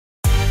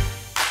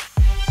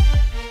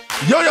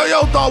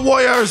Yo, Thought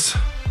Warriors.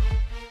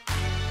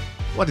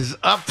 What is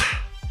up?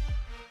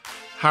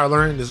 Higher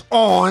Learning is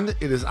on.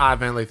 It is I,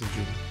 Lathan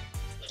Jr.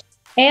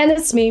 And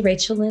it's me,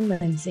 Rachel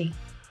Lindsay.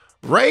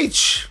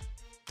 Rach,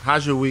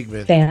 how's your week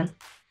been? Fan?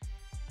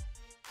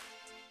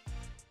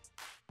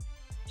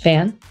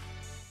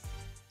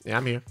 Yeah,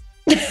 I'm here.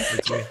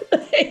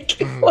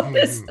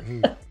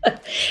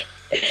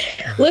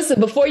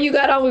 Listen, before you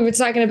got on, we were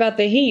talking about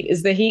the heat.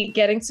 Is the heat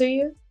getting to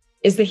you?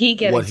 Is the heat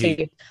getting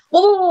to you?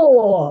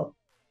 Whoa.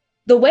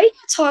 The way you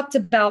talked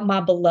about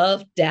my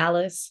beloved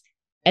Dallas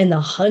and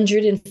the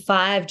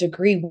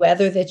 105-degree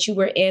weather that you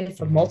were in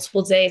for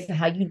multiple days, and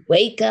how you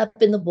wake up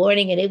in the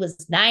morning and it was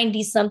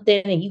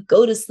 90-something, and you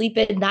go to sleep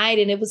at night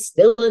and it was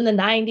still in the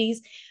 90s.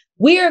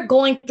 We are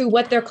going through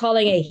what they're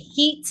calling a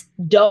heat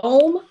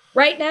dome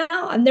right now.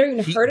 I've never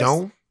even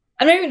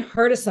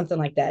heard of something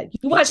like that.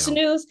 You watch the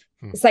news,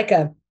 it's like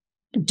a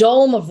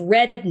dome of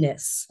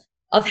redness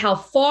of how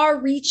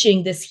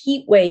far-reaching this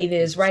heat wave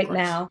is right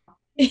now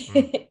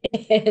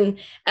in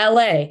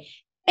LA.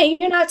 And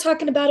you're not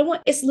talking about it.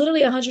 It's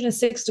literally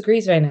 106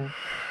 degrees right now.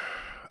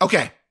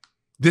 Okay.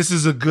 This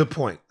is a good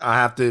point, I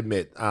have to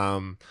admit.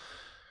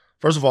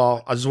 First of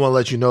all, I just want to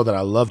let you know that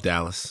I love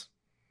Dallas.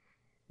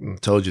 I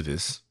told you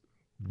this,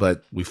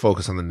 but we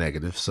focus on the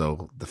negative.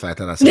 So the fact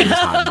that I said it's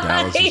hot in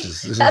Dallas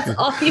is just... That's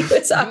all you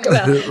would talk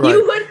about.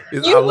 Right.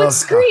 You would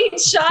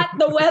screenshot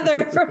the weather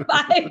for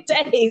 5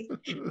 days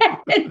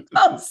and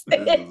post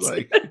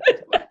it.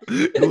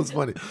 It was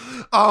funny.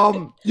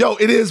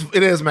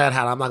 It is mad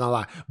hot. I'm not gonna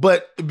lie,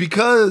 but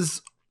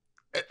because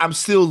I'm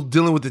still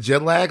dealing with the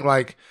jet lag,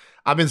 like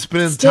I've been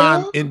spending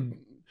time in.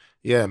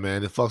 Yeah,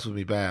 man, it fucks with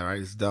me bad. Right?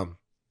 It's dumb.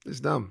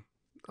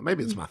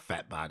 Maybe it's my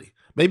fat body.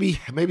 Maybe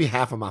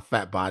half of my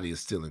fat body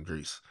is still in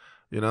grease.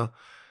 You know,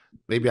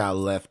 maybe I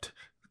left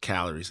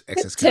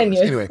excess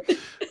calories. Anyway,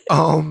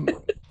 no.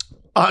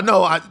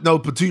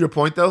 But to your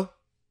point though,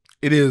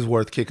 it is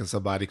worth kicking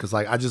somebody because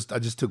like I just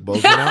took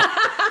Bozeman out.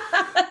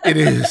 It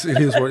is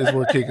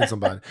worth kicking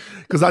somebody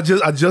because I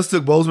just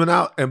took Bozeman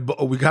out and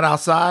we got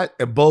outside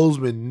and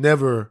Bozeman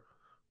never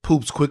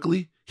poops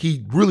quickly.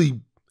 He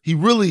really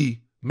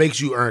makes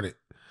you earn it.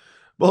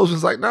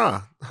 Bozeman's like,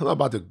 nah, I'm not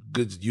about to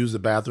use the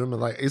bathroom,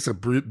 and like it's a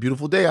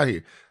beautiful day out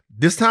here.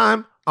 This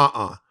time,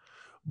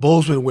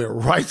 Bozeman went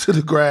right to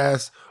the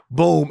grass,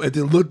 boom, and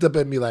then looked up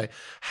at me like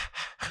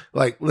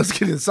let's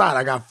get inside.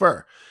 I got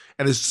fur,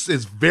 and it's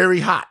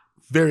very hot.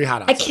 Very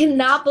hot outside. I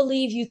cannot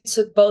believe you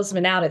took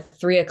Bozeman out at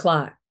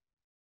 3:00.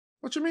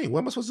 What you mean?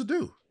 What am I supposed to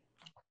do?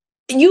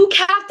 You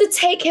have to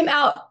take him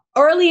out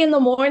early in the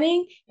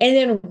morning and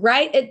then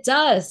right at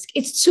dusk.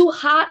 It's too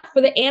hot for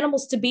the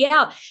animals to be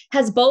out.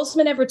 Has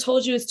Bozeman ever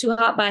told you it's too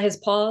hot by his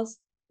paws?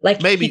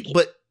 Like maybe,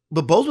 but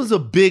Bozeman's a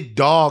big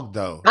dog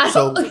though.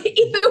 So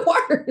even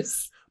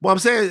worse. What I'm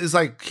saying is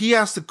like he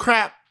has to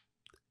crap.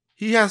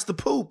 He has to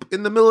poop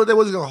in the middle of the day.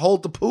 Was he gonna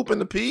hold the poop and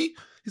the pee?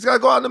 He's gotta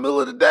go out in the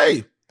middle of the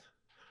day.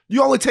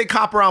 You only take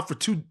Copper out for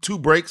two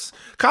breaks.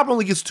 Copper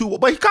only gets 2,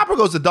 but Copper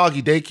goes to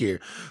doggy daycare,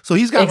 so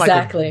he's got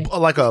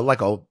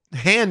like a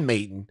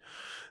handmaiden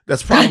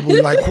that's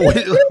probably like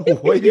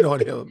waiting on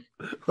him.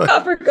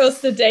 Copper goes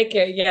to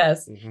daycare.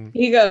 Yes,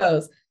 he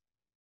goes.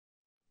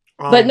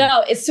 But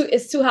no, it's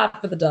too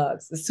hot for the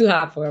dogs. It's too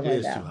hot for him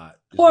right now. Too hot.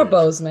 Poor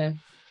Bozeman.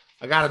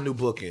 I got a new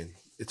book in.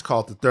 It's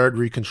called The Third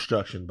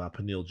Reconstruction by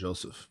Peniel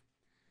Joseph.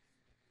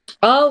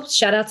 Oh,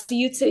 shout out to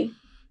UT.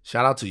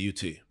 Shout out to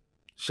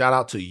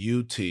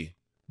UT.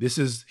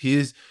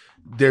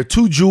 They're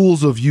two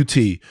jewels of UT,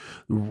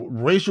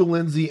 Rachel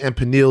Lindsay and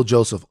Peniel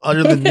Joseph.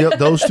 Other than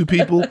those two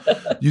people,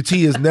 UT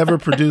has never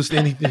produced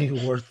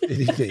anything worth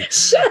anything.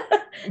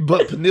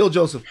 But Peniel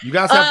Joseph, you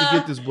guys have to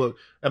get this book.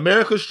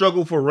 America's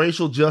Struggle for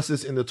Racial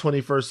Justice in the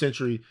 21st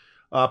Century.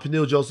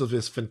 Peniel Joseph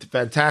is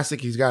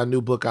fantastic. He's got a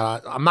new book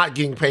out. I'm not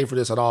getting paid for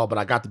this at all, but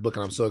I got the book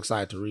and I'm so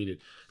excited to read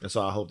it. And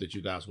so I hope that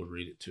you guys will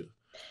read it too.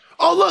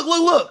 Oh,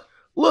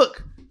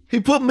 look. He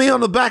put me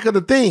on the back of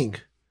the thing.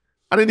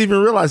 I didn't even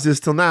realize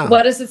this till now.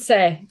 What does it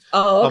say?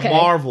 Oh, okay. A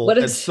Marvel.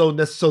 So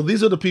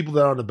these are the people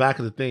that are on the back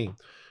of the thing.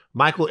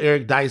 Michael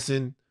Eric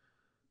Dyson.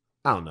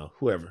 I don't know,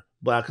 whoever.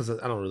 But because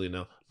I don't really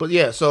know. But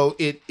yeah, so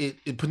it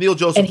Peniel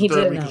Joseph, the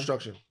Third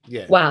Reconstruction.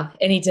 Yeah. Wow.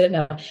 And he didn't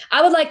know.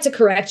 I would like to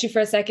correct you for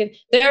a second.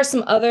 There are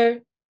some other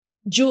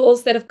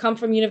jewels that have come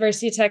from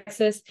University of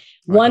Texas.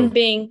 One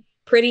being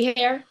Pretty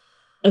Hair.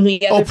 And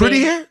the other Pretty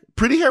Hair?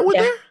 Pretty Hair went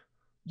there?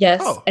 Yes.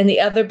 Oh. And the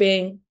other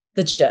being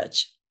The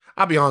Judge.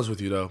 I'll be honest with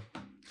you though.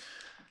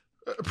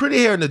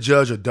 Pretty Hair and The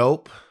Judge are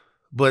dope,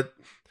 but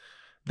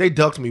they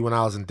ducked me when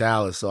I was in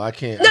Dallas, so I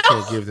can't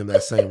give them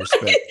that same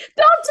respect.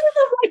 Don't do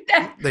them like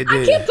that. They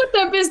did. I can't put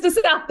their business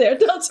out there.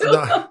 Don't do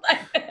them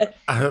like that.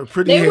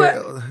 Pretty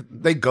Hair,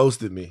 they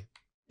ghosted me.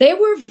 They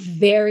were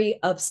very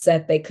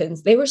upset they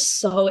couldn't. They were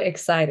so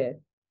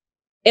excited.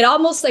 It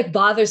almost like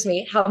bothers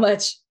me how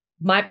much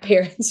my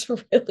parents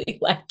really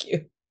like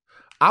you.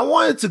 I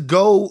wanted to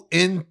go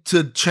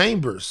into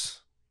chambers.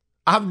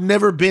 I've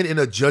never been in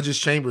a judge's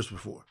chambers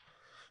before.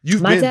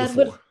 You've been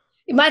before.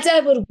 My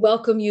dad would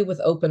welcome you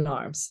with open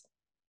arms.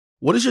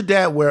 What does your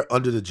dad wear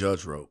under the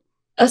judge robe?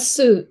 A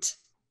suit.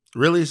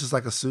 Really? It's just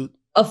like a suit?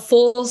 A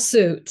full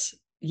suit.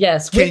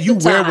 Yes. Can you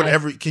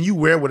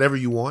wear whatever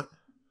you want?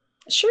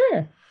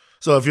 Sure.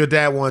 So if your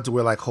dad wanted to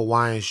wear like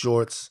Hawaiian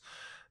shorts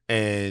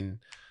and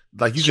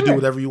like you could do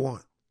whatever you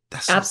want.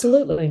 That's so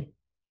absolutely dope.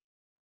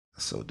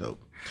 That's so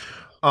dope.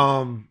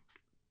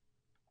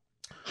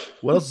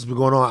 What else has been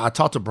going on? I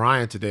talked to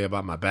Brian today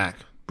about my back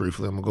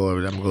briefly. I'm gonna go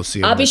over there. I'm gonna go see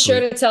him. I'll be sure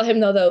to tell him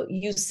though,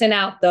 you sent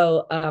out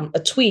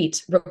a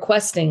tweet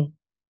requesting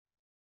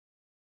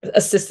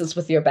assistance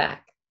with your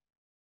back.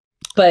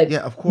 But yeah,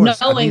 of course.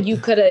 Knowing you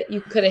could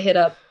have hit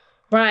up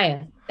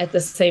Brian at the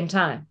same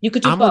time. You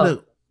could do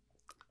both.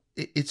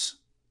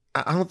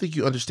 I don't think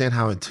you understand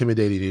how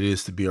intimidating it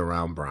is to be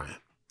around Brian.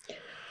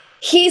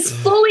 He's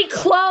fully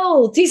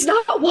clothed. He's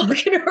not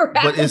walking around.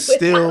 But he's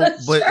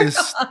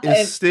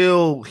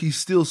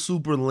still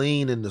super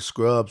lean in the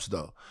scrubs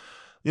though.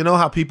 You know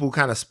how people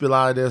kind of spill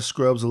out of their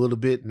scrubs a little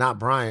bit? Not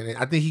Brian.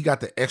 I think he got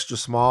the extra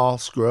small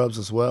scrubs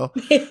as well.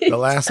 The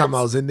last time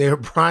I was in there,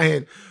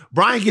 Brian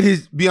get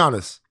his, be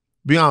honest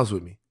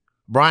with me.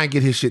 Brian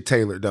get his shit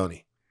tailored, don't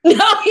he?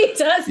 No, he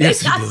doesn't.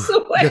 Yes, he does.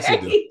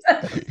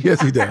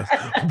 Yes, he does.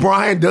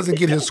 Brian doesn't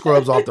get his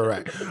scrubs off the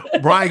rack.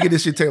 Brian get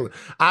his shit tailored.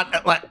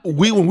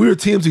 When we were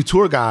TMZ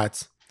tour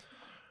guides,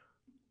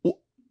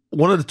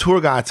 one of the tour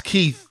guides,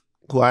 Keith,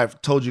 who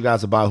I've told you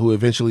guys about, who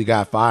eventually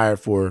got fired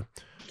for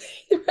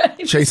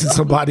chasing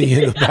somebody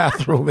in the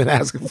bathroom and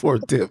asking for a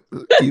tip.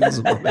 Keith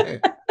was my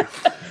man.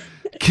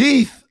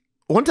 Keith,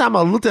 one time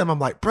I looked at him, I'm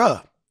like,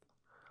 bruh,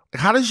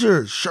 how does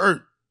your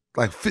shirt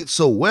like fit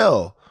so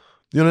well?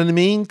 You know what I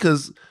mean?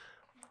 Because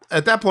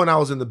at that point I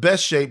was in the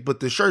best shape, but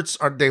the shirts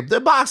they're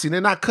boxy. They're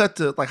not cut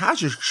to like,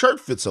 how's your shirt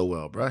fit so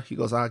well, bro? He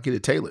goes, I'll get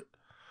it tailored.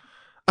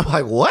 I'm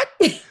like, what?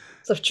 It's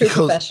a true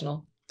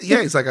professional.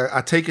 Yeah, he's like,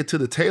 I take it to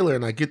the tailor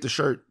and I get the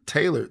shirt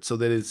tailored so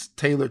that it's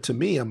tailored to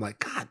me. I'm like,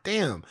 God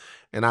damn.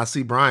 And I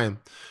see Brian,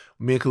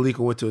 me and Kalika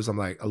went to us. I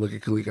look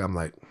at Kalika, I'm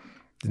like,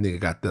 the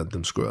nigga got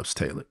them scrubs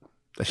tailored.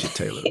 That shit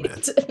tailored,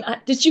 man.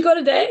 Did you go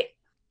today?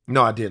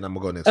 No, I didn't. I'm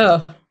gonna go next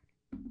week.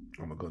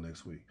 I'm gonna go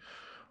next week.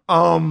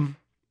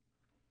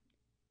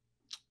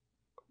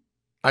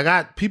 I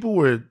got people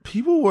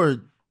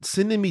were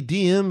sending me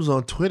DMs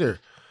on Twitter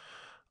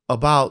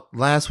about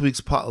last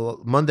week's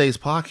Monday's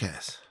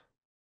podcast.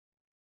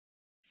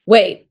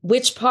 Wait,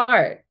 which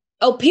part?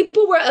 Oh,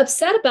 people were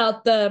upset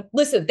about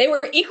listen, they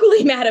were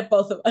equally mad at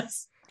both of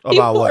us.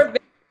 About what?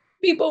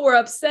 People were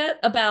upset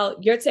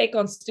about your take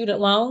on student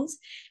loans,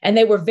 and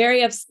they were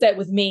very upset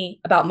with me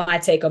about my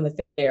take on the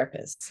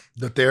therapist.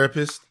 The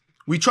therapist?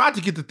 We tried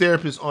to get the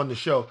therapist on the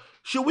show.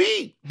 Do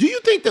you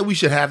think that we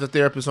should have the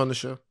therapist on the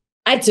show?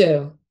 I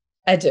do.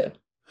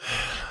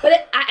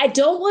 But I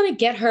don't want to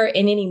get her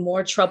in any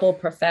more trouble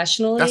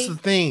professionally. That's the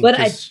thing. But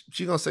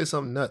she's going to say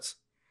something nuts.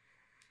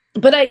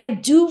 But I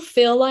do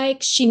feel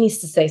like she needs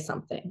to say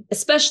something,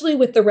 especially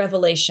with the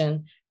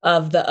revelation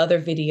of the other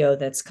video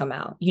that's come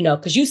out,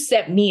 because you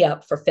set me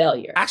up for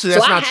failure. Actually,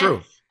 that's not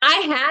true. I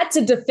had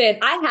to defend.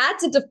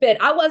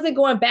 I wasn't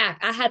going back.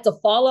 I had to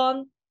fall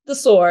on the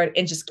sword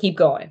and just keep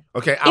going.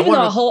 Okay.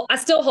 I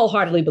still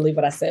wholeheartedly believe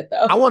what I said,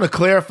 though. I want to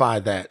clarify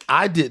that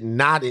I did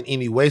not in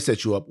any way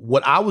set you up.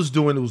 What I was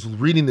doing was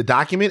reading the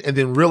document and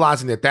then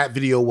realizing that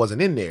video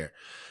wasn't in there.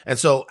 And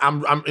so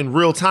I'm in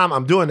real time,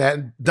 I'm doing that.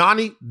 And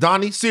Donnie,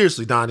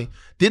 seriously, Donnie,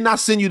 didn't I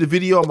send you the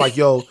video? I'm like,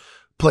 yo,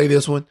 play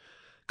this one.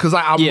 Because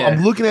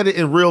I'm looking at it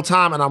in real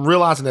time and I'm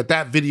realizing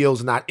that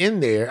video's not in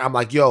there. I'm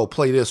like, yo,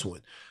 play this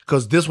one.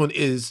 Because this one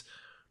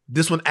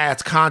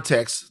adds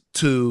context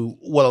to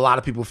what a lot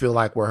of people feel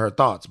like were her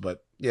thoughts.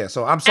 But yeah,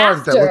 so I'm sorry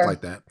that looked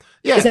like that.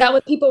 Yeah. Is that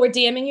what people were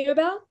DMing you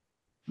about?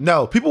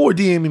 No, people were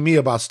DMing me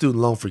about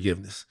student loan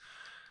forgiveness.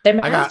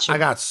 I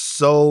got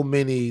so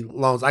many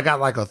loans. I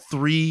got like a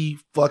 3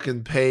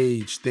 fucking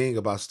page thing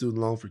about student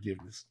loan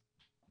forgiveness.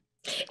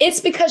 It's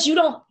because you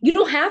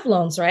don't have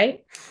loans,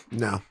 right?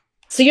 No.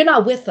 So you're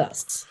not with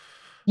us.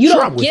 You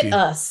don't get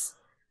us.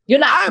 You're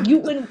not.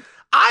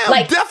 I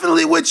am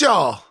definitely with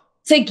y'all.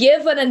 To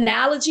give an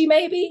analogy,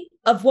 maybe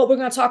of what we're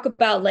going to talk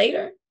about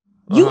later,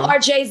 you are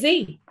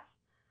Jay-Z.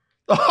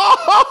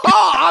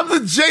 I'm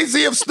the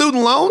Jay-Z of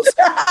student loans.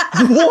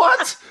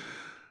 What?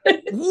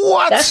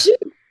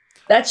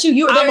 That's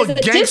you. I'm a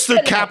gangster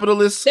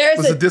capitalist.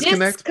 There's a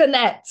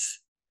disconnect.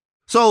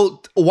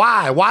 So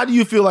why do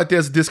you feel like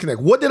there's a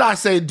disconnect? What did I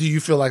say? Do you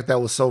feel like that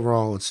was so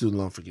wrong with student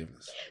loan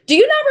forgiveness? Do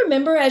you not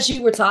remember as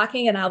you were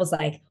talking and I was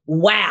like,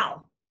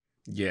 wow.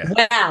 Yeah.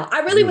 Wow.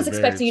 I really was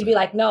expecting you to be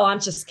like, no, I'm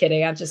just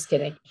kidding.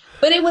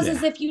 But it was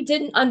as if you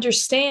didn't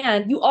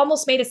understand. You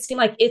almost made it seem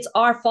like it's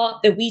our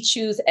fault that we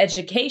choose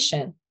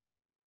education.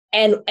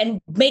 And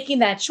making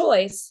that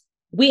choice,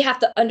 we have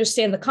to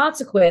understand the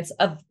consequence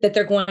of that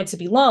they're going to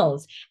be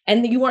loans.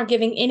 And you weren't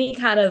giving any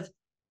kind of,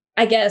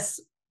 I guess,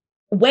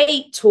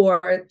 weight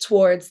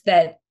towards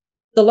that.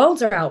 The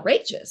loans are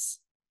outrageous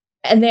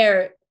and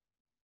they're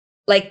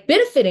like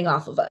benefiting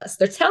off of us.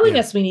 They're telling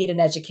us we need an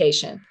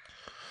education.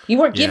 You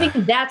weren't giving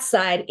that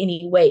side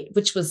any weight,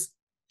 which was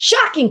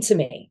shocking to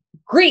me.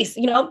 Greece,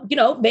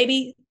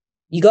 maybe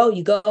you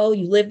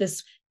live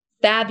this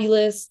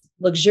fabulous,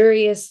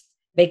 luxurious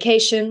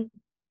vacation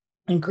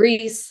in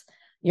Greece.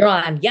 You're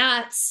on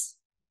yachts.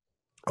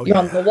 Oh You're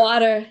on the yeah.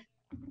 water.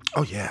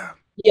 Oh yeah.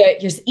 You're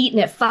just eating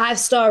at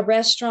 5-star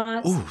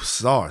restaurants. Ooh,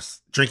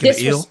 sauce. Drinking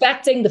the eel.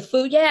 Disrespecting the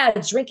food. Yeah,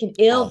 drinking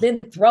ill, Oh then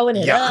throwing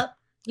it yeah. up.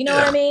 You know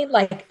what I Yeah. mean?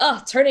 Like,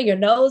 turning your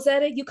nose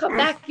at it. You come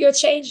back, you're a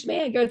changed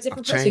man. You're a I've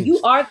different person. You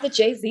changed. are the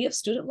Jay-Z of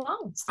student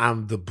loans.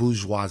 I'm the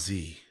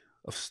bourgeoisie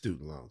of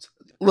student loans.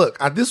 Look,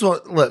 I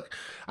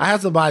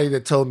had somebody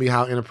that told me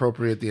how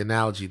inappropriate the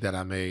analogy that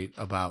I made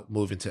about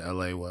moving to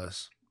LA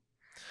was.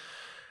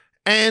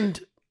 And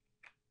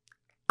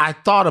I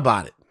thought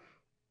about it.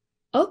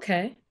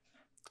 Okay.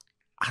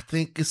 I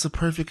think it's a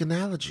perfect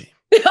analogy.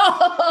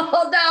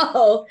 Oh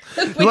no.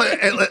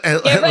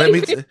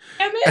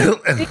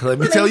 Let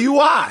me tell you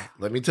why.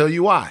 Let me tell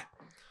you why.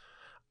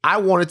 I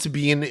wanted to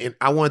be in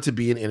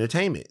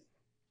entertainment.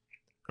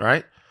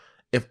 Right?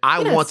 If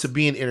I want to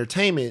be in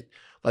entertainment,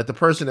 like the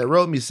person that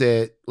wrote me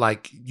said,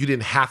 like, you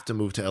didn't have to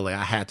move to LA.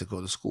 I had to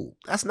go to school.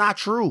 That's not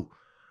true.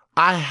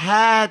 I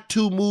had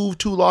to move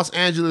to Los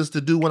Angeles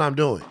to do what I'm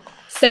doing.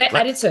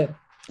 I did too.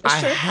 I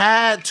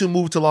had to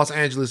move to Los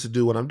Angeles to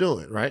do what I'm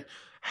doing, right?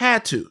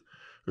 Had to.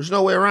 There's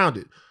no way around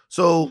it.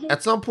 So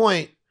at some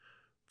point,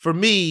 for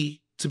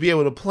me to be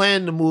able to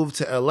plan to move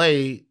to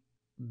LA,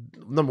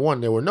 number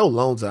one, there were no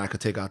loans that I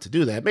could take out to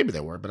do that. Maybe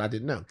there were, but I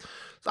didn't know.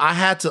 So I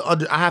have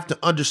to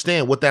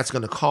understand what that's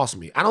going to cost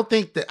me. I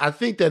think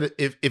that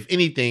if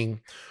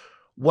anything,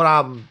 what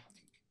I'm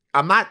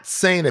not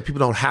saying that people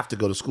don't have to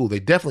go to school. They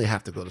definitely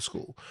have to go to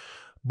school.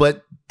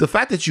 But the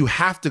fact that you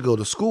have to go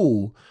to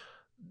school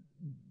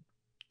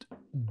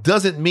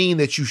doesn't mean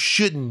that you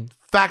shouldn't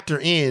factor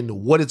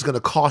in what it's going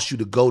to cost you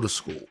to go to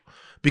school.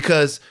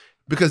 Because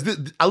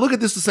I look at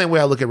this the same way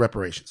I look at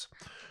reparations.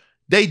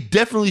 They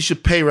definitely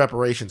should pay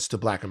reparations to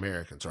Black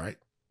Americans, right?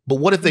 But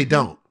what if they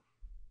don't?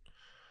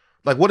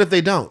 Like, what if they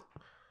don't?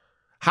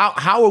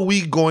 How are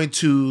we going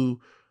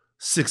to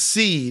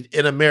succeed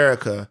in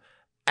America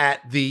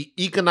at the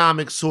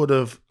economic sort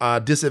of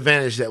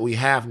disadvantage that we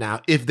have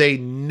now if they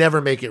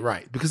never make it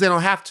right? Because they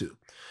don't have to.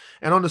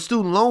 And on the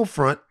student loan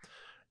front,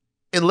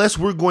 unless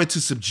we're going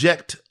to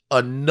subject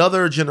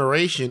another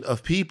generation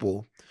of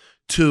people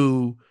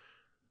to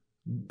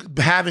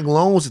having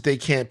loans that they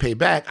can't pay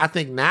back, I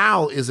think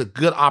now is a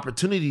good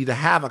opportunity to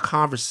have a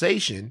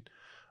conversation,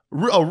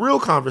 a real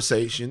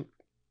conversation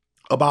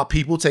about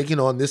people taking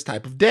on this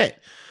type of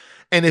debt.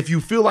 And if you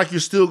feel like you're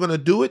still going to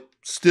do it,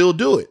 still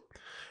do it.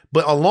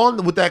 But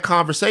along with that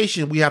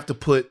conversation, we have to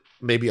put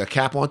maybe a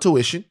cap on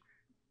tuition,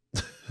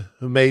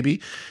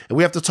 maybe. And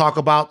we have to talk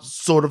about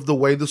sort of the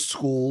way the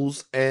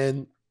schools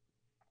and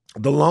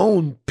the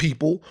loan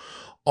people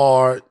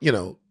are,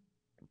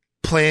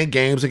 playing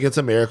games against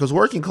America's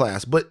working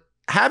class. But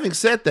having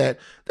said that,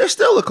 there's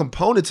still a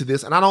component to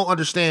this, and I don't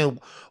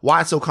understand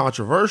why it's so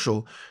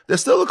controversial.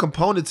 There's still a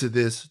component to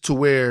this to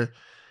where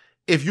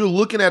if you're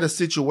looking at a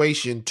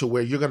situation to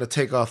where you're going to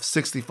take off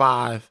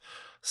 $65,000,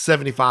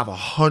 $75,000,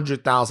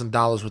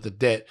 $100,000 worth of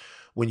debt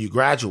when you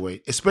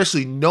graduate,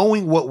 especially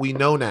knowing what we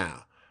know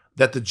now,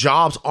 that the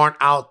jobs aren't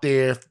out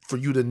there for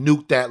you to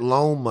nuke that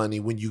loan money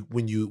when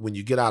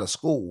you get out of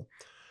school,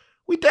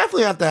 we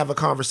definitely have to have a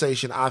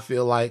conversation, I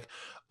feel like,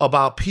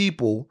 about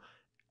people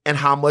and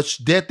how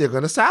much debt they're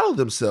going to saddle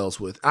themselves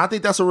with. And I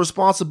think that's a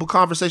responsible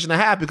conversation to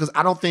have because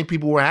I don't think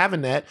people were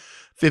having that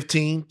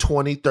 15,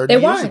 20, 30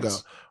 years ago.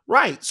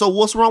 Right. So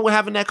what's wrong with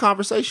having that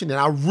conversation? And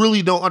I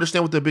really don't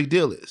understand what the big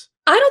deal is.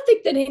 I don't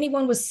think that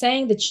anyone was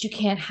saying that you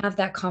can't have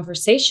that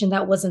conversation.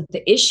 That wasn't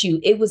the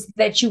issue. It was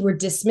that you were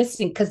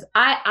dismissing, because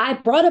I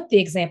brought up the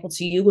example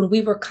to you when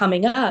we were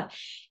coming up.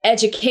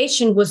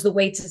 Education was the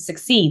way to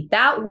succeed.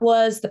 That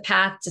was the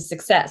path to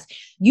success.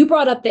 You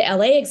brought up the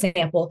LA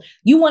example.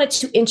 You wanted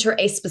to enter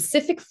a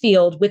specific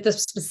field with a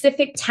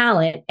specific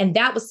talent, and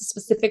that was the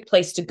specific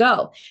place to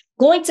go.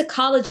 Going to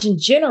college in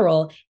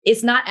general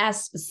is not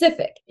as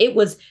specific. It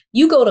was,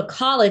 you go to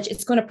college,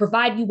 it's going to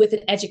provide you with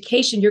an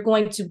education. You're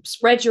going to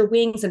spread your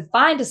wings and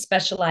find a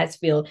specialized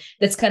field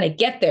that's going to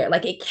get there.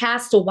 Like, it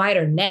casts a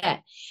wider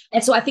net.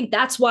 And so I think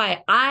that's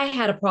why I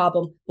had a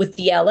problem with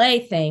the LA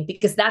thing,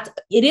 because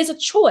it is a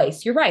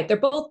choice. You're right. They're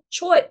both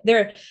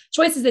they're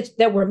choices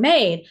that were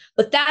made,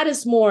 but that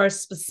is more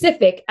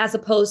specific as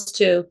opposed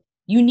to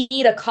you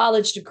need a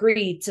college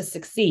degree to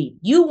succeed.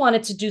 You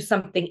wanted to do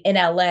something in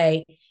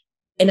LA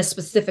in a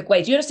specific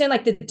way. Do you understand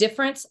like the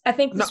difference? I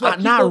think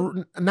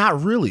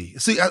not really.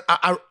 See,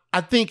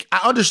 I think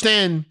I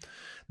understand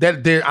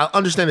that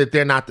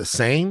they're not the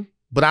same,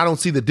 but I don't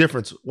see the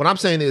difference. What I'm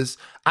saying is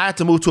I had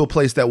to move to a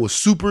place that was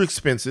super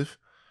expensive,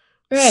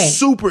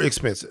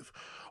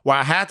 where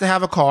I had to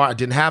have a car. I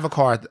didn't have a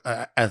car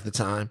at the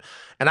time.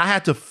 And I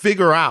had to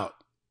figure out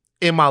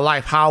in my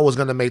life how I was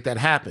going to make that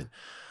happen.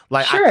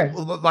 Like,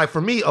 like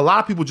for me, a lot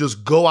of people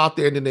just go out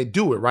there and then they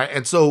do it, right?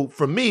 And so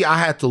for me, I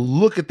had to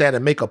look at that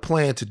and make a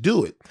plan to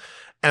do it.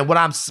 And what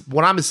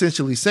I'm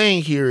essentially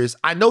saying here is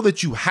I know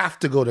that you have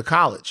to go to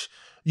college.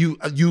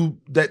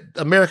 That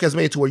America has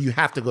made it to where you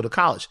have to go to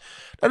college.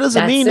 That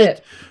doesn't mean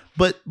that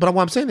But what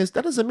I'm saying is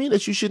that doesn't mean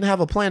that you shouldn't have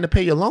a plan to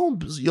pay your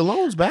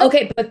loans back.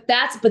 Okay, but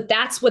that's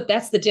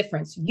the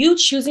difference. You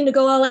choosing to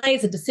go LA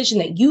is a decision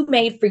that you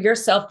made for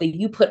yourself, that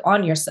you put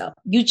on yourself.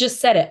 You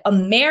just said it.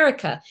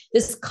 America,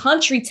 this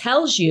country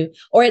tells you,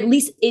 or at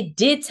least it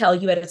did tell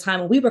you at a time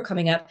when we were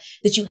coming up,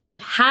 that you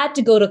had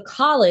to go to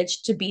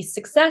college to be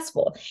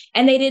successful.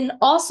 And they didn't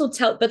also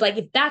tell, but like,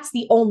 if that's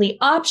the only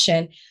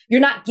option, you're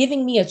not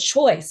giving me a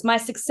choice. My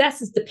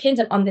success is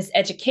dependent on this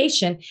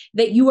education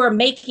that you are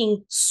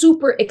making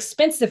super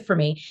expensive for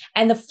me.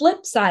 And the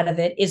flip side of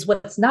it is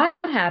what's not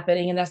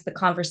happening. And that's the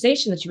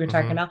conversation that you were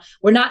talking about.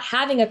 We're not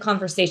having a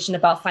conversation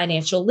about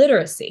financial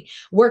literacy.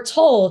 We're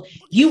told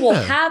you will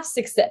have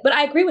success. But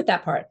I agree with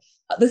that part.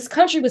 This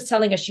country was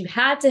telling us you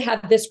had to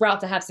have this route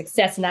to have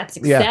success, and that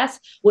success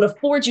would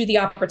afford you the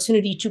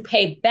opportunity to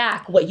pay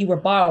back what you were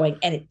borrowing,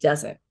 and it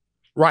doesn't.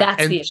 Right.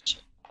 That's the issue.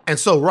 And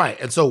so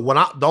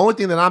the only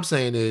thing that I'm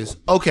saying is,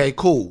 okay,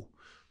 cool.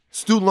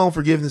 Student loan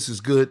forgiveness is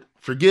good.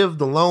 Forgive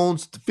the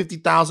loans to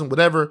 50,000,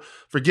 whatever.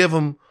 Forgive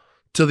them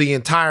to the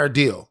entire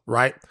deal,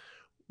 right?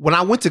 When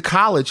I went to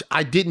college,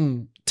 I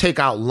didn't take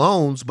out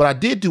loans, but I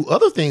did do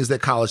other things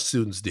that college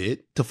students did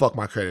to fuck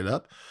my credit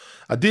up.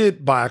 I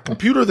did buy a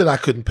computer that I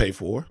couldn't pay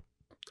for.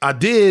 I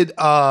did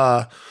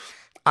run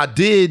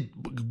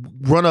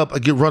up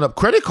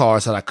credit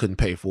cards that I couldn't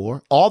pay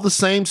for. All the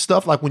same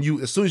stuff. Like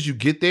as soon as you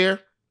get there,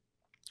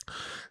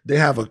 they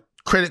have a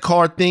credit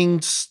card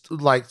thing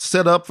like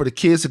set up for the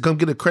kids to come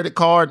get a credit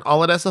card and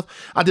all of that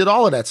stuff. I did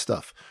all of that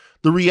stuff.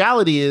 The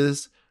reality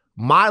is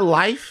my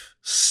life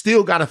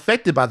still got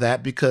affected by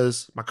that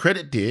because my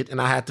credit did,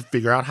 and I had to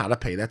figure out how to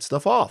pay that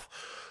stuff off.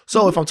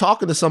 So if I'm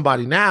talking to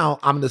somebody now,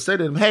 I'm going to say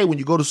to them, hey, when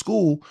you go to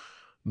school,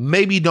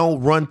 maybe don't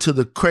run to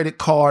the credit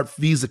card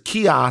Visa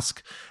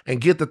kiosk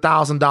and get the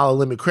 $1,000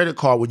 limit credit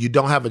card when you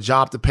don't have a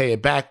job to pay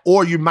it back,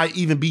 or you might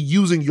even be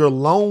using your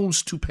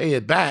loans to pay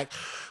it back.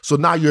 So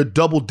now you're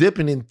double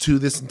dipping into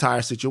this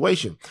entire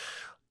situation.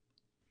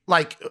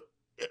 Like,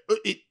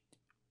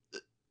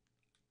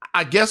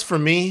 I guess for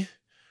me,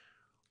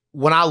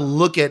 when I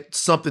look at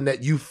something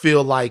that you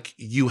feel like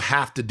you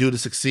have to do to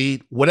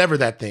succeed, whatever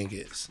that thing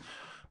is,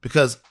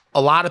 because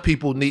a lot of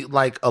people need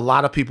a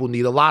lot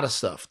of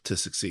stuff to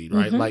succeed,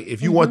 right? Like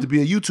if you want to be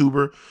a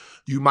YouTuber,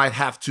 you might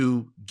have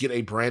to get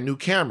a brand new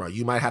camera.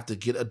 You might have to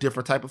get a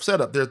different type of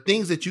setup. There are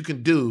things that you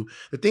can do.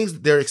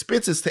 There are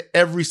expenses to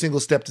every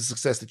single step to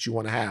success that you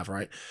want to have,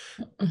 right?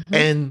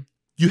 And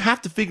you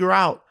have to figure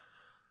out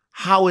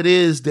how it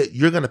is that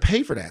you're going to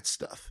pay for that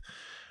stuff.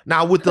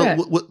 Now with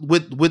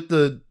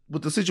the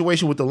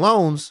situation with the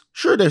loans,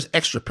 sure, there's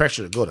extra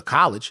pressure to go to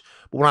college.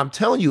 But what I'm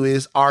telling you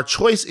is our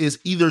choice is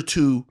either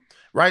to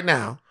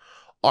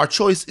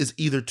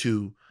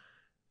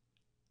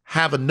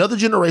have another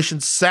generation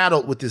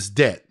saddled with this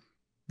debt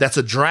that's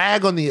a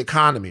drag on the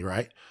economy,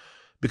 right?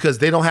 Because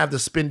they don't have the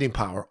spending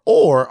power.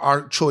 Or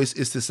our choice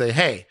is to say,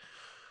 hey,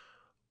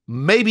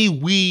 maybe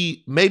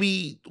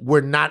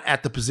we're not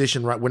at the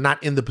position, right? We're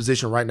not in the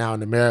position right now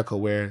in America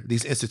where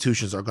these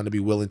institutions are going to be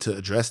willing to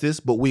address this,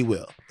 but we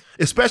will.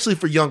 Especially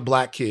for young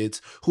Black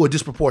kids who are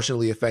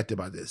disproportionately affected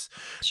by this.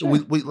 Sure.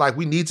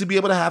 We need to be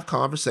able to have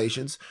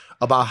conversations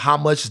about how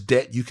much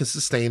debt you can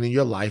sustain in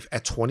your life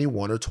at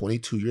 21 or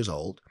 22 years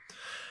old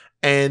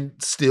and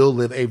still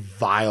live a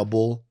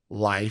viable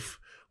life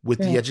with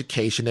the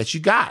education that you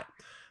got.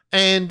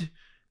 And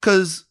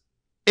because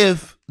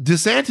if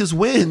DeSantis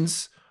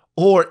wins,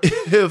 or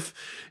if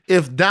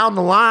down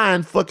the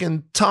line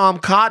fucking Tom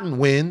Cotton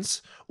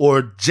wins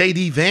or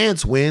JD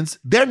Vance wins,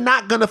 they're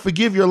not going to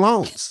forgive your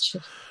loans.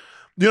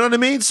 You know what I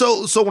mean?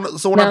 So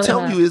what I'm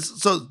telling you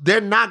is, so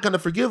they're not going to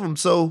forgive them.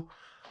 So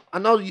I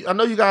know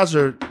you guys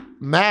are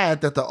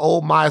mad that the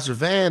old miser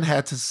Van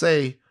had to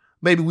say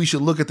maybe we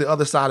should look at the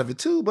other side of it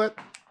too, but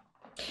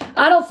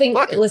I don't think.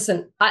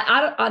 Listen,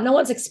 I no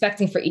one's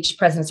expecting for each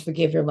president to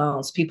forgive your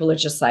loans. People are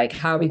just like,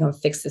 how are we going to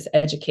fix this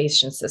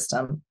education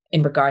system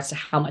in regards to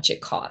how much it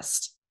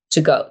costs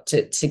to go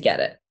to get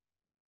it?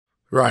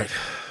 Right.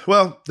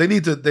 Well, they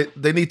need to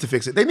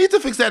fix it. They need to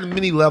fix that in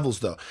many levels,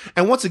 though.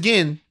 And once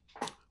again,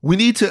 we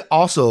need to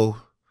also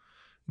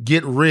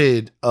get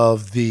rid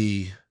of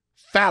the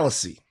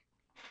fallacy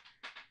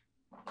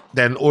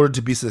that in order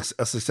to be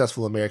a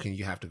successful American,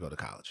 you have to go to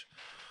college.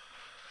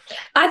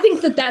 I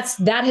think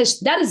that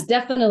has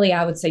definitely,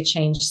 I would say,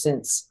 changed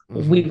since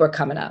we were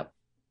coming up.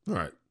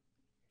 Right.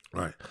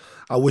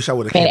 I wish I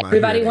would have came out.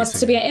 Everybody wants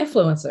to be an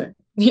influencer.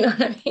 You know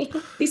what I mean?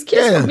 These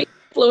kids want to be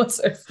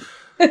influencers.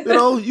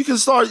 You can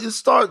start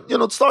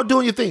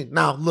doing your thing.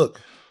 Now, look,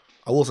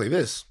 I will say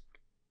this.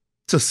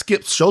 To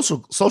skip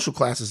social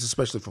classes,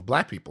 especially for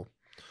Black people,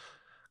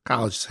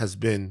 college is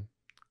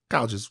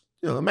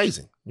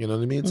amazing. You know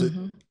what I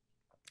mean?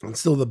 It's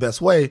still the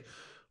best way,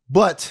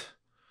 but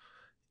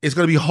it's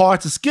going to be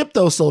hard to skip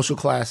those social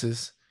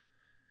classes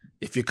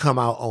if you come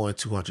out owing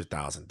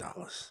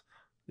 $200,000.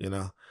 You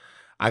know,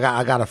 I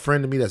got a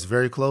friend of me that's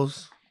very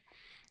close.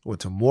 Went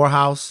to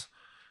Morehouse,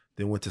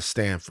 then went to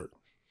Stanford.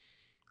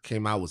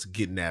 Came out, was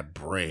getting that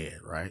bread,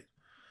 right?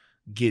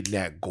 Getting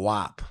that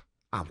guap.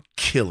 I'm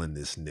killing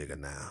this nigga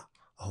now.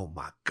 Oh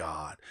my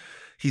God.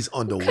 He's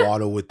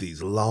underwater with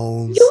these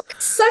loans. You are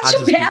such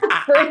a bad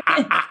friend.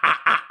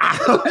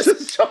 I'm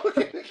just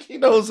joking. He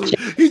knows.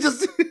 He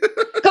just.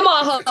 Come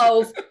on,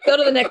 Hove. Go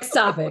to the next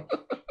topic.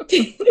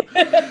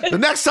 The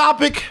next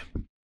topic.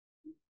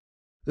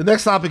 The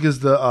next topic is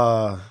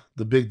the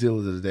big deal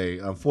of the day.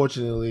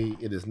 Unfortunately,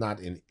 it is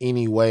not in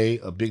any way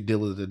a big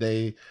deal of the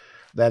day.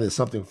 That is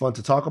something fun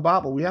to talk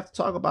about, but we have to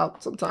talk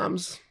about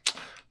sometimes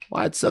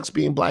why it sucks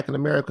being Black in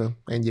America,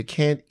 and you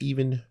can't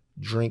even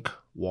drink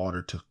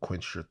water to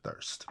quench your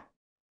thirst.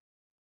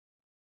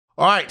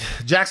 All right,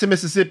 Jackson,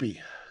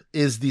 Mississippi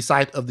is the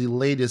site of the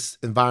latest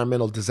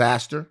environmental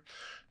disaster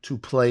to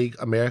plague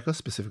America,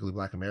 specifically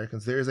Black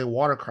Americans. There is a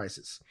water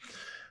crisis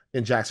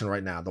in Jackson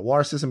right now. The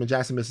water system in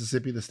Jackson,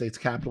 Mississippi, the state's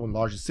capital and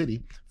largest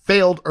city,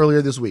 failed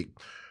earlier this week.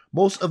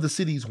 Most of the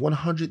city's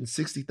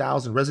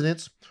 160,000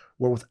 residents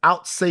were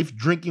without safe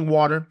drinking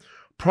water,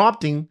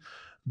 prompting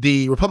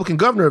the Republican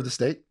governor of the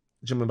state,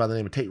 a gentleman by the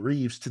name of Tate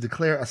Reeves, to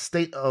declare a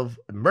state of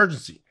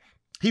emergency.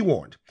 He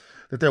warned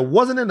that there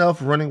wasn't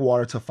enough running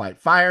water to fight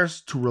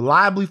fires, to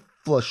reliably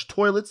flush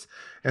toilets,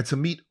 and to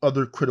meet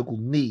other critical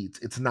needs.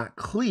 It's not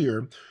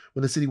clear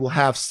when the city will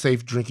have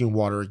safe drinking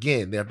water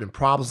again. There have been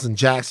problems in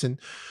Jackson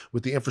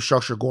with the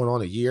infrastructure going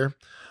on a year.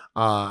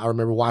 I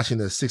remember watching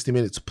the 60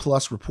 Minutes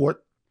Plus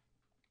report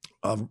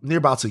near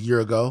about a year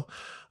ago,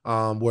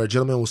 where a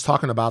gentleman was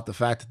talking about the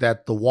fact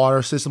that the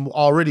water system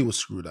already was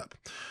screwed up.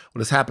 What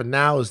has happened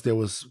now is there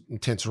was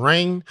intense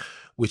rain,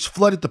 which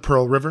flooded the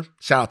Pearl River.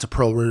 Shout out to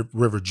Pearl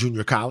River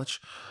Junior College,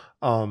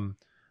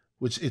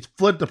 which it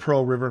flooded the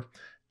Pearl River,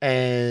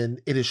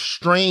 and it has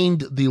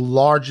strained the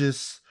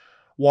largest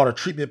water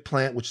treatment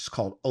plant, which is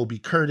called O.B.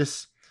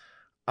 Curtis,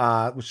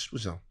 which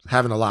was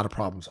having a lot of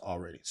problems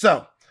already.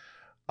 So,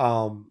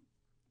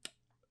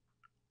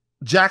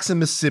 Jackson,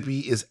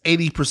 Mississippi is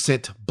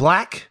 80%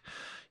 Black.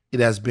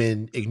 It has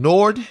been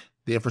ignored.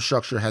 The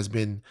infrastructure has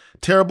been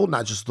terrible,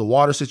 not just the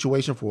water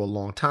situation, for a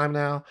long time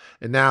now.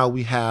 And now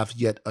we have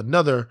yet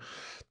another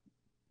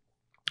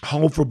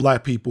home for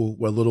Black people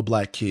where little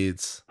Black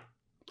kids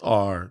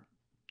are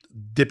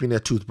dipping their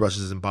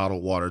toothbrushes in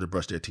bottled water to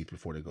brush their teeth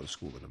before they go to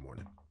school in the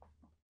morning.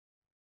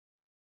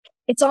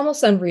 It's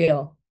almost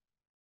unreal.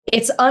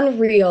 It's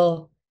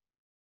unreal.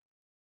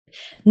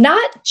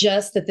 Not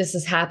just that this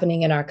is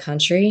happening in our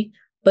country,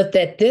 but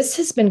that this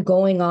has been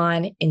going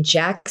on in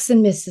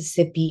Jackson,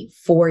 Mississippi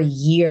for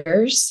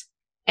years,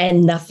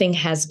 and nothing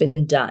has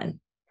been done.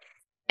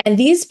 And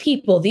these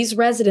people, these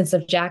residents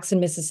of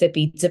Jackson,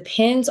 Mississippi,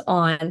 depend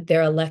on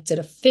their elected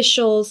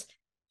officials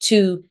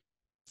to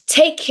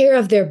take care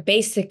of their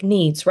basic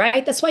needs,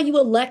 right? That's why you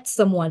elect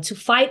someone to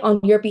fight on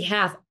your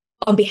behalf,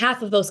 on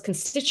behalf of those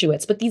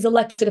constituents. But these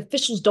elected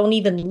officials don't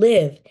even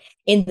live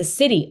in the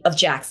city of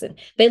Jackson.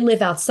 They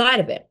live outside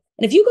of it.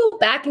 And if you go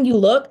back and you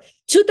look,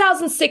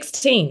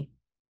 2016,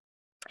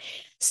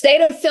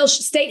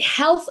 state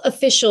health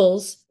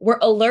officials were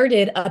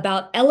alerted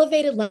about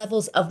elevated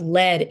levels of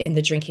lead in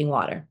the drinking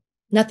water.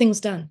 Nothing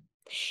was done.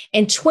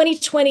 In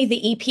 2020,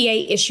 the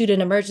EPA issued an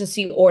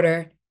emergency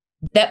order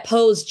that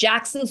posed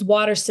Jackson's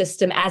water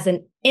system as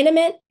an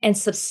imminent and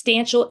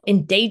substantial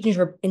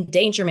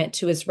endangerment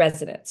to its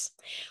residents.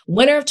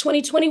 Winter of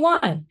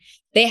 2021,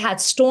 they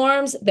had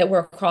storms that were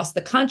across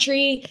the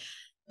country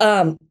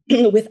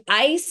with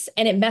ice,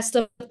 and it messed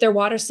up their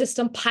water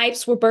system.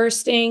 Pipes were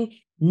bursting.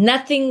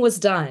 Nothing was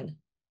done.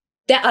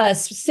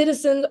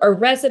 Citizens or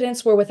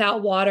residents were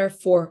without water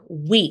for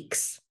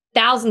weeks.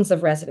 Thousands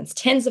of residents,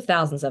 tens of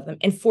thousands of them.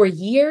 And for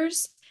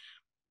years,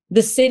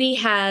 the city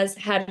has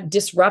had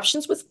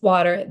disruptions with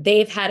water.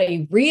 They've had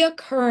a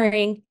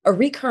recurring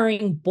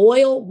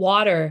boil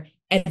water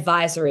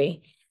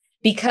advisory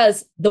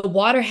because the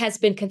water has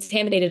been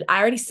contaminated. I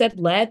already said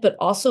lead, but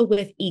also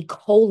with E.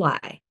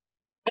 coli.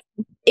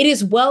 It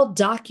is well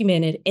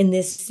documented in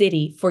this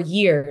city for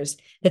years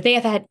that they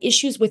have had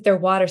issues with their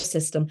water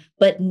system,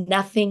 but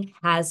nothing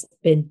has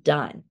been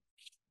done.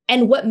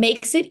 And what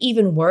makes it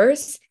even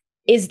worse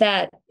is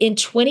that in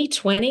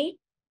 2020,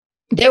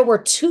 there were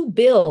 2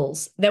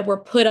 bills that were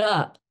put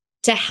up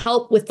to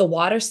help with the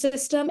water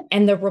system,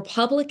 and the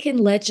Republican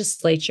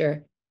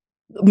legislature,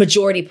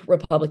 majority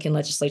Republican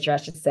legislature, I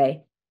should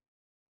say,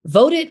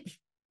 voted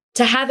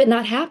to have it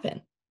not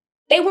happen.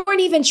 They weren't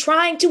even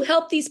trying to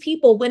help these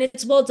people when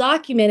it's well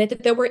documented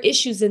that there were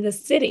issues in the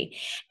city.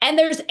 And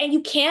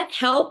you can't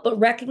help but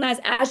recognize,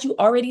 as you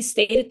already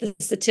stated, the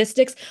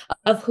statistics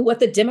of what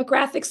the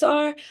demographics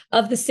are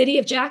of the city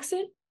of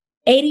Jackson.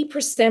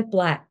 80%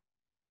 Black.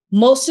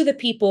 Most of the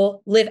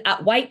people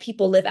white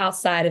people live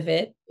outside of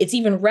it. It's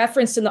even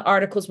referenced in the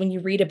articles when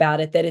you read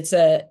about it that it's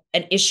an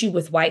issue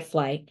with white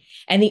flight.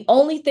 And the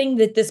only thing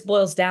that this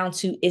boils down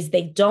to is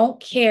they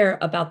don't care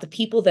about the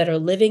people that are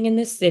living in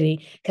this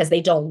city because they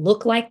don't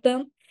look like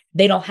them.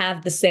 They don't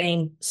have the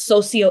same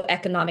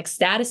socioeconomic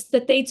status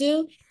that they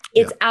do.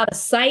 It's out of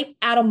sight,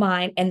 out of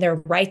mind, and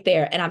they're right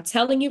there. And I'm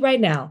telling you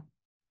right now,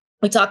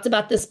 we talked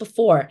about this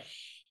before.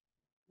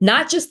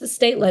 Not just the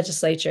state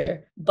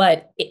legislature,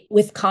 but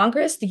with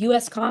Congress, the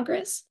U.S.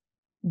 Congress,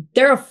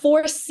 there are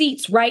 4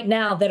 seats right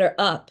now that are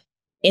up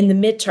in the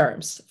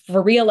midterms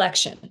for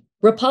re-election,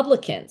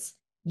 Republicans,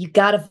 you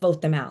got to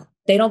vote them out.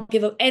 They don't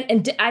give a,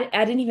 and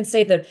I didn't even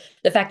say the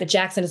fact that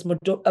Jackson is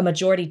a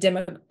majority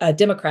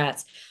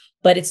Democrats,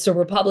 but it's the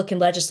Republican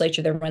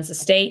legislature that runs the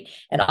state,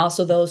 and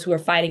also those who are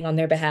fighting on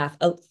their behalf,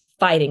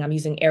 fighting, I'm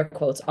using air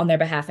quotes, on their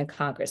behalf in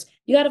Congress.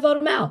 You got to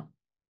vote them out.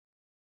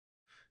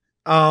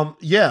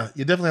 Yeah,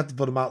 you definitely have to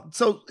vote them out.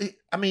 So,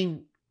 I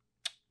mean,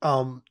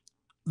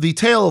 the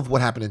tale of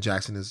what happened in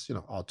Jackson is,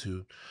 all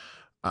too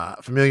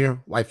familiar.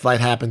 White flight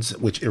happens,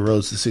 which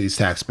erodes the city's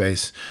tax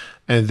base,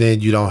 and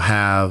then you don't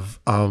have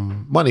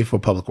money for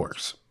public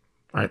works,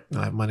 right? You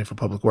don't have money for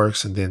public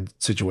works, and then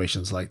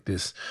situations like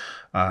this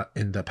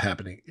end up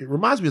happening. It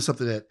reminds me of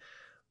something that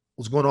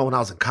was going on when I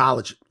was in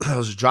college. I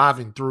was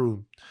driving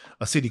through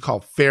a city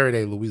called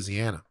Faraday,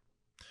 Louisiana.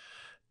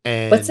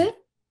 And what's it?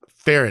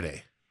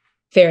 Faraday.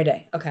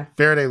 Okay.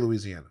 Faraday,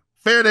 Louisiana.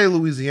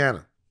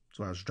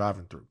 So I was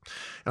driving through.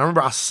 And I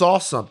remember I saw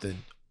something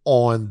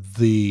on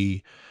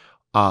the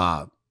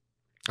I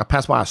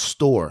passed by a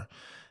store,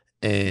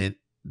 and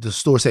the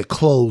store said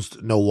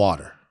closed, no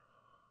water.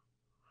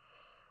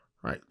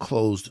 Right?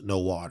 Closed, no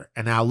water.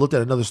 And now I looked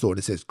at another store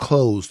that says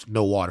closed,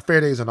 no water.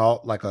 Faraday is an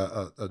all like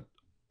an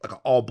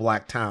all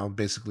black town,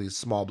 basically a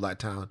small black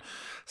town.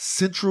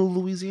 Central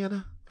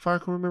Louisiana, if I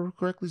can remember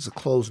correctly. It's a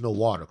closed, no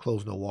water,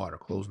 closed, no water,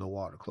 closed, no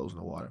water, closed,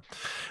 no water.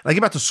 And I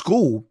get back to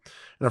school,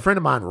 and a friend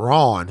of mine,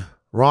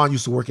 Ron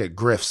used to work at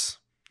Griff's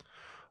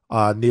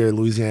near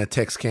Louisiana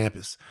Tech's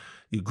campus.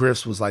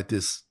 Griff's was like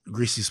this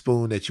greasy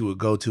spoon that you would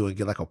go to and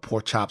get like a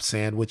pork chop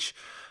sandwich.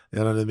 You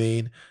know what I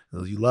mean?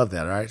 You love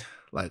that, right?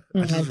 Like I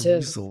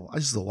used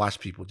to watch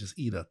people just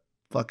eat a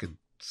fucking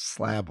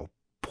slab of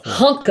pork.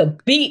 Hunk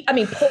of beef. I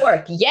mean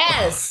pork.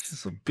 Yes.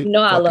 Just a big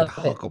fucking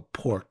hunk of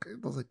pork.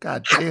 I was like,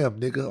 God damn,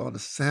 nigga, on a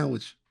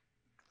sandwich.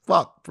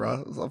 Fuck,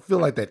 bro. I feel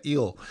like that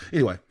eel.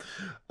 Anyway,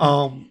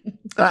 I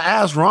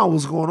asked Ron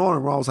what's going on,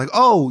 and Ron was like,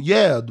 "Oh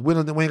yeah, we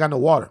ain't got no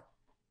water.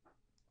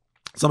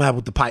 Something happened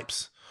with the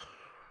pipes."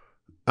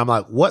 I'm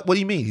like, "What? What do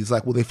you mean?" He's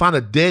like, "Well, they found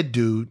a dead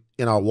dude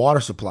in our water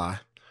supply."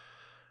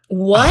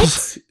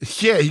 What?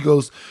 Yeah, he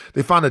goes,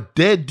 "They found a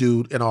dead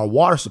dude in our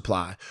water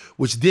supply,"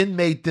 which then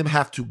made them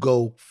have to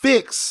go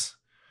fix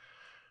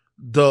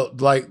the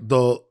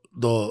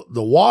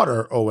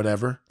water or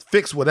whatever.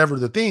 Fix whatever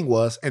the thing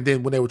was, and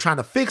then when they were trying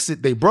to fix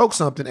it, they broke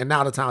something, and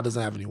now the town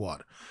doesn't have any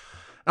water.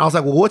 And I was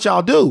like, "Well, what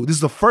y'all do?" This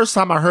is the first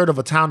time I heard of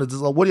a town that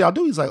just like, "What do y'all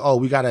do?" He's like, "Oh,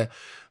 we gotta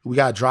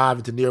drive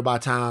into nearby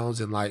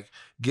towns and like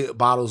get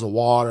bottles of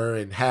water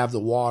and have the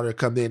water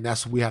come in.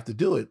 That's what we have to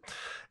do it."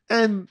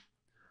 And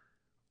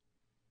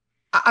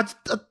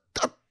the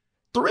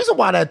reason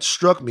why that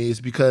struck me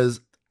is because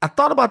I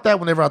thought about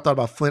that whenever I thought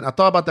about Flint. I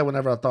thought about that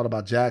whenever I thought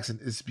about Jackson.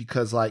 Is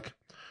because like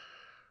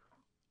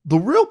the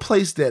real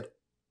place that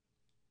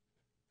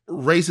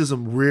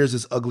racism rears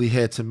its ugly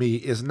head to me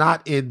is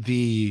not in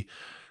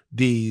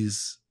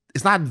it's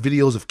not in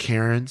videos of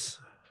Karens,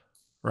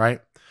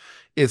 right?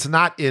 It's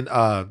not in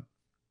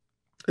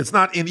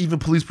even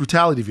police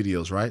brutality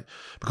videos, right?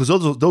 Because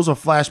those are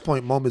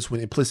flashpoint moments when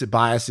implicit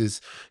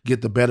biases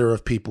get the better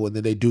of people, and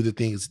then they do the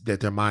things that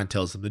their mind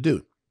tells them to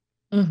do.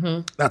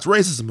 Mm-hmm. That's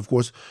racism, of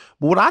course.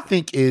 But what I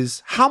think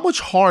is, how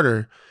much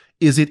harder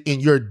is it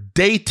in your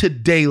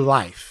day-to-day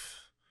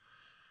life?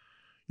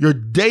 Your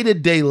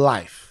day-to-day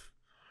life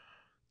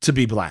to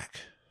be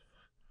black?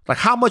 Like,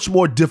 how much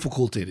more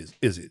difficult is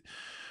it?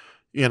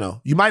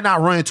 You might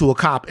not run into a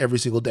cop every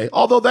single day,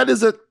 although that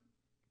is a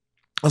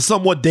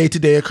somewhat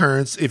day-to-day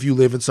occurrence if you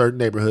live in certain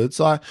neighborhoods.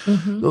 So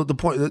the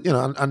point,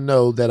 I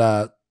know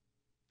that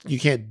you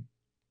can't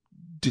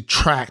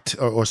detract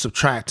or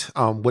subtract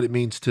what it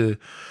means to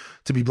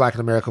be black in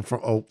America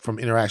from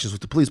interactions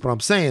with the police. But I'm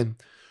saying,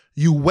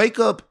 you wake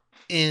up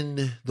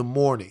in the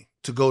morning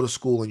to go to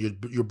school and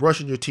you're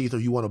brushing your teeth, or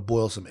you want to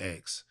boil some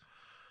eggs.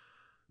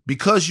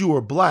 Because you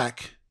are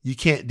black, you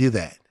can't do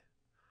that.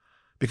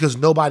 Because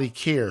nobody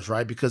cares,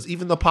 right? Because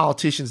even the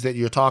politicians that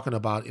you're talking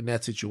about in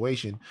that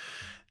situation,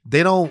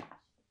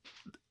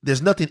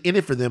 there's nothing in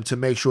it for them to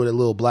make sure that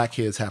little black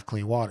kids have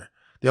clean water.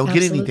 They don't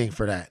get anything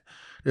for that.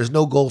 There's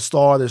no gold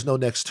star. There's no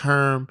next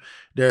term.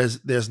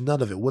 There's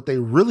none of it. What they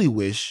really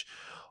wish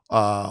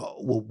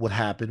would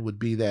happen would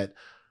be that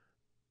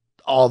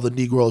all the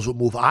Negroes would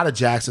move out of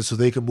Jackson so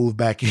they can move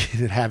back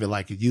in and have it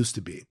like it used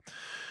to be.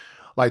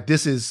 Like,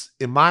 this is,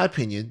 in my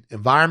opinion,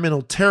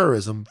 environmental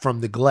terrorism from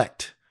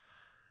neglect.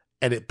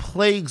 And it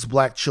plagues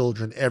black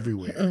children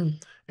everywhere.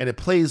 And it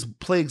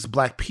plagues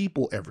black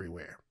people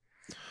everywhere.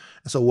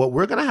 And so what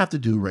we're going to have to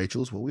do,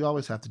 Rachel, is what we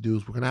always have to do,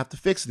 is we're going to have to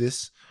fix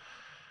this.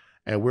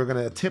 And we're going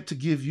to attempt to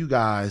give you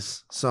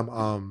guys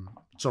some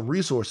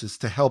resources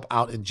to help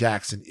out in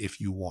Jackson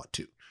if you want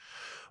to.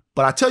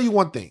 But I tell you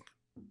one thing.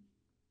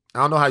 I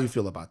don't know how you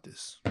feel about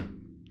this.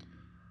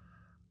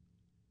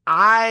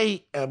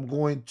 I am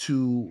going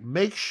to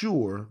make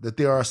sure that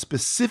there are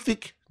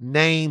specific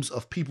names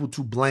of people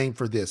to blame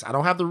for this. I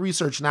don't have the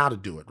research now to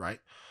do it, right?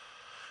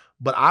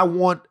 But I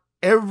want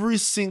every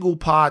single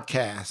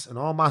podcast and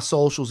all my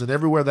socials and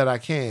everywhere that I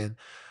can,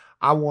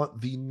 I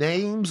want the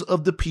names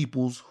of the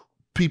people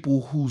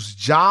people whose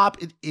job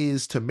it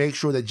is to make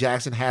sure that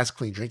Jackson has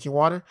clean drinking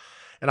water.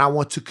 And I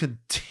want to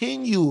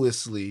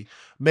continuously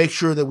make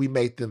sure that we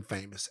make them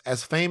famous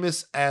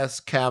as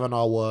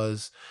Kavanaugh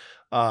was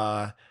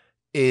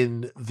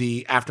in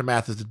the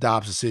aftermath of the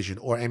Dobbs decision,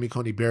 or Amy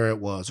Coney Barrett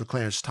was, or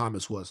Clarence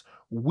Thomas was.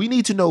 We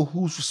need to know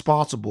who's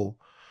responsible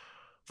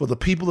for the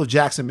people of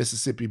Jackson,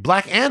 Mississippi,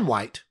 black and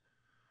white,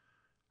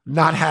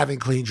 not having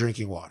clean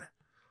drinking water.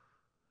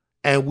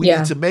 And we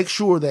need to make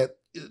sure that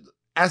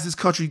as this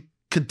country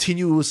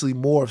continuously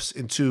morphs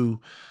into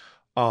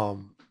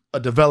a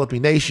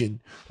developing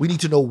nation, we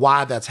need to know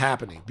why that's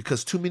happening,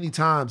 because too many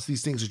times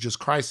these things are just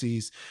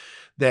crises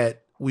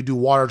that we do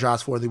water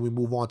drives for, and then we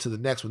move on to the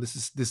next one.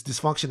 This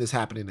dysfunction is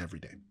happening every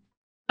day.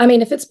 I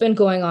mean, if it's been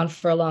going on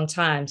for a long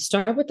time,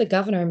 start with the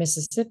governor of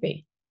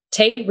Mississippi,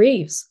 Tate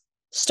Reeves.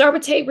 Start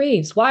with Tate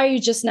Reeves. Why are you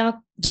just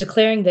now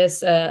declaring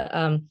this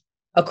a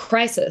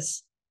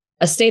crisis,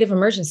 a state of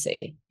emergency?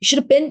 You should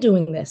have been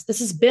doing this. This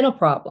has been a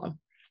problem.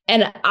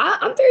 And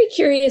I'm very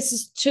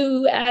curious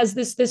as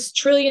this $1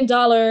 trillion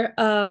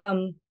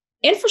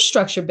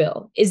infrastructure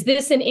bill, is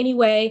this in any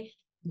way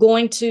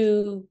going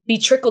to be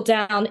trickled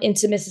down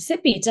into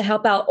Mississippi to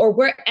help out, or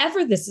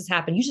wherever this has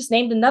happened? You just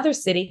named another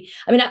city.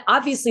 I mean,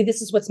 obviously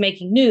this is what's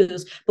making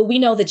news, but we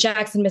know that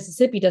Jackson,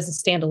 Mississippi doesn't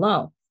stand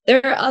alone.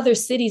 There are other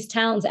cities,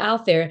 towns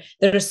out there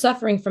that are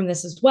suffering from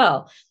this as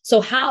well. So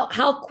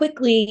how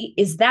quickly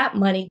is that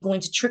money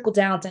going to trickle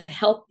down to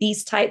help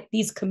these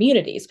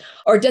communities?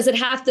 Or does it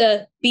have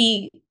to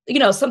be,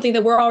 something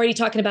that we're already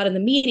talking about in the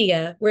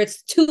media, where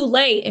it's too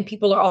late and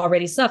people are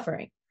already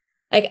suffering?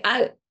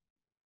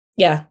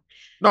 Yeah.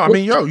 No, I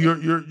mean,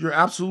 you're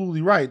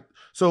absolutely right.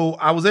 So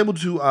I was able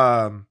to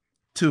find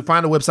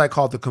a website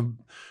called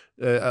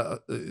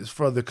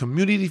for the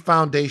Community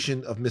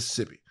Foundation of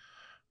Mississippi.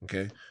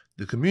 Okay.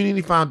 The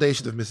Community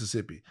Foundation of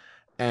Mississippi.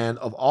 And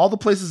of all the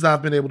places that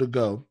I've been able to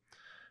go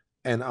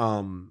and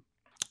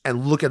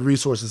look at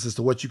resources as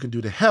to what you can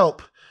do to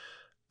help,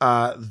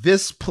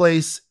 this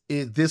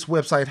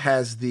website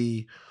has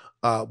the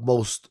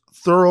most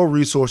thorough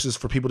resources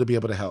for people to be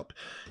able to help.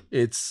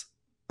 It's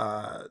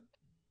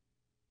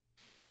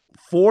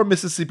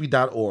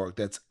formississippi.org.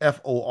 That's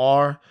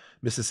FOR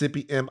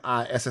Mississippi,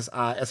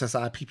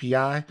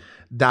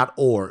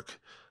 MISSISSIPPI.org.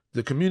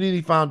 The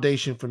Community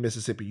Foundation for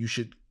Mississippi. You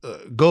should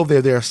go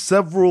there. There are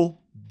several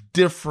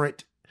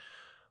different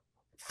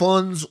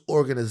funds,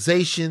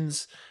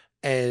 organizations,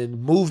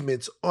 and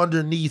movements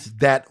underneath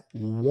that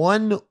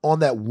one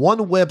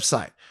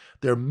website.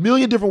 There are a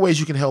million different ways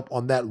you can help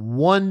on that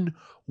one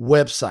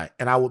website.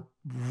 And I would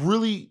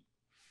really,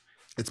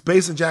 it's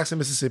based in Jackson,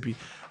 Mississippi.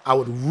 I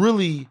would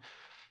really,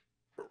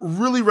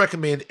 really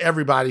recommend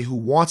everybody who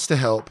wants to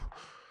help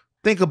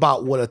think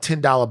about what a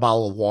 $10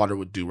 bottle of water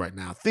would do right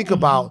now. Think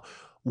about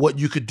what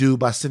you could do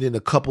by sending a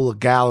couple of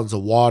gallons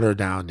of water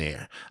down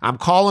there. I'm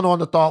calling on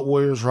the Thought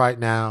Warriors right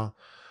now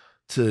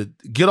to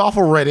get off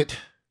of Reddit.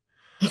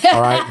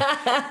 All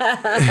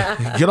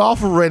right. Get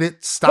off of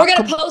Reddit. Stop. We're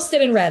going to post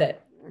it in Reddit.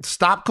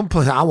 Stop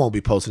complaining. I won't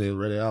be posting it in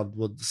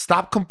Reddit.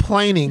 Stop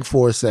complaining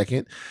for a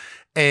second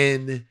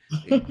and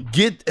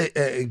get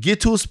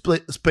to a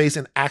space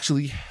and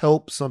actually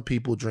help some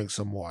people drink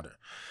some water.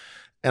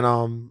 And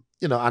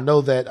I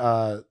know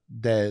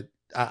that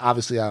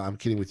obviously I'm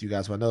kidding with you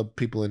guys, but I know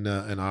people in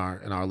our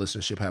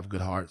listenership have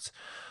good hearts,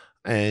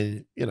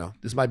 and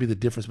this might be the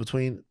difference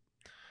between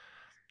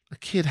a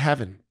kid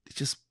having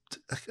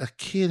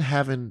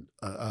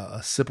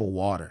a sip of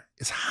water.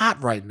 It's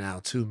hot right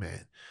now too,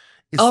 man.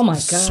 It's oh my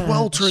god,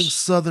 sweltering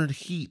southern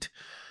heat,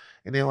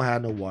 and they don't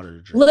have no water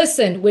to drink.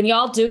 Listen, when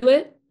y'all do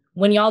it,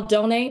 when y'all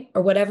donate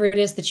or whatever it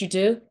is that you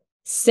do,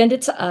 send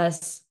it to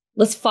us.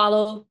 Let's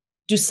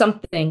do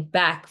something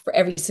back for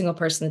every single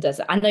person that does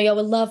it. I know y'all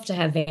would love to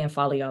have Van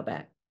follow y'all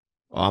back.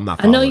 Oh, I'm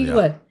not. I know you y'all.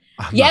 would.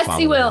 Yes,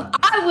 he will. Y'all.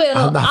 I will.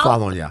 I'm not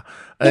following y'all.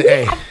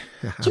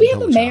 Do we have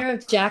the mayor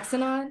of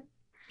Jackson on?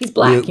 He's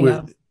black,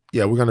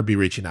 Yeah, we're going to be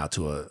reaching out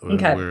to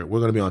Okay. We're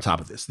going to be on top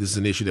of this. This is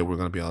an issue that we're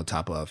going to be on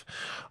top of.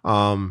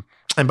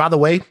 And by the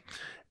way,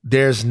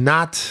 we're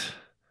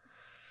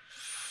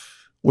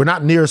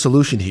not near a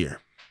solution here.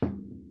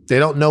 They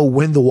don't know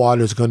when the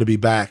water is going to be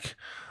back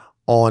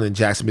on in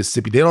Jackson,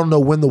 Mississippi. They don't know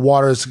when the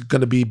water is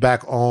going to be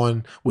back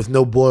on with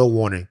no boil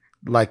warning.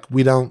 Like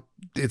we don't.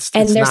 They're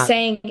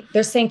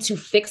saying to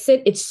fix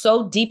it. It's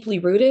so deeply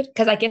rooted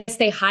because I guess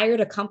they hired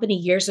a company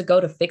years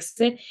ago to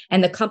fix it,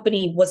 and the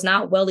company was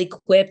not well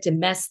equipped and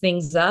messed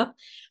things up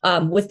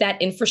with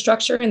that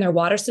infrastructure in their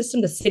water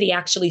system. The city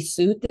actually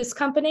sued this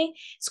company.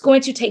 It's going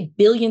to take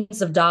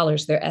billions of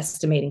dollars, they're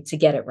estimating, to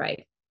get it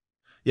right.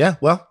 Yeah,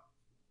 well,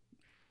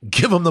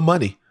 give them the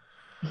money.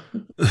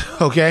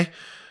 Okay.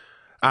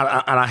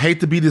 I hate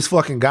to be this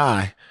fucking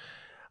guy.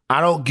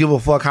 I don't give a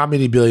fuck how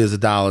many billions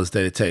of dollars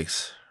that it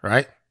takes,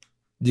 right?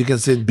 You can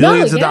send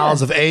billions of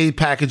dollars of aid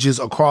packages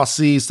across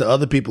seas to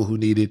other people who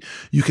need it.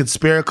 You can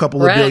spare a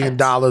couple of $1 billion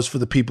for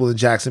the people in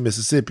Jackson,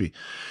 Mississippi.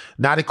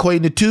 Not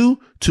equating the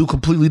two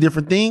completely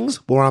different things.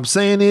 But what I'm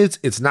saying is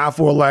it's not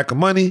for a lack of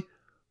money.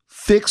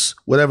 Fix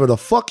whatever the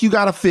fuck you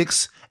got to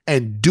fix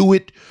and do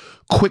it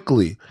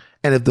quickly.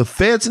 And if the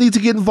feds need to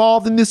get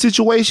involved in this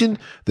situation,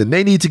 then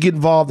they need to get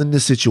involved in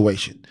this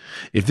situation.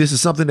 If this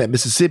is something that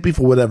Mississippi,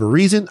 for whatever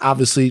reason,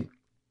 obviously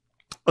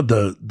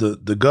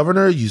the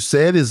governor you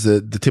said is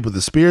the tip of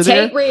the spear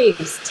there.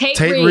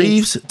 Tate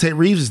Reeves.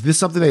 Is this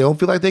something they don't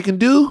feel like they can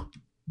do?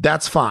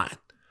 That's fine.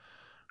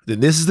 Then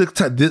this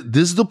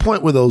is the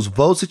point where those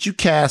votes that you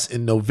cast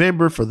in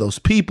November for those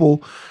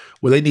people,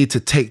 where they need to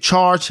take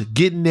charge,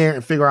 get in there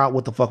and figure out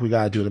what the fuck we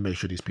got to do to make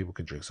sure these people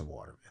can drink some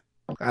water. Man.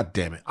 God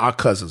damn it. Our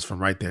cousins from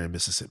right there in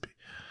Mississippi.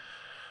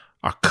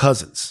 Our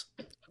cousins.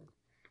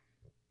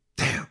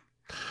 Damn.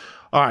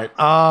 All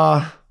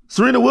right.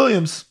 Serena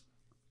Williams.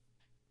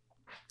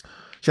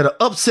 She had an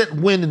upset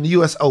win in the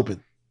U.S.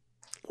 Open.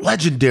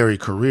 Legendary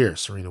career,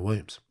 Serena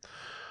Williams.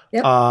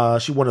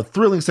 Yep. She won a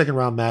thrilling second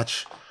round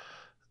match.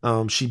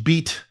 She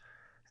beat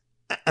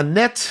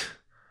Annette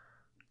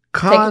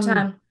Take your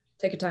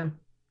time.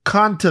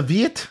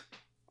 Contaviet.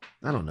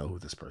 I don't know who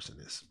this person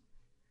is.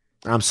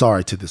 I'm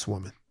sorry to this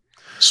woman.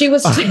 She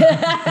was.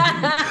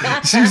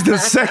 She's the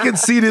second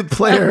seeded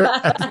player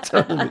at the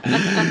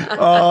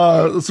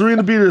tournament.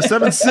 Serena beat her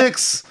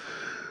 7-6.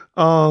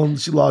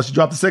 She lost. She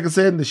dropped the second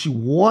set, and then she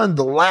won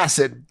the last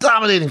set,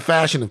 dominating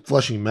fashion in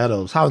Flushing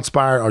Meadows. How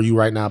inspired are you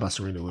right now by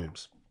Serena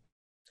Williams?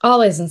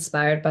 Always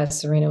inspired by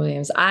Serena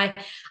Williams. I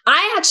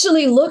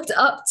actually looked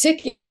up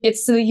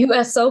tickets to the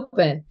U.S.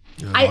 Open.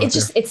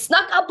 It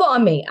snuck up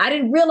on me. I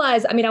didn't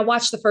realize. I mean, I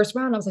watched the first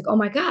round. I was like, oh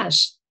my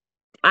gosh,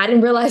 I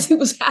didn't realize it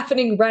was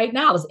happening right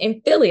now. I was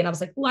in Philly, and I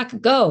was like, oh, I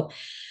could go.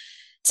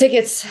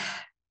 Tickets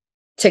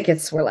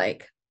were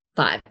like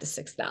 $5,000 to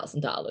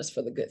 $6,000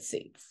 for the good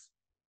seats.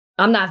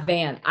 I'm not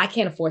Van. I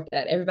can't afford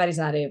that. Everybody's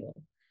not able.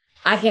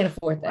 I can't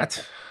afford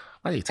that.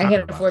 What are you talking about? I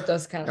can't afford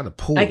those kind of.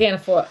 I can't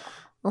afford.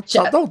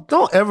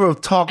 Don't ever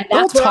talk. And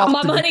that's where all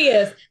my money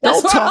is.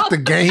 Don't talk the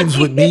games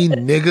with me,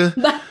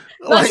 nigga.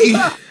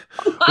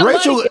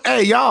 Rachel,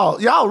 hey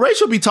y'all.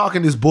 Rachel be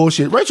talking this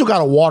bullshit. Rachel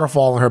got a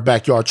waterfall in her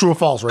backyard. True or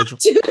false, Rachel?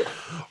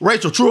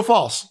 Rachel, true or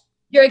false?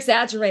 You're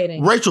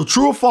exaggerating. Rachel,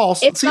 true or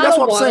false? It's See, that's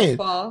what I'm saying.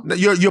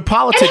 You're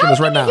politicking this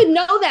right now. I didn't even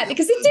know that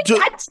because it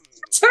didn't. I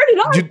turned it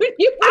on when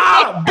you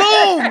boom!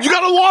 You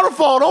got a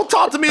waterfall. Don't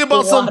talk to me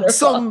about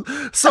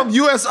some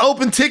U.S.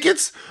 Open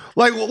tickets.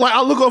 Like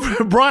I look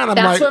over at Brian.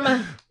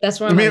 That's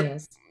where my money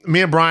is.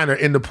 Me and Brian are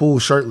in the pool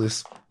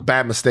shirtless.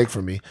 Bad mistake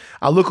for me.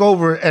 I look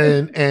over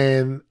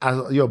and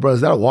yo, bro,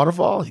 is that a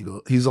waterfall?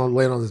 He's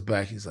laying on his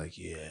back. He's like,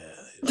 yeah.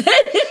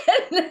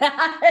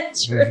 Not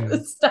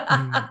true.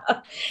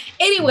 Stop.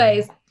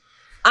 Anyways,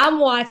 I'm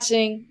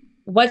watching.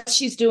 What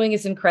she's doing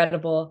is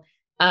incredible.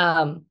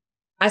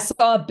 I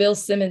saw a Bill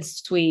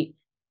Simmons tweet,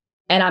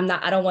 and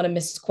I don't want to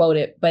misquote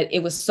it, but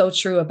it was so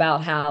true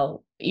about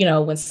how,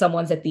 when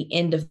someone's at the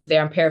end of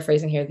I'm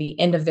paraphrasing here, the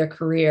end of their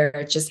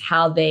career, just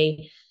how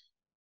they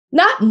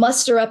not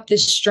muster up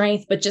this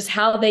strength, but just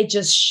how they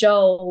just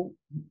show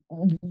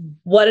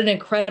what an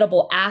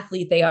incredible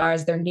athlete they are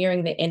as they're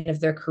nearing the end of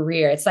their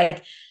career. It's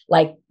like,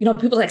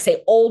 people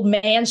say old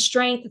man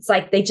strength. It's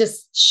like they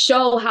just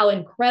show how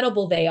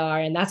incredible they are.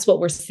 And that's what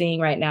we're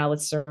seeing right now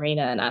with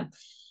Serena. And I'm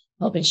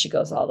hoping she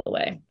goes all the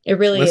way. It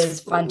really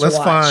is fun to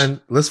watch.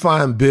 Let's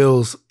find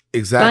Bill's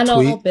exact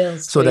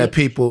tweet so that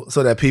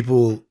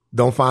people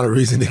don't find a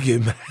reason to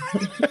get mad.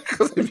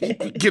 Because if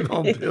you get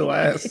on Bill's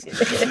ass.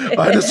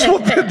 This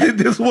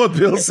is what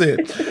Bill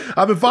said.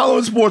 I've been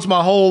following sports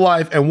my whole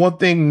life, and one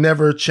thing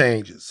never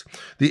changes.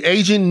 The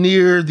aging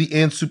near the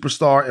end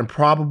superstar and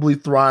probably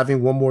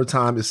thriving one more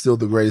time is still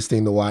the greatest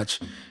thing to watch.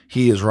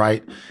 He is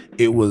right.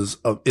 It was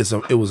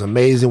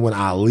amazing when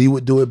Ali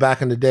would do it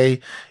back in the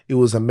day. It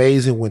was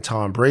amazing when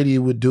Tom Brady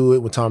would do it.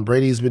 When Tom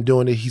Brady's been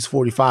doing it, he's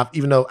 45.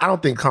 Even though I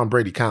don't think Tom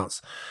Brady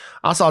counts.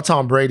 I saw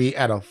Tom Brady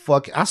at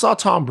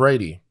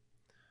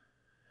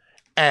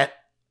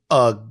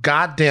a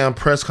goddamn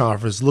press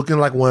conference looking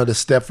like one of the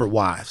Stepford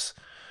Wives.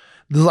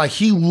 Like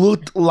he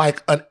looked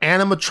like an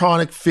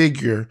animatronic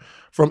figure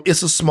from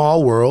It's a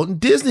Small World in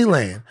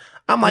Disneyland.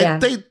 I'm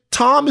like,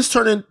 Tom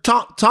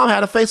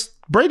had a face.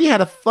 Brady had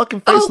a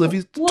fucking facelift.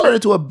 He's turned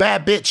into a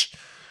bad bitch.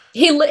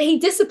 He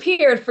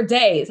disappeared for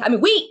days. I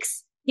mean,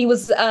 weeks. He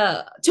was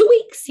 2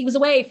 weeks. He was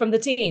away from the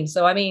team.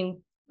 So I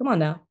mean, come on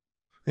now.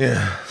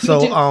 Yeah.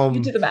 So you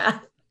do the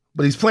math.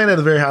 But he's playing at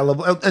a very high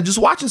level. And just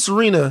watching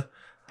Serena,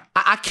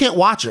 I can't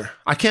watch her.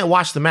 I can't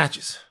watch the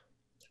matches.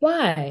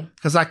 Why?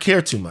 Because I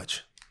care too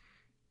much.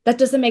 That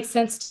doesn't make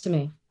sense to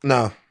me.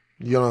 No,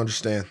 you don't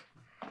understand.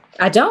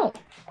 I don't.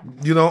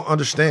 You don't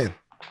understand.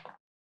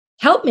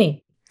 Help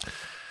me.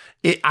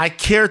 I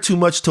care too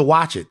much to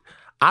watch it.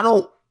 I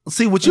don't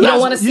see what you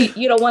don't want to see.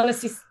 You don't want to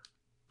see.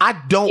 I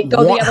don't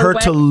want her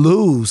to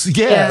lose.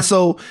 Yeah,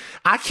 so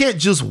I can't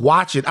just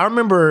watch it. I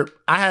remember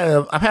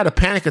I've had a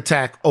panic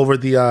attack over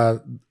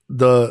the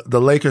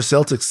Lakers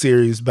Celtics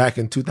series back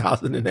in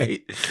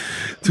 2008,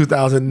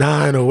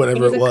 2009 or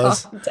whatever it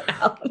was.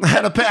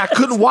 I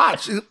couldn't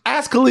watch.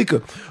 Ask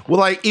Kalika. Well,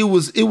 like it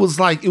was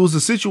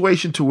a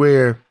situation to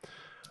where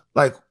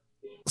like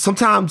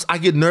sometimes I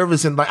get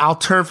nervous and like I'll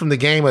turn from the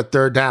game at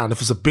third down.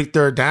 If it's a big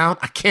third down,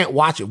 I can't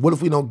watch it. What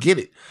if we don't get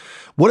it?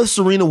 What if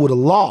Serena would have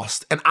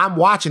lost and I'm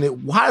watching it?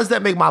 How does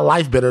that make my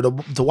life better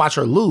to watch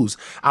her lose?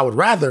 I would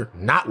rather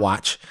not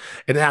watch.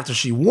 And after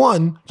she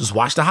won, just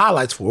watch the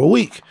highlights for a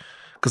week.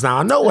 Because now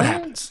I know what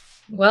happens.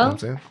 Well, you know what I'm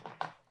saying?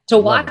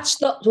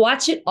 To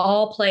watch it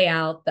all play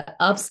out, the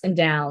ups and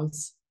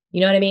downs. You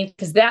know what I mean?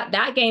 Because that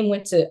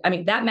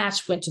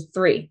match went to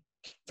three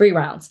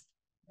rounds.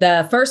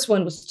 The first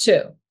one was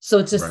 2.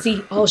 So to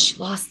see, she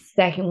lost the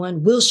second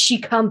one. Will she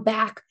come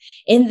back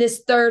in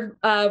this third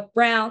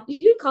round?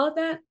 You call it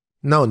that?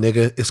 No,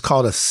 nigga, it's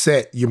called a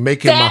set. You're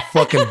making my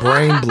fucking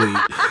brain bleed.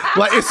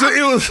 Like it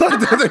was like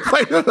they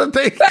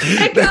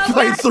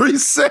played 3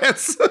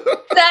 sets.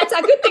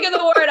 I couldn't think of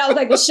the word. I was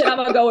like, well, shit, I'm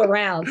gonna go with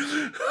rounds.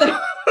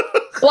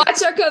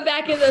 Watch her come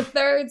back in the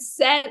third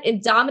set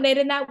and dominate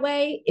in that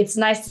way. It's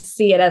nice to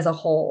see it as a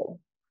whole.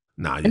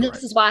 And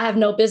this is why I have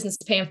no business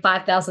paying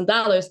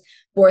 $5,000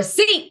 for a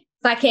seat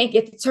if I can't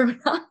get the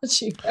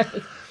terminology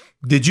right.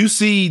 Did you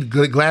see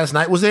Gladys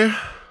Knight was there?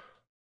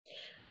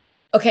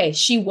 Okay,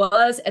 she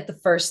was at the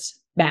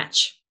first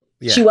match.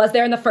 Yeah. She was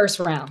there in the first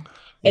round.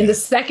 In the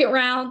second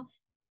round,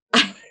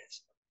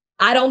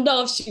 I don't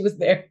know if she was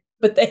there,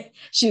 but they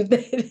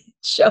didn't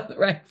show the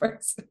right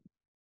person.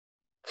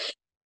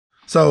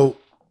 So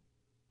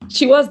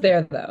she was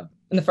there though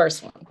in the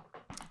first one.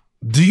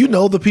 Do you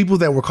know the people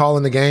that were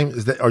calling the game?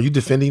 Are you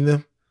defending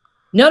them?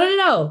 No.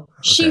 Okay.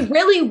 She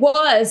really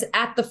was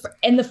at the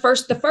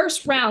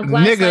first round.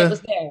 Gladys Knight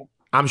was there.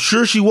 I'm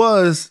sure she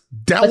was.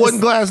 That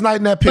wasn't Gladys Knight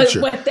in that picture.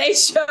 But what they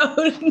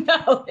showed,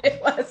 no,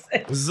 it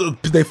wasn't. So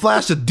they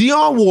flashed a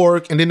Dionne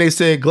Warwick and then they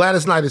said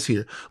Gladys Knight is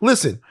here.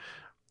 Listen,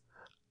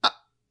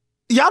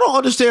 y'all don't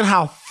understand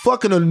how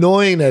fucking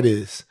annoying that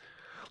is.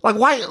 Like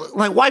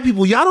white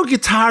people, y'all don't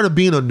get tired of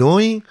being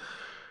annoying.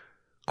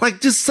 Like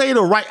just say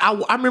the right.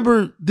 I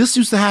remember this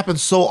used to happen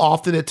so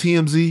often at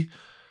TMZ,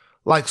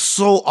 like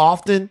so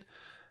often.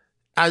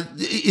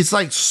 It's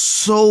like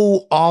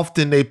so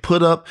often they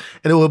put up,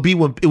 and it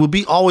would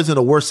be always in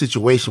a worse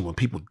situation when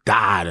people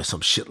died or some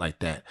shit like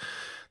that.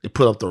 They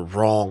put up the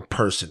wrong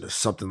person or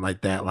something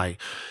like that.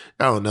 Like,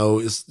 I don't know.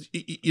 It's,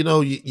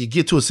 you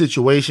get to a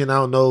situation, I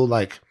don't know,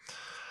 like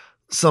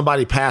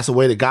somebody passed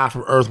away, the guy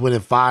from Earth, Wind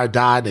and Fire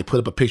died, and they put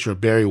up a picture of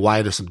Barry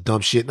White or some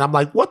dumb shit. And I'm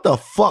like, what the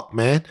fuck,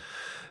 man?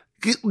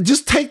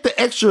 Just take the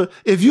extra.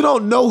 If you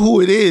don't know who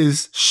it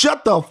is,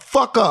 shut the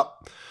fuck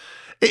up.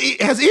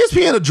 Has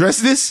ESPN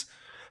addressed this?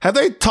 Have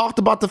they talked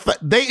about the fact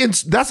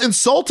that's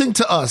insulting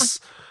to us?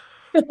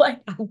 Like,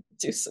 I would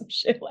do some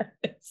shit like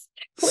this.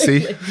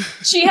 Clearly.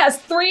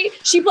 See?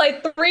 She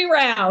played 3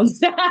 rounds.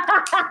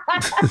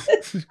 I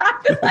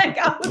feel like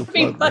I would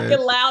be fucking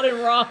loud and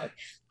wrong.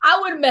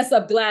 I wouldn't mess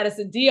up Gladys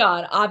and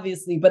Dionne,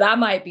 obviously, but I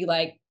might be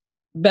like,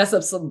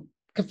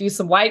 confuse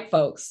some white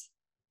folks.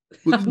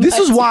 This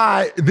is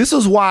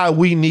why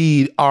we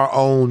need our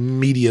own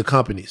media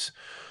companies,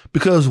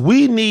 because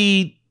we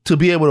need to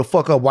be able to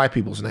fuck up white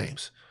people's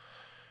names.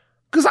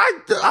 Because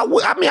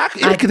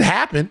it could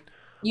happen.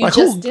 You like,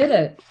 just did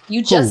it.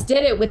 You just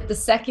did it with the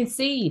second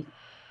seed.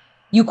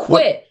 You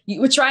quit. What? You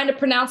were trying to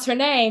pronounce her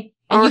name,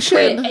 and you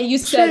quit, and you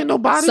said,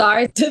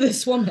 sorry to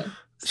this woman.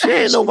 She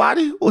ain't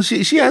nobody. Well,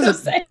 she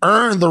hasn't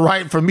earned the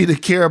right for me to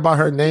care about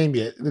her name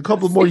yet. A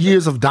couple more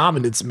years of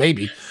dominance,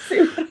 maybe. See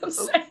what I'm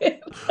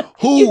saying?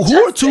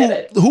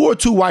 Who are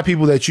 2 white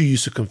people that you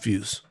used to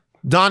confuse?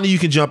 Donnie, you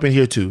can jump in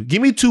here too.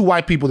 Give me 2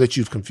 white people that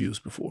you've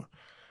confused before.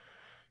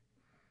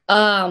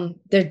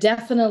 There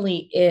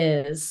definitely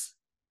is.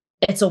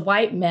 It's a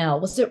white male.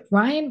 Was it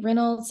Ryan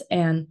Reynolds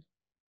and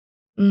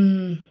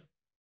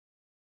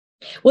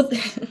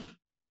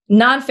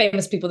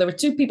non-famous people? There were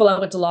 2 people I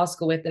went to law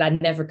school with that I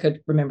never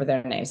could remember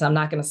their names. I'm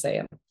not going to say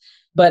them,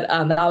 but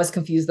I always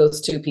confused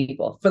those 2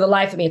 people. For the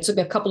life of me, it took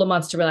me a couple of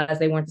months to realize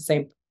they weren't the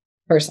same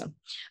person.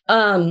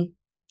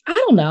 I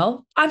don't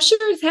know. I'm sure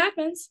it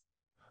happens.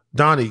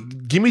 Donnie,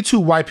 give me 2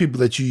 white people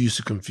that you used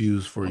to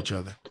confuse for each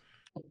other.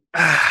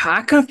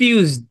 I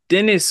confused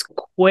Dennis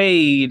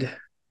Quaid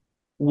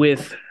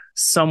with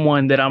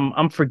someone that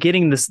I'm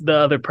forgetting the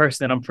other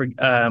person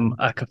that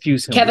I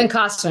confused him. Kevin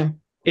Costner.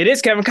 It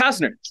is Kevin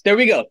Costner. There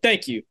we go.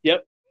 Thank you.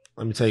 Yep.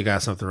 Let me tell you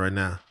guys something right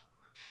now.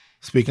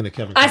 Speaking of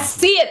Kevin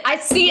Costner. I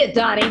see it,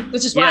 Donnie,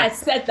 which is why I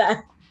said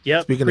that.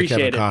 Yep. Speaking of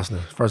Kevin Costner,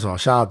 first of all,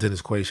 shout out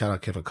Dennis Quaid, shout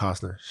out Kevin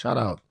Costner, shout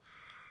out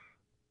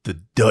the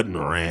Dutton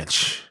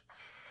Ranch.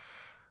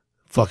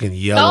 Fucking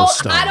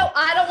Yellowstone. No,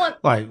 I don't want.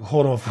 Like,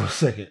 hold on for a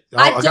second.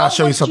 I gotta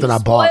show you something I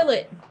bought.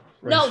 It.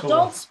 No,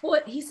 don't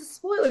spoil. He's a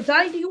spoiler.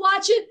 Donnie, do you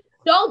watch it?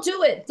 Don't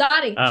do it,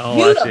 Donnie. I don't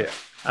watch it.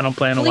 I don't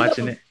plan on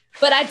watching it.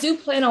 But I do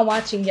plan on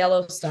watching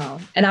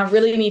Yellowstone, and I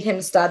really need him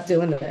to stop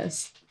doing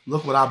this.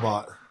 Look what I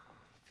bought.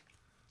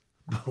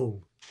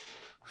 Boom.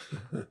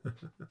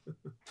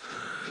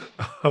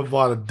 I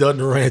bought a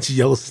Dutton Ranch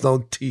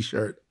Yellowstone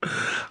t-shirt.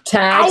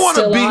 Tag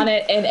still on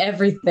it and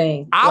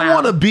everything. I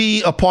want to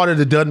be a part of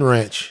the Dutton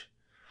Ranch.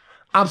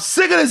 I'm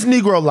sick of this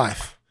Negro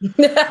life.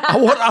 I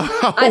want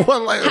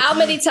how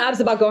many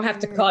times am I going to have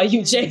to call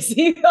you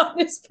Jay-Z on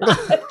this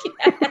podcast?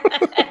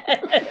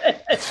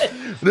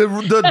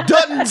 The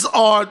Duttons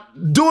are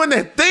doing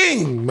their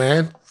thing,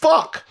 man.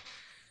 Fuck.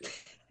 I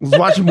was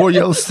watching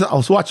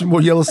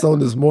more Yellowstone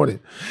this morning.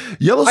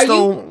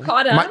 Yellowstone. Are you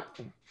caught up?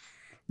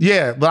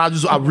 Yeah, but I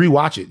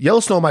rewatch it.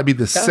 Yellowstone might be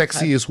the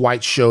sexiest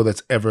white show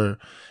that's ever.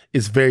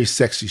 It's a very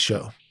sexy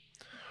show.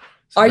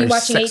 Are you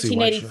watching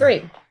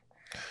 1883?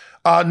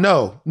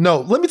 No.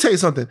 Let me tell you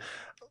something.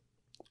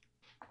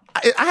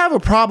 I have a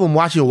problem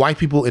watching white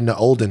people in the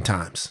olden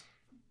times.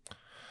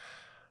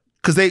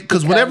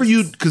 Because whenever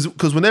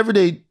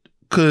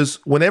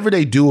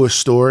they do a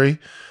story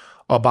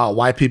about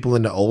white people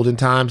in the olden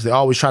times, they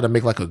always try to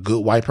make like a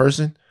good white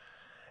person.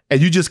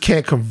 And you just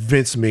can't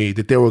convince me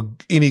that there were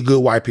any good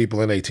white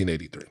people in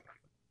 1883.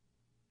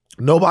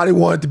 Nobody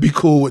wanted to be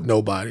cool with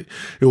nobody.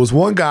 It was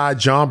one guy,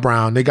 John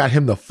Brown. They got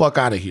him the fuck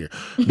out of here.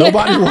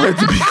 Nobody wanted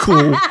to be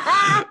cool.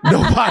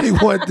 Nobody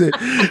wanted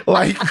to,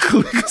 like,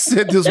 Kalika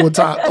said this one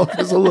time.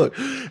 Okay, so look.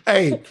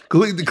 Hey,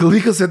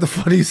 Kalika said the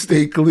funniest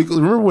thing. Kalika,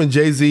 remember when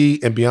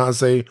Jay-Z and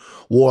Beyonce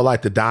wore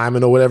like the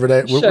diamond or whatever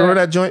that? Sure. Remember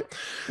that joint?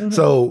 Mm-hmm.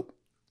 So,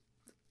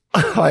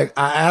 like,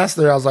 I asked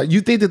her, I was like, you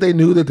think that they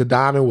knew that the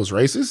diamond was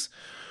racist?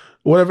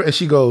 Whatever. And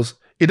she goes,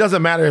 it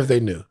doesn't matter if they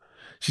knew.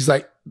 She's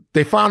like,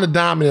 they found a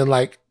diamond in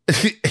like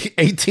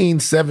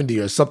 1870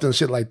 or something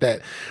shit like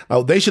that.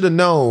 Now, they should have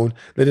known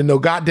that in no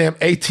goddamn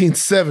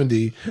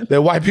 1870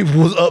 that white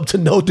people was up to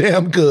no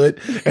damn good,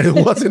 and it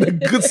wasn't a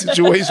good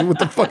situation with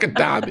the fucking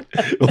diamond.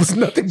 It was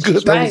nothing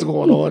good that was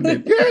going on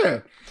then.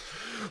 Yeah.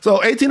 So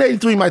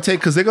 1883 might take,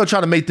 because they're going to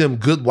try to make them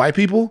good white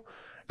people.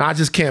 And I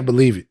just can't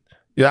believe it.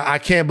 Yeah, I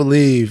can't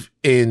believe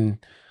in,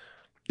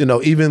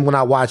 even when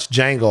I watched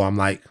Django, I'm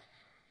like,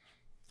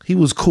 he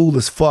was cool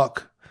as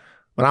fuck.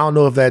 But I don't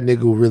know if that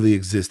nigga will really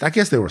exist. I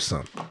guess there were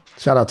some.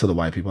 Shout out to the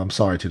white people. I'm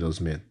sorry to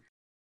those men.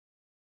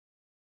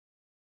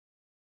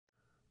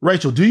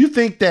 Rachel, do you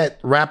think that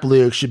rap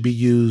lyrics should be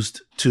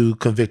used to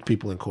convict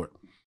people in court?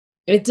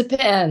 It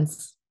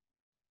depends.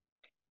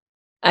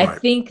 I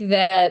think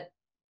that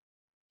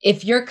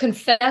if you're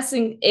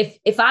confessing,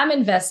 if I'm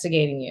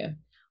investigating you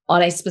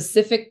on a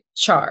specific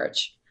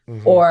charge,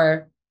 mm-hmm.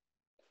 or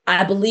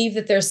I believe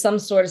that there's some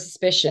sort of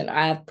suspicion,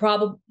 I have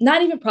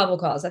not even probable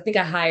cause. I think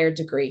a higher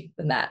degree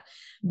than that.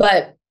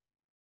 But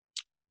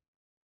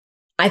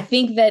I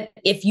think that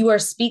if you are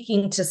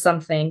speaking to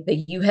something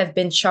that you have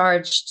been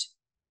charged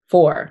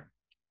for,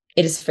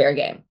 it is fair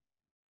game.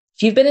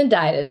 If you've been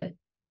indicted,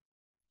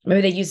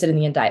 maybe they use it in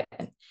the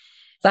indictment.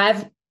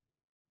 I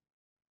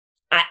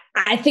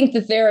think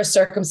that there are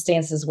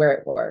circumstances where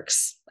it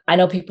works. I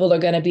know people are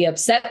going to be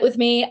upset with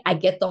me. I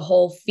get the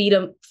whole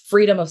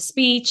freedom of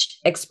speech,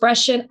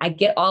 expression. I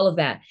get all of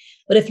that.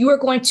 But if you are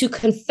going to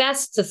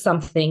confess to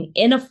something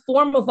in a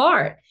form of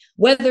art,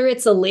 whether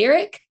it's a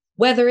lyric,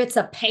 whether it's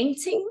a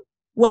painting,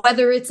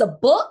 whether it's a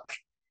book,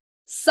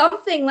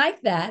 something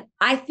like that,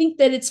 I think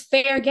that it's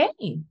fair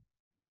game.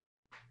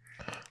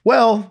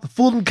 Well, the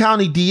Fulton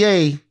County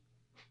DA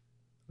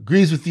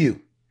agrees with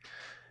you.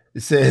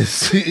 It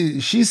says,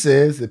 she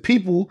says that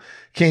people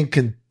can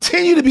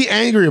continue to be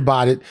angry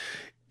about it,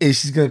 and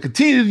she's going to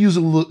continue to use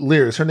the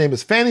lyrics. Her name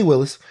is Fannie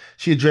Willis.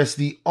 She addressed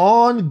the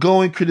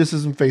ongoing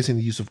criticism facing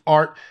the use of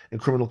art in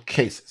criminal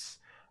cases.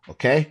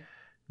 Okay?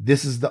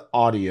 This is the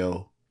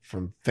audio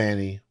from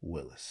Fannie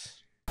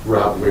Willis.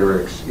 Rap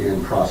lyrics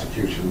in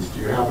prosecutions. Do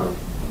you have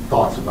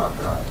thoughts about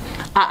that?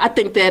 I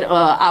think that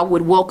I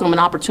would welcome an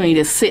opportunity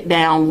to sit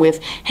down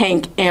with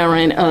Hank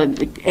Aaron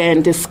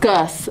and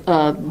discuss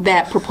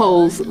that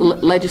proposed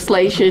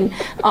legislation.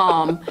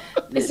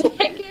 Is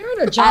it Hank Aaron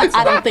or Johnson?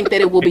 I don't think that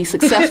it will be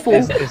successful.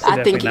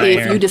 I think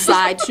if you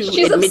decide to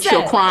admit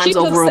your crimes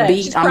over a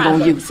beat, I'm going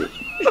to use it.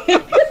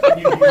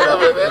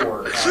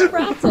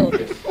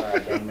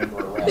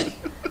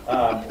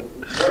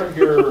 What are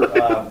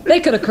your they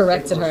could have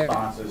corrected her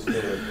responses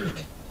to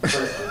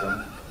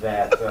criticism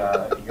that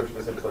you're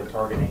specifically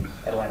targeting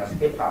Atlanta's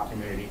hip-hop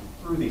community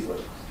through these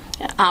lyrics?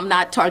 I'm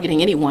not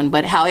targeting anyone,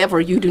 but however,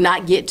 you do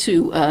not get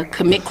to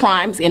commit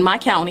crimes in my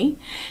county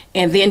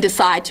and then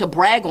decide to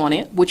brag on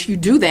it, which you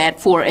do that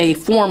for a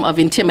form of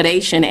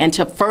intimidation and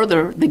to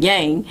further the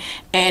gang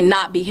and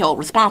not be held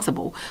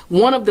responsible.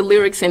 One of the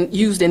lyrics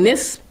used in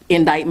this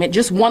indictment,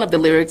 just one of the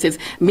lyrics, is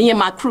me and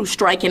my crew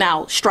striking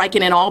out,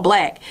 striking in all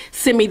black.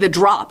 Send me the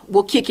drop,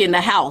 we'll kick in the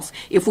house.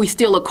 If we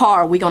steal a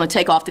car, we're gonna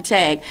take off the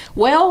tag.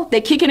 Well,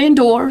 they're kicking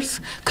indoors,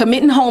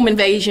 committing home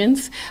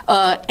invasions,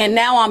 and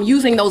now I'm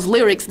using those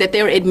lyrics that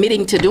they're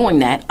admitting to doing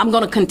that. I'm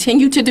gonna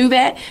continue to do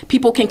that.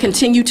 People can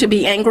continue to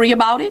be angry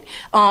about it.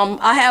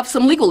 I have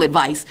some legal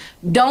advice.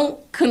 Don't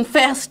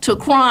confess to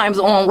crimes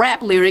on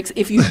rap lyrics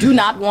if you do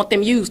not want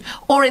them used,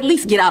 or at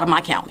least get out of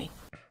my county.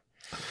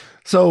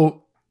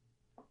 So,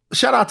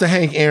 shout out to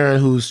Hank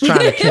Aaron, who's trying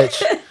to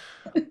catch,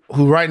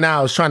 who right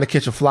now is trying to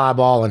catch a fly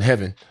ball in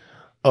heaven,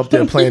 up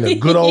there playing a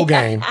good old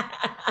game.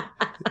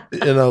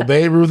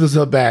 Babe Ruth is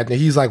her bat. And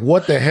he's like,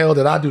 what the hell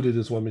did I do to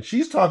this woman?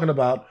 She's talking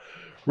about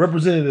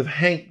Representative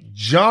Hank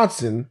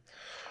Johnson,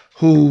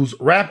 whose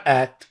rap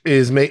act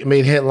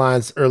made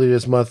headlines earlier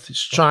this month.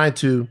 He's trying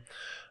to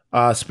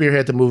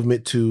spearhead the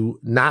movement to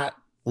not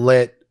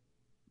let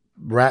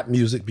rap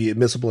music be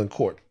admissible in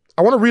court.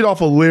 I want to read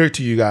off a lyric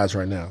to you guys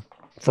right now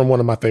from one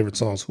of my favorite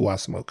songs, Who I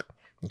Smoke.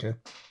 Okay.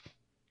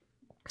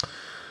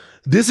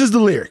 This is the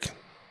lyric.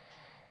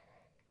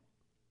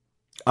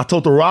 I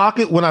told the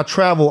rocket when I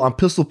travel, I'm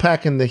pistol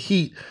packing the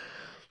heat.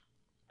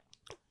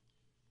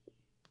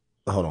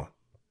 Hold on.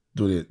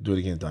 Do it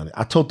again, Donnie.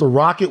 I told the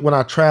rocket when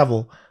I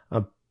travel,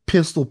 I'm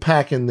pistol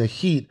packing the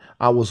heat.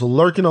 I was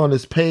lurking on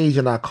his page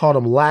and I caught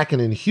him lacking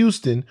in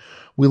Houston.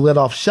 We let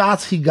off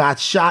shots. He got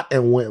shot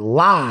and went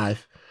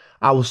live.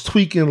 I was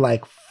tweaking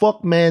like,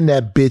 fuck, man,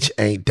 that bitch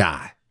ain't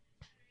die.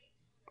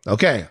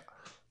 Okay.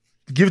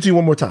 Give it to you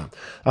one more time.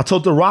 I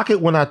told the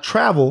rocket when I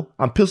travel,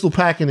 I'm pistol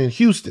packing in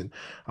Houston.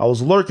 I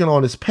was lurking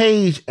on his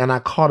page and I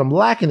caught him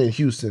lacking in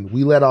Houston.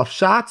 We let off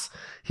shots.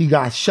 He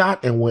got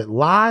shot and went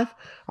live.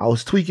 I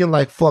was tweaking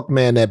like, fuck,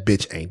 man, that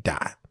bitch ain't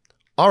die.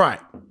 All right.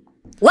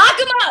 Lock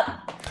him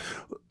up.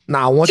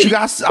 Now, I want you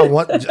guys,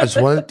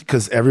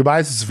 because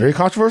it's a very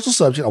controversial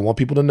subject. I want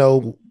people to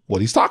know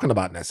what he's talking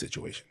about in that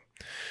situation.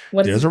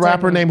 There's a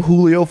rapper named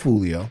Julio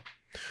Fulio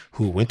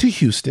who went to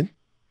Houston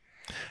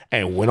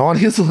and went on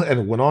his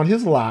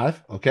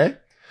live. Okay.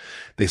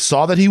 They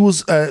saw that he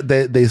was,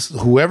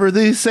 whoever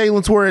the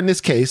assailants were in this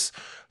case,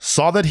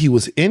 saw that he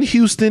was in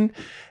Houston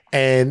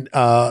and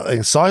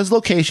saw his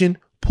location,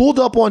 pulled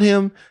up on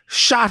him,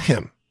 shot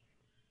him.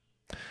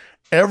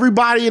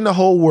 Everybody in the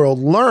whole world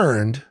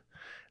learned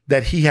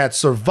that he had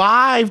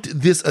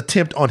survived this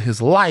attempt on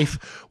his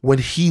life when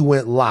he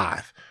went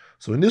live.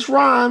 So in this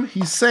rhyme,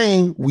 he's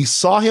saying we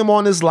saw him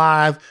on his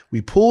live,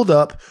 we pulled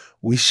up,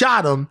 we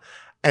shot him,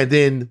 and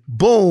then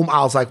boom,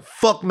 I was like,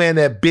 fuck, man,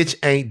 that bitch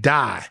ain't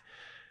die.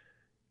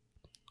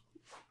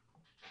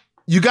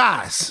 You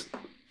guys,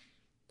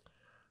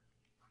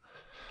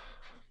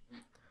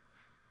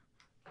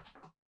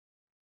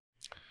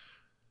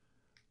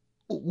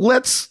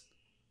 let's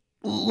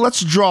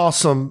have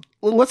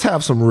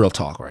some real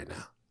talk right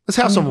now. Let's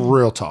have some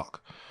real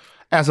talk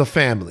as a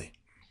family.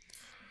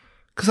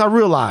 Because I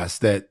realize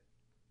that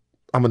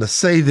I'm going to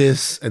say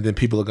this and then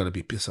people are going to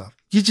be pissed off.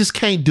 You just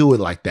can't do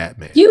it like that,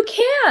 man. You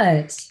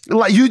can't.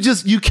 Like you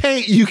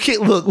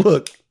can't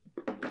look.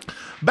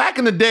 Back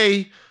in the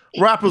day,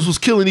 rappers was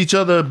killing each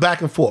other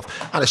back and forth.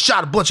 I done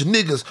shot a bunch of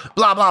niggas,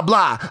 blah, blah,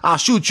 blah. I'll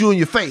shoot you in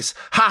your face.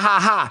 Ha, ha,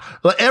 ha.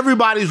 Like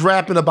everybody's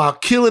rapping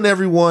about killing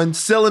everyone,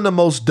 selling the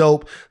most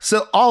dope.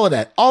 So all of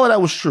that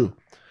was true.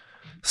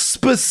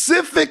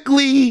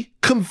 Specifically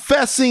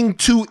confessing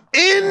to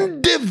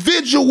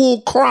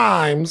individual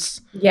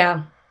crimes.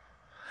 Yeah.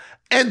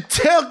 And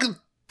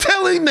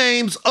telling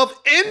names of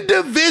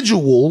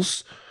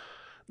individuals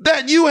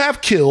that you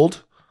have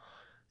killed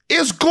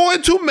is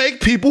going to make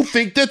people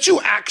think that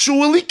you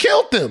actually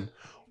killed them.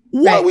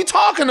 What are we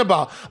talking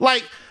about?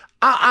 Like,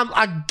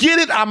 I get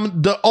it.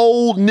 I'm the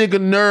old nigga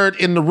nerd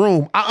in the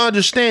room. I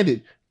understand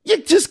it.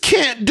 You just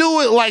can't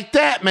do it like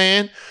that,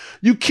 man.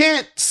 You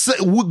can't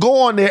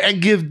go on there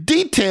and give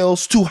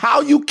details to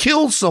how you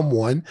killed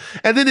someone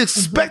and then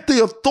expect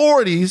the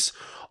authorities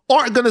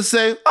aren't going to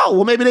say, oh,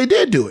 well, maybe they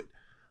did do it.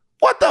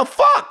 What the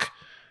fuck?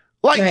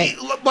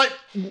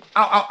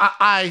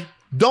 I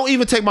don't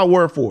even take my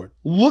word for it.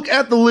 Look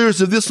at the lyrics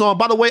of this song.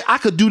 By the way, I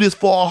could do this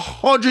for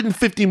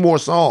 150 more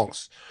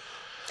songs.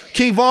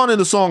 King Von in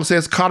the song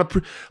says,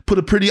 put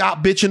a pretty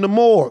hot bitch in the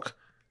morgue.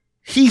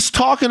 He's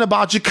talking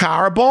about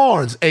Jakara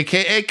Barnes,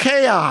 a.k.a.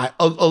 K.I.,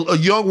 a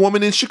young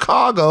woman in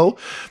Chicago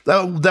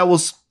that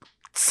was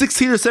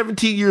 16 or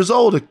 17 years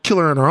old, a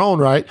killer in her own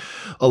right,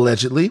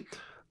 allegedly,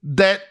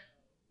 that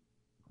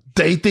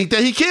they think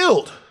that he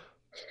killed.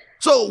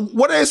 So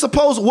what are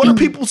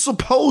people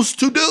supposed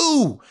to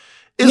do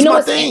is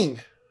my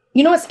thing.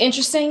 You know what's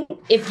interesting?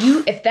 If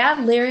you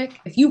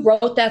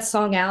wrote that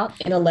song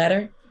out in a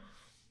letter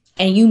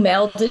and you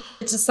mailed it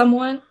to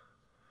someone,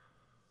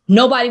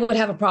 nobody would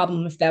have a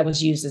problem if that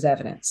was used as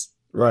evidence.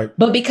 Right.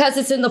 But because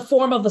it's in the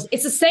form of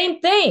it's the same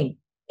thing.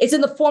 It's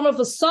in the form of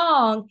a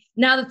song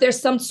now that there's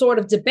some sort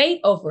of debate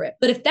over it.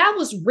 But if that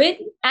was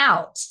written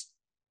out,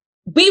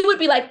 we would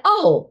be like,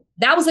 oh,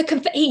 that was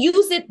he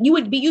used it. You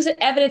would be using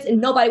evidence and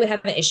nobody would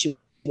have an issue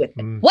with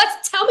it.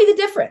 Tell me the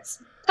difference.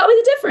 Tell me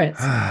the difference.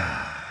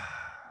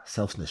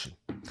 Self-snitching.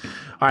 All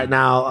right.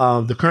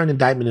 Now, the current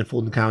indictment in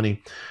Fulton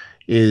County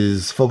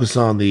is focused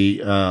on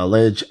the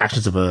alleged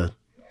actions of a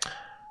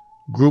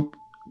group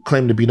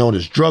claimed to be known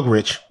as Drug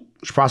Rich,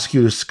 which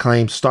prosecutors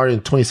claim started in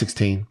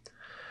 2016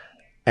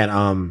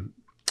 and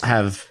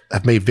have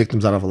made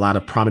victims out of a lot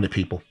of prominent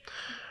people.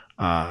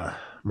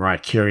 Mariah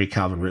Carey,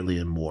 Calvin Ridley,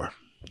 and more.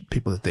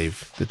 People that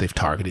they've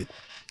targeted.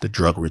 The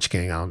Drug Rich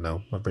gang, I don't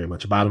know very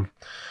much about them.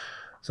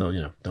 So,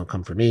 don't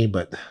come for me,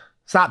 but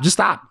just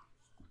stop.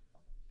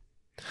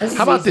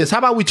 How about this? How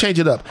about we change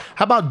it up?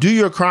 How about do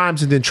your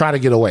crimes and then try to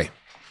get away?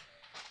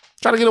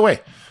 Try to get away.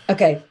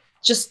 Okay.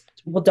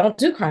 Don't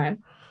do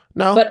crime.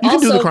 No, but you can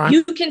do the crime.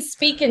 You can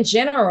speak in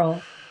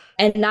general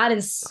and not in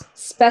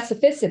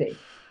specificity,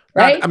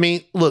 right? I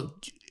mean,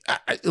 look,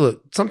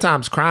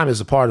 sometimes crime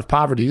is a part of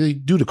poverty. You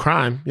do the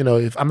crime,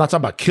 if I'm not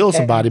talking about kill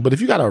somebody, but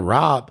if you got to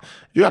rob,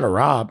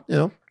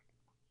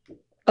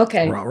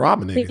 Okay.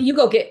 Rob a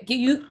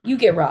nigga. You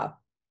get robbed.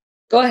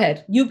 Go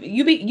ahead. You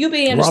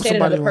be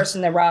understanding of the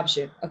person that robs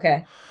you.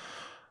 Okay.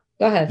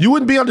 Go ahead. You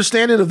wouldn't be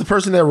understanding of the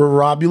person that would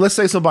rob you. Let's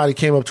say somebody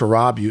came up to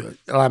rob you.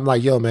 And I'm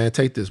like, yo, man,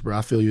 take this, bro.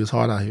 I feel you. It's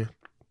hard out here.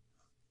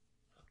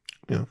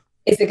 Yeah.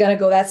 Is it going to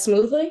go that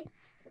smoothly?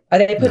 Are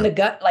they putting a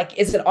gun? Like,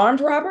 is it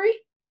armed robbery?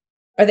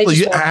 Are they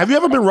just have you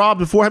ever been robbed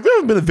before? Have you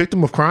ever been a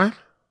victim of crime?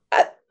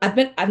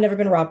 I've never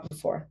been robbed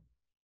before.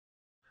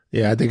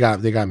 Yeah, they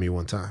got me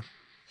one time.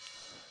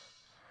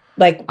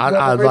 Like,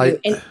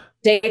 in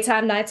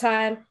daytime,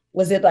 nighttime?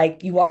 Was it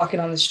like you walking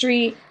on the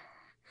street?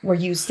 Were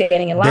you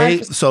standing in line?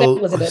 Was it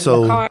in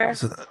the car?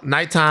 So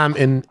nighttime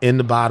in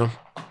the bottom,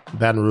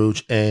 Baton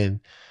Rouge, and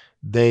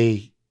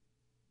they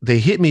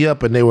hit me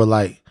up and they were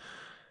like,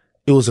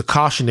 it was a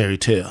cautionary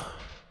tale.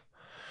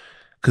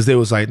 Cause they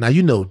was like, now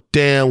you know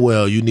damn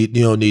well you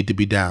don't need to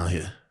be down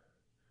here.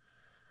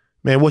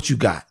 Man, what you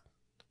got?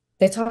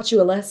 They taught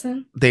you a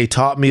lesson? They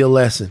taught me a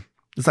lesson.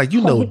 It's like,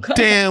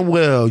 damn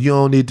well you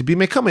don't need to be.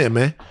 Man, come here,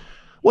 man.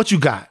 What you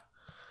got?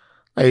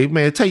 Hey,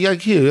 man, I'll take you a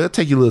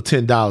little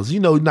 $10. You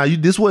know, now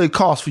this is what it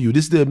costs for you.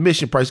 This is the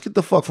admission price. Get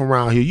the fuck from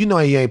around here. You know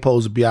you ain't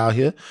supposed to be out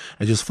here.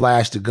 And just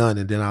flashed the gun.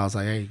 And then I was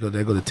like, hey,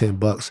 there go the $10.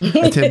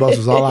 That $10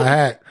 was all I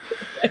had.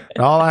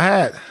 All I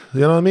had.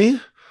 You know what I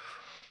mean?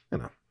 You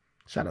know,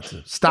 shout out to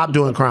them. Stop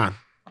doing crime.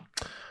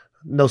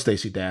 No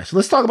Stacey Dash.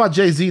 Let's talk about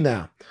Jay-Z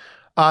now.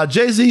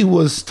 Jay-Z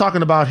was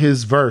talking about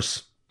his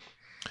verse.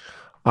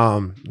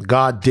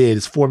 God did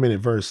his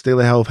 4-minute verse. They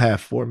let Hov have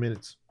 4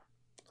 minutes.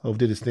 Hov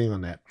did his thing on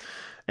that.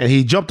 And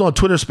he jumped on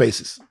Twitter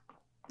Spaces,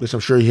 which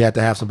I'm sure he had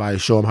to have somebody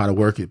show him how to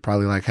work it.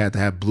 Probably like had to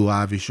have Blue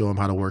Ivy show him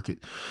how to work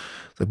it.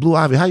 It's like, Blue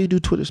Ivy, how you do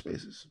Twitter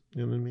Spaces?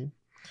 You know what I mean?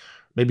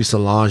 Maybe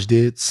Solange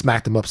did,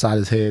 smacked him upside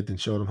his head and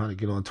showed him how to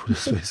get on Twitter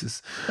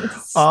Spaces.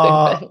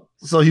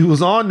 So he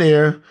was on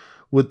there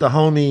with the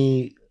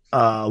homie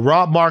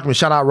Rob Markman.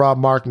 Shout out Rob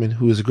Markman,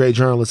 who is a great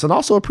journalist and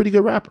also a pretty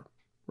good rapper.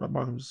 Rob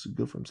Markman is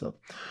good for himself.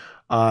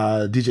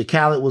 DJ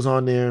Khaled was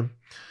on there.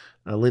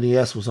 Lenny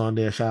S was on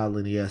there. Shout out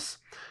Lenny S.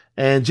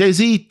 And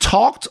Jay-Z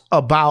talked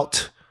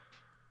about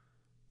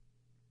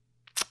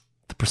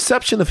the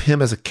perception of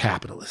him as a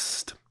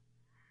capitalist.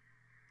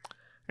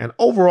 And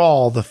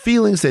overall, the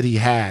feelings that he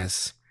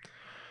has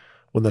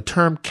when the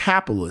term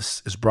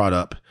capitalist is brought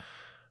up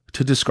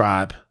to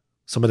describe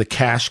some of the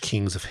cash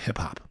kings of hip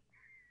hop.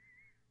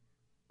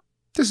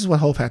 This is what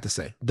Hov had to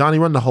say. Donnie,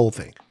 run the whole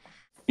thing.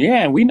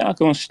 Yeah, we're not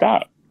going to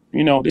stop.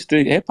 You know,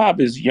 the hip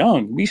hop is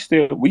young. We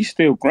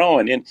still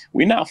growing, and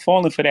we're not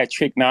falling for that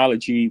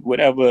technology,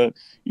 whatever,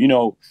 you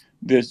know,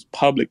 this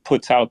public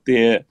puts out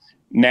there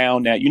now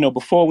that, you know,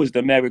 before was the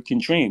American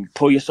dream.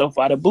 Pull yourself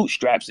out of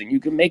bootstraps and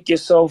you can make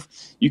it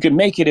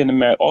in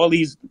America. All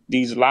these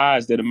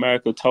lies that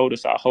America told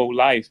us our whole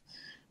life.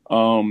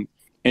 And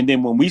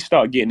then when we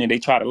start getting it, they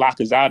try to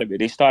lock us out of it.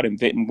 They start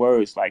inventing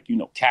words like, you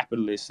know,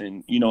 capitalist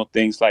and, you know,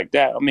 things like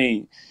that. I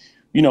mean,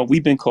 you know,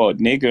 we've been called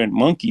nigger and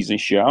monkeys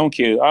and shit. I don't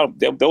care.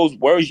 Those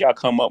words y'all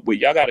come up with,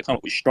 y'all got to come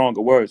up with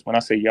stronger words. When I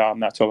say y'all, I'm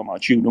not talking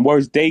about you. The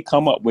words they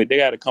come up with, they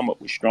got to come up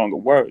with stronger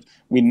words.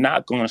 We're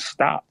not going to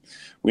stop.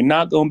 We're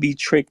not going to be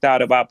tricked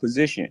out of our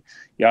position.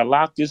 Y'all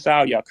locked us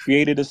out. Y'all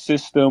created a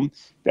system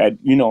that,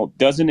 you know,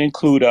 doesn't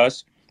include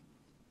us.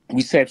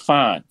 We said,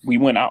 fine. We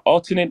went our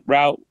alternate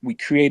route. We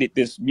created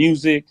this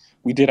music.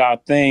 We did our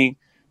thing.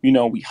 You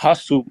know, we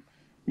hustled.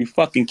 We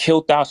fucking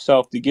killed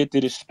ourselves to get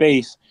to this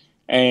space.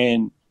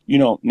 And, you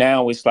know,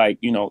 now it's like,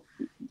 you know,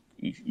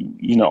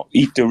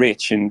 eat the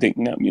rich and think,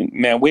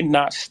 man, we're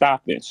not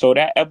stopping. So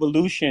that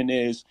evolution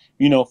is,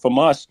 you know, from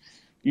us,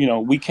 you know,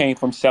 we came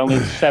from selling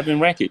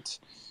 7 records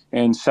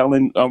and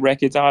selling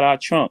records out our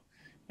trunk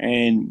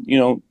and, you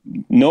know,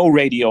 no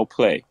radio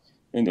play.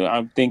 And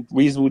I think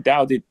Reasonable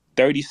Doubt did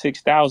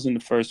 36,000 the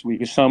first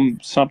week or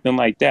something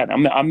like that.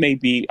 I may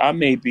be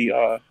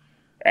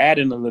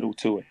adding a little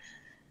to it,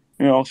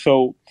 you know,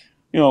 so.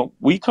 You know,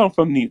 I come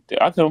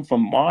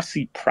from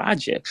Marcy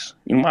Projects.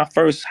 In my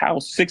first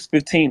house,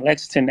 615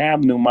 Lexington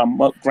Avenue,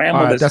 my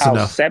grandmother's house,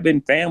 enough.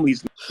 7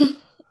 families.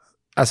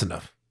 That's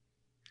enough.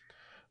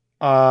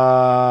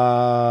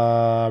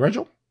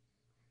 Rachel?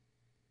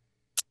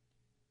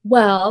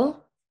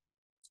 Well,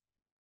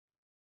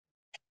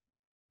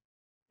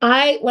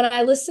 when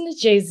I listen to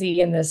Jay-Z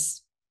in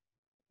this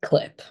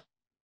clip,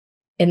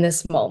 in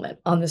this moment,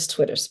 on this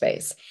Twitter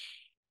space,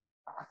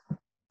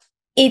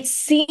 it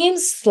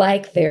seems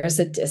like there's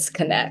a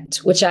disconnect,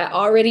 which I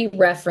already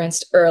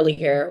referenced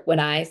earlier when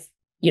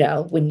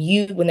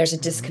there's a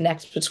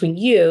disconnect between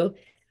you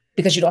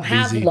because you don't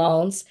have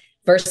loans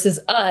versus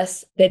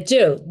us that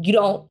do. You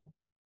don't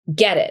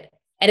get it.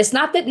 And it's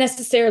not that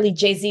necessarily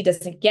Jay-Z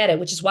doesn't get it,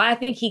 which is why I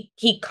think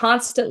he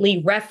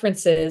constantly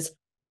references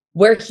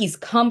where he's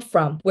come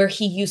from, where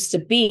he used to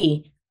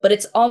be. But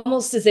it's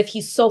almost as if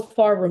he's so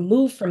far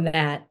removed from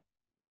that.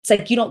 It's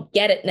like you don't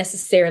get it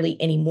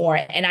necessarily anymore.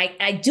 And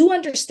I do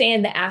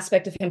understand the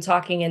aspect of him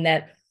talking in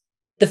that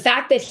the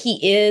fact that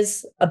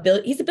he's a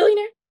billionaire.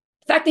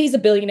 The fact that he's a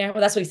billionaire, well,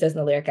 that's what he says in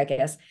the lyric, I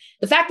guess.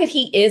 The fact that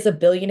he is a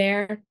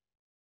billionaire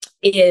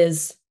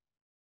is,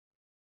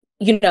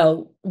 you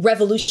know,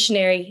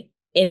 revolutionary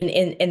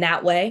in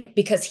that way,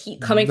 because he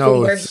coming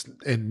from where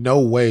in no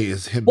way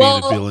is him being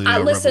a billionaire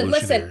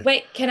listen,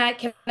 wait, can I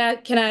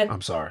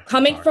I'm sorry.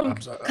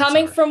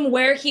 Coming from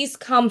where he's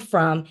come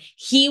from,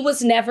 he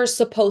was never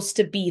supposed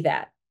to be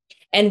that.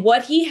 And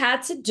what he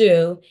had to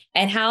do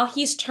and how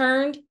he's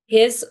turned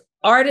his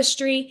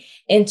artistry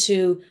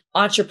into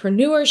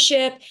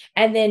entrepreneurship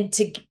and then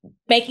to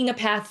making a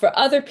path for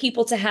other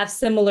people to have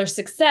similar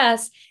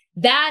success,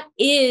 that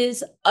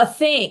is a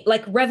thing,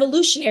 like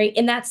revolutionary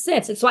in that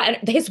sense. And so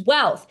his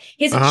wealth,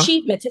 his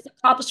achievements, his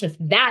accomplishments,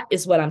 that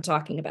is what I'm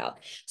talking about.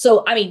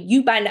 So, I mean,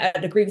 you might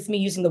not agree with me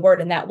using the word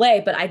in that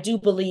way, but I do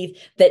believe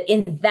that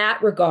in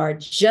that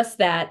regard, just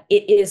that,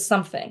 it is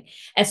something.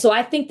 And so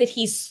I think that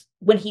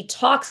when he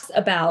talks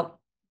about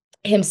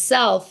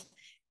himself,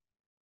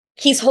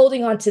 he's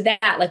holding on to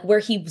that, like where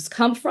he was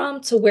come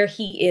from to where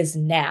he is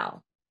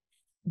now.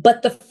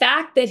 But the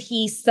fact that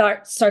he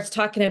starts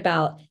talking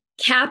about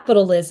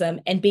capitalism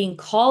and being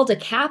called a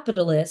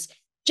capitalist,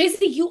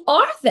 Jay-Z, you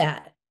are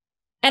that.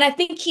 And I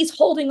think he's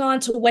holding on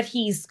to what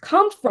he's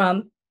come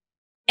from,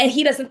 and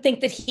he doesn't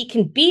think that he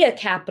can be a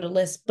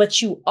capitalist,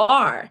 but you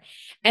are.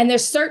 And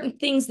there's certain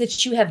things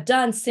that you have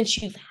done since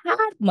you've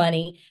had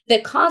money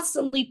that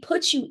constantly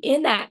put you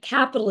in that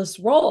capitalist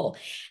role.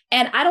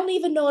 And I don't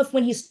even know if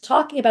when he's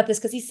talking about this,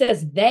 because he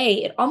says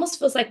they, it almost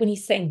feels like when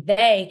he's saying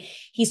they,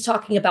 he's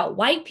talking about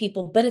white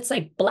people, but it's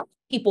like Black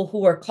people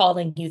who are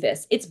calling you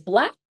this. It's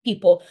Black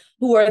people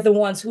who are the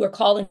ones who are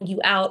calling you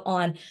out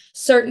on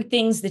certain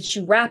things that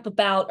you rap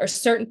about or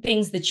certain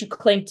things that you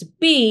claim to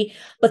be,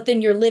 but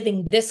then you're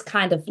living this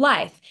kind of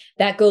life.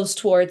 That goes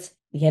towards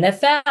the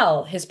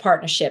NFL, his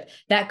partnership.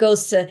 That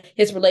goes to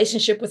his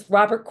relationship with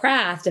Robert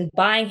Kraft and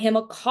buying him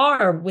a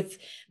car with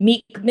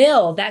Meek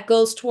Mill. That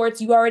goes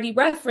towards, you already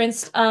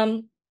referenced,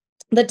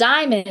 the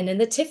diamond and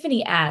the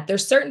Tiffany ad.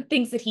 There's certain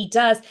things that he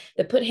does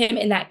that put him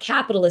in that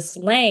capitalist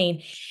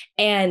lane.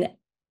 And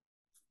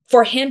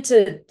for him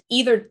to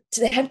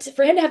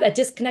have that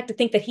disconnect, to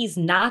think that he's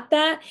not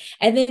that,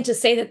 and then to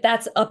say that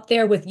that's up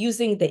there with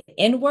using the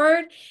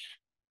N-word,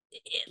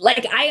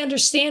 like, I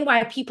understand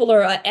why people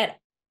are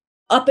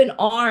up in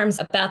arms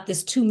about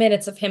this 2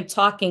 minutes of him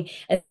talking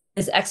and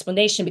his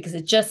explanation, because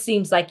it just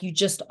seems like you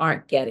just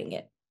aren't getting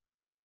it.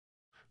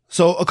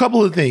 So a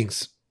couple of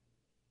things.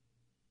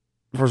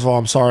 First of all,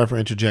 I'm sorry for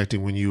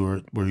interjecting when you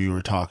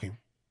were talking.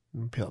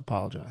 I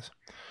apologize.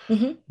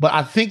 Mm-hmm. But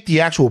I think the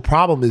actual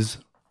problem is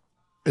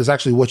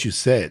actually what you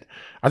said.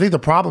 I think the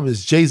problem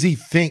is Jay-Z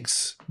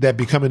thinks that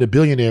becoming a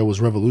billionaire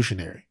was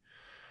revolutionary.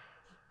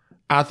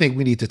 I think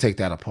we need to take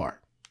that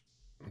apart.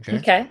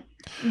 Okay.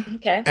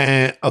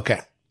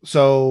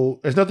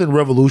 So there's nothing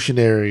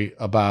revolutionary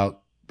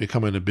about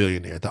becoming a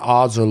billionaire. The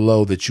odds are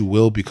low that you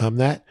will become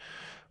that.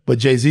 But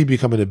Jay-Z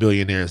becoming a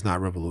billionaire is not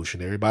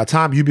revolutionary. By the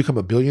time you become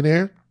a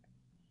billionaire,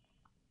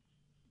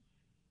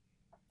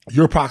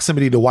 your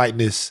proximity to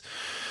whiteness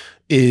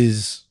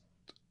is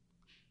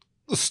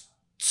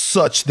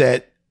such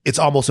that it's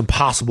almost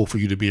impossible for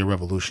you to be a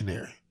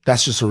revolutionary.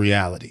 That's just a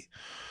reality.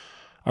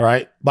 All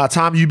right. By the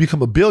time you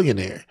become a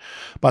billionaire,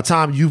 by the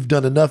time you've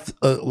done enough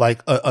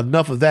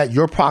of that,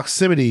 your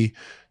proximity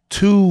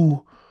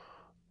to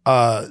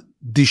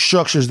the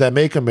structures that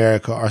make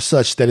America are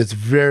such that it's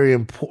very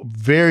important,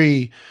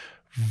 very,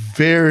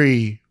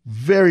 very,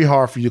 very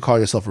hard for you to call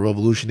yourself a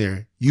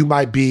revolutionary. You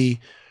might be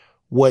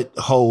what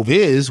Hove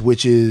is,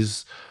 which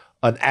is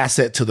an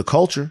asset to the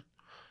culture.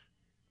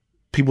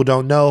 People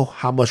don't know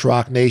how much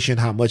Rock Nation,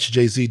 how much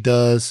Jay-Z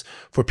does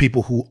for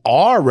people who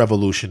are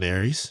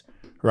revolutionaries,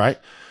 right?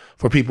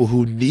 For people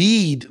who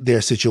need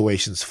their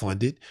situations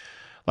funded.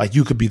 Like,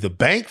 you could be the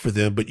bank for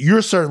them, but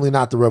you're certainly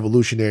not the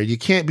revolutionary. You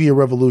can't be a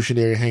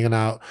revolutionary hanging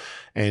out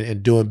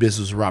and doing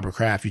business with Robert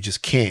Kraft. You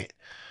just can't.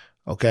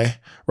 Okay.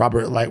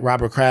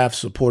 Robert Kraft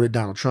supported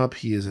Donald Trump.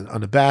 He is an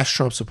unabashed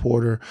Trump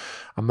supporter.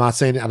 I'm not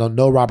saying I don't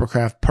know Robert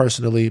Kraft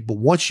personally, but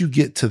once you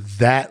get to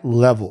that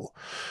level,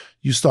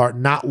 you start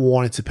not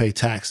wanting to pay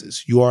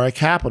taxes. You are a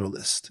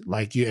capitalist.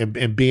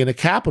 And being a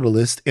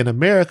capitalist in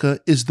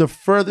America is the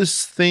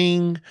furthest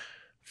thing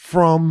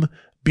from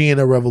being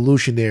a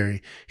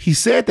revolutionary. He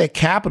said that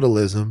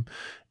capitalism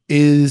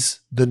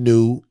is the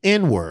new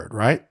N-word,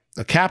 right?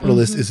 A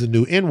capitalist is the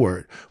new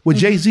N-word. What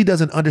Jay-Z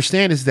doesn't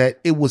understand is that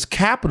it was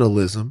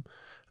capitalism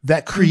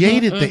that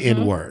created the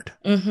N-word.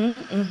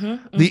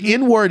 The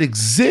N-word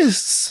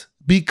exists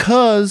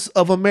because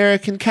of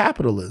American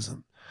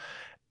capitalism.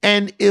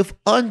 And if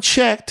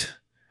unchecked,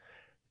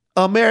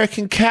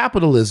 American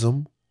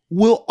capitalism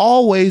will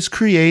always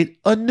create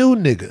a new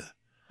nigga,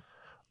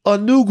 a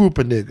new group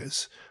of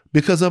niggas,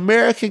 because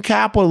American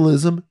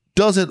capitalism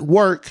doesn't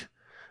work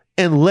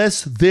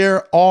unless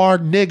there are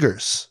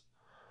niggers.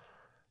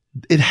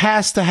 It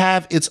has to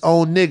have its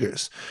own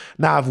niggers.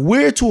 Now, if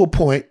we're to a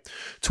point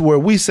to where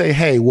we say,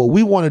 hey, what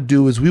we want to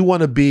do is we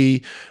want to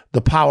be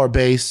the power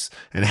base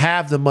and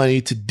have the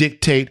money to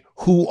dictate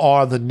who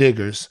are the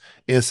niggers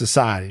in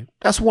society.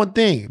 That's one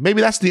thing.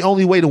 Maybe that's the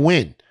only way to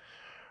win,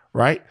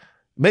 right?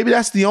 Maybe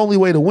that's the only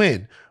way to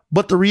win.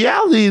 But the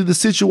reality of the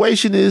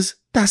situation is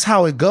That's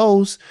how it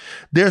goes.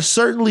 There's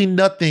certainly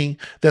nothing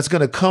that's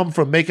going to come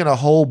from making a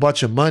whole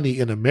bunch of money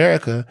in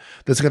America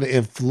that's going to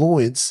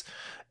influence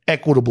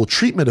equitable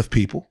treatment of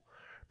people.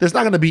 There's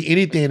not going to be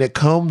anything that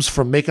comes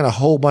from making a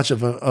whole bunch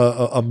of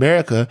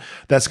America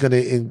that's going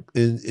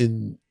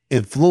to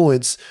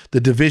influence the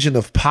division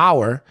of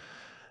power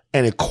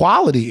and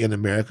equality in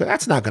America.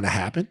 That's not going to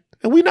happen.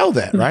 And we know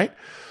that, right?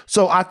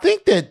 So I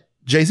think that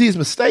Jay-Z is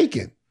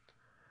mistaken.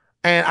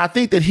 And I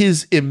think that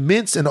his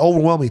immense and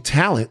overwhelming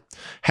talent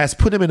has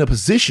put him in a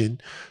position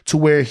to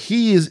where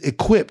he is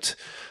equipped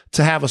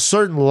to have a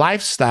certain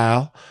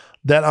lifestyle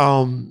that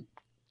and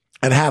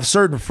have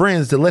certain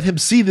friends that let him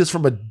see this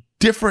from a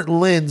different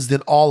lens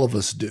than all of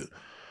us do.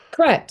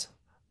 Correct.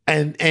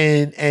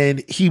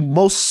 And he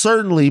most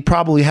certainly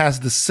probably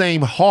has the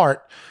same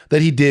heart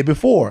that he did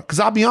before. Because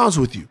I'll be honest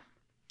with you.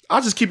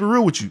 I'll just keep it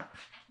real with you.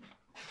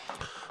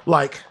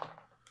 Like,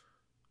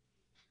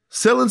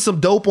 selling some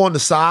dope on the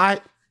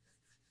side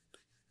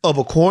of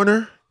a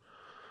corner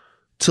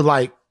to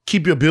like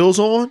keep your bills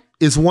on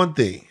is one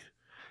thing.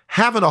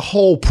 Having a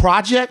whole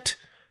project,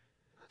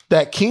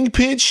 that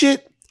Kingpin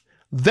shit,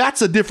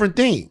 that's a different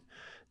thing.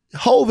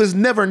 Hov has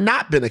never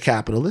not been a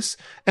capitalist.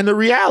 And the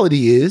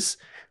reality is,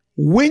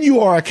 when you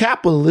are a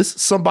capitalist,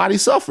 somebody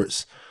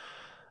suffers.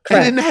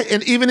 And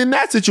even in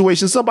that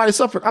situation, somebody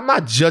suffered. I'm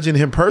not judging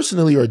him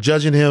personally or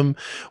judging him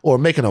or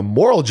making a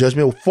moral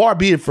judgment. Far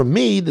be it from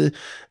me, the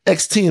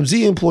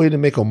ex-TMZ employee, to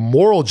make a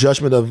moral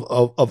judgment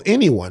of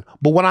anyone.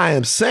 But what I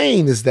am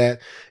saying is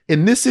that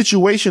in this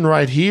situation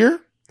right here,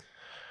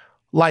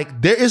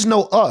 like, there is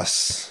no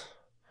us.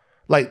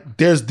 Like,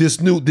 there's this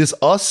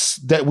us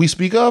that we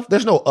speak of.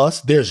 There's no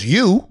us. There's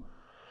you.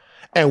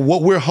 And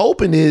what we're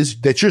hoping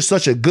is that you're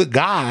such a good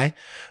guy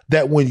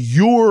that when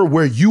you're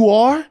where you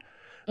are,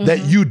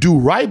 that you do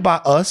right by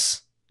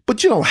us,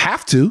 but you don't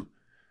have to.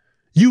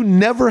 You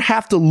never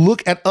have to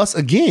look at us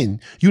again.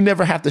 You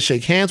never have to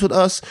shake hands with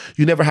us.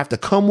 You never have to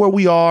come where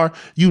we are.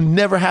 You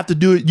never have to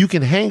do it. You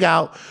can hang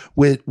out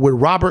with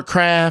Robert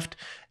Kraft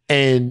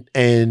and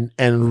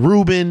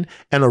Ruben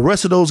and the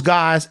rest of those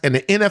guys and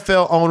the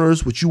NFL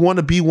owners, which you want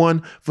to be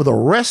one for the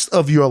rest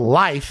of your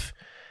life.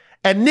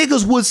 And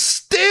niggas would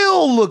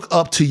still look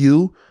up to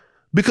you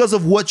because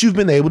of what you've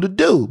been able to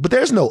do. But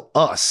there's no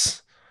us.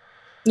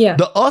 Yeah.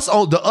 The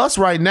us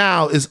right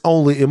now is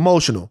only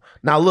emotional.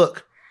 Now,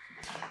 look,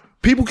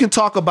 people can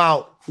talk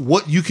about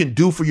what you can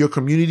do for your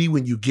community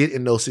when you get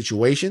in those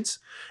situations.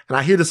 And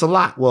I hear this a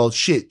lot. Well,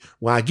 shit,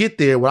 when I get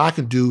there, what I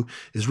can do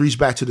is reach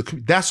back to the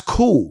community. That's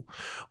cool.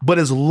 But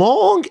as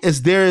long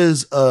as there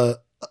is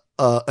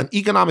an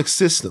economic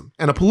system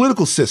and a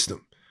political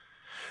system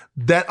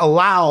that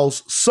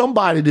allows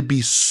somebody to be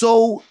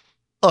so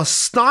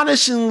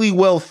astonishingly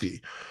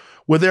wealthy,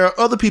 where there are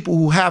other people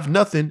who have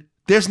nothing,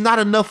 there's not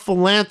enough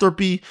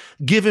philanthropy,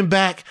 giving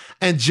back,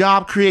 and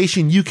job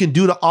creation you can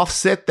do to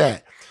offset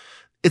that.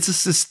 It's a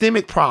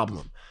systemic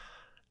problem.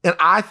 And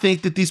I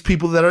think that these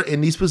people that are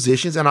in these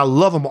positions, and I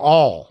love them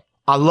all.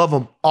 I love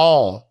them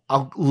all.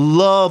 I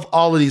love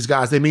all of these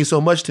guys. They mean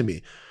so much to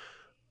me.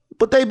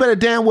 But they better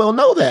damn well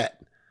know that.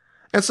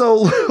 And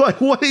so,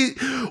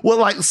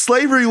 like,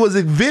 slavery was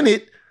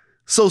invented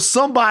so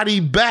somebody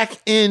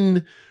back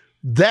in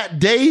that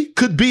day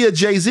could be a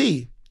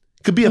Jay-Z.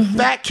 Could be a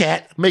fat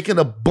cat making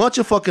a bunch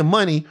of fucking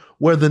money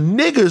where the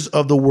niggers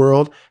of the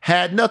world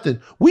had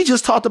nothing. We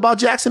just talked about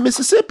Jackson,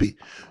 Mississippi.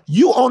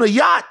 You own a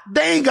yacht,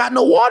 they ain't got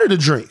no water to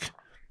drink.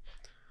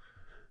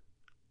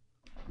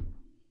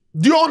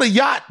 You're on a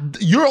yacht.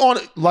 You're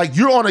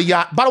on a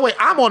yacht. By the way,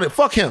 I'm on it.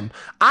 Fuck him.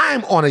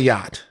 I'm on a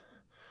yacht.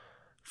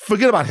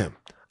 Forget about him.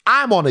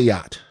 I'm on a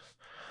yacht.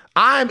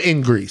 I'm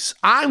in Greece.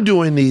 I'm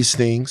doing these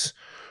things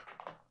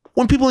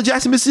when people in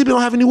Jackson, Mississippi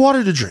don't have any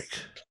water to drink.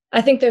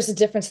 I think there's a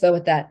difference though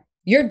with that.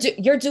 You're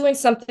doing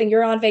something,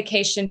 you're on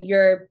vacation,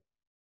 you're,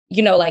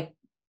 like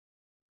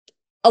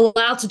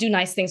allowed to do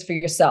nice things for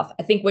yourself.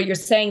 I think what you're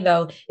saying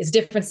though is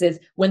differences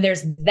when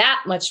there's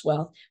that much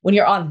wealth, when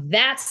you're on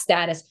that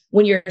status,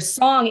 when your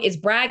song is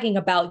bragging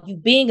about you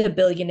being a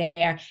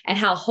billionaire and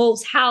how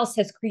Hov's house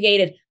has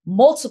created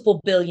multiple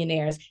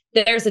billionaires.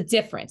 There's a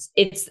difference.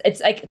 It's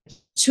like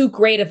too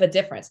great of a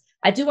difference.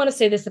 I do want to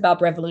say this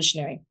about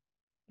revolutionary.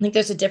 I think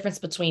there's a difference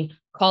between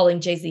calling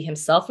Jay-Z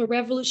himself a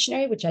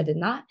revolutionary, which I did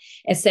not,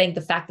 and saying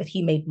the fact that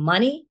he made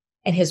money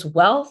and his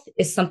wealth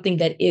is something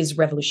that is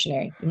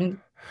revolutionary. I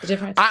mean, the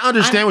difference. I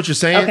understand what you're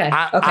saying. Okay.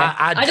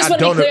 I just want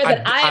to be clear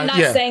that I am not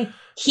saying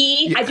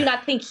I do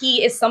not think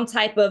he is some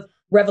type of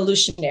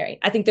revolutionary.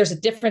 I think there's a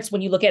difference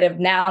when you look at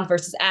a noun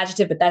versus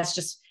adjective, but that's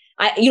just,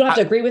 you don't have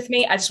to agree with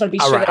me. I just want to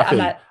be sure that I'm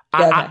not.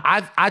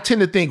 I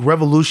tend to think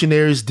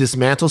revolutionaries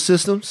dismantle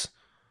systems.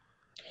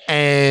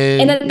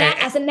 And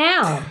as a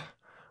noun.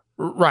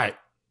 Right.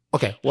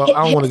 Okay. Well,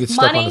 I don't want to get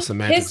stuck on the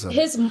semantics of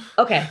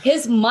it.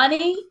 His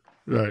money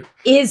right.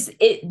 is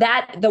it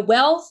that the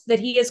wealth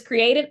that he has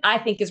created, I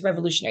think is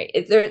revolutionary.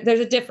 There's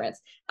a difference.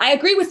 I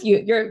agree with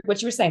you.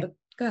 What you were saying, but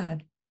go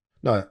ahead.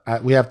 No,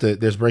 we have to,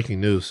 there's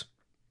breaking news.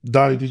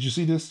 Donnie, did you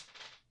see this?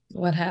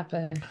 What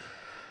happened?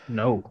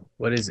 No.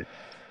 What is it?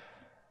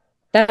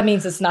 That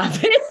means it's not.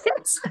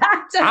 It's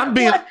not I'm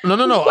being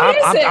no.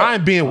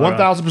 I'm being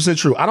 1,000%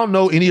 true. I don't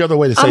know any other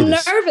way to say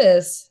this. I'm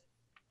nervous.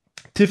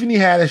 Tiffany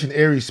Haddish and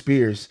Aries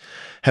Spears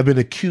have been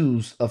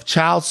accused of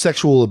child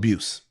sexual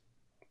abuse.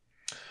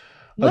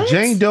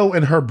 Jane Doe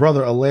and her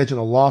brother allege in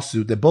a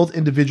lawsuit that both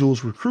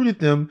individuals recruited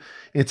them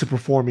into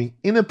performing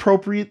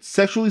inappropriate,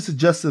 sexually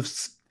suggestive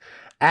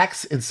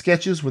acts and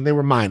sketches when they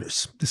were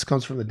minors. This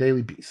comes from the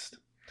Daily Beast.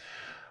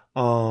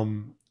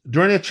 During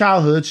their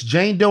childhoods,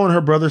 Jane Doe and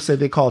her brother say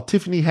they called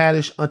Tiffany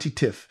Haddish Auntie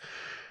Tiff.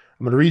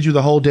 I'm going to read you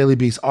the whole Daily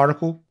Beast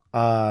article.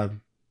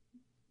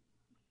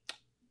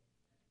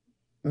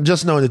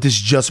 Just knowing that this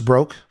just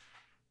broke.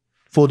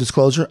 Full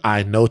disclosure,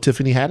 I know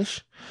Tiffany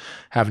Haddish.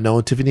 Have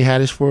known Tiffany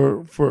Haddish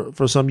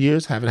for some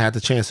years. Haven't had the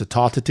chance to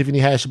talk to Tiffany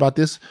Haddish about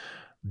this.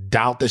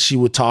 Doubt that she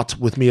would talk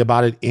with me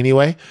about it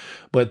anyway.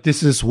 But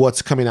this is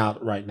what's coming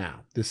out right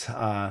now.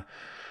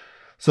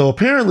 So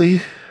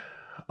apparently,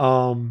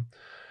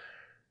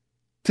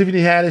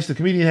 Tiffany Haddish, the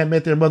comedian, had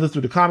met their mother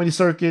through the comedy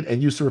circuit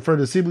and used to refer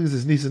to the siblings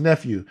as niece and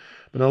nephew.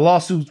 But in a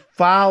lawsuit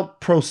filed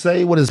pro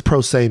se, what does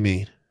pro se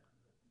mean?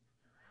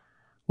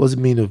 What does it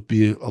mean to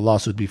be a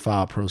lawsuit be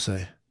filed pro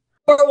se?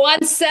 For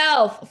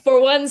oneself.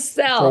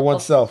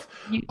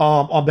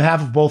 On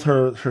behalf of both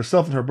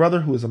herself and her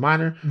brother, who is a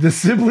minor, the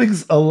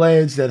siblings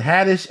allege that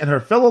Haddish and her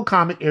fellow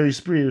comic Aries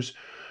Spears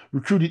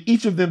recruited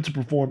each of them to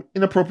perform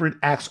inappropriate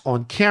acts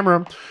on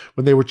camera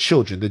when they were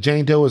children. The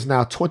Jane Doe is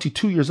now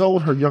 22 years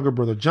old. Her younger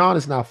brother John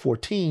is now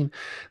 14.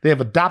 They have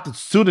adopted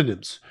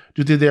pseudonyms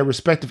due to their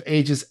respective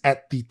ages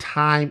at the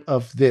time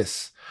of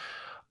this.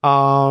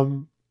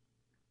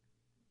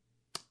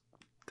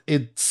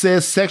 It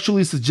says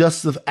sexually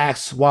suggestive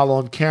acts while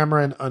on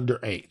camera and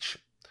underage.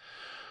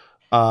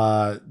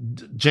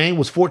 Jane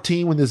was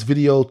 14 when this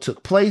video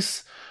took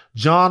place.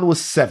 John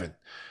was 7.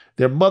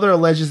 Their mother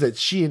alleges that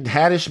she and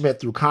Haddish met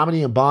through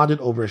comedy and bonded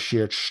over a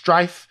shared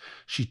strife.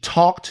 She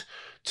talked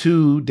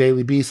to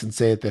Daily Beast and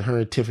said that her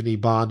and Tiffany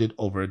bonded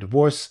over a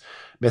divorce.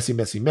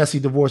 Messy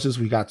divorces.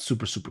 We got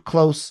super, super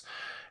close.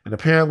 And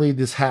apparently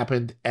this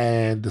happened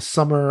in the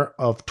summer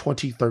of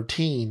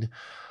 2013.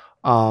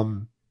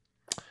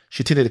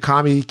 She attended a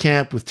comedy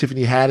camp with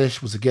Tiffany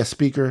Haddish, was a guest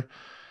speaker.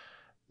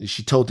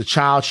 She told the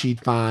child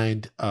she'd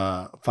found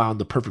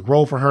the perfect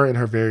role for her in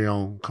her very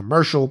own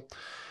commercial.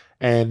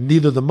 And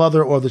neither the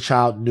mother or the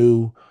child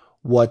knew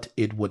what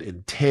it would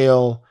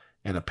entail.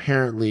 And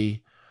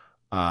apparently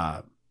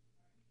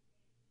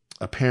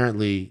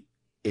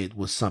it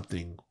was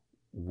something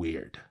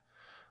weird.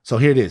 So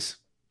here it is.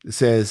 It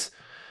says,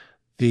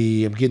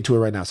 I'm getting to it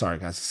right now. Sorry,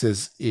 guys. It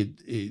says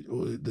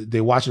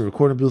they're watching a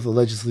recording booth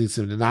allegedly leads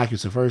to an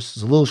innocuous at first.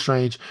 It's a little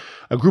strange.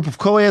 A group of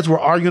co-eds were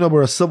arguing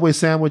over a Subway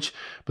sandwich,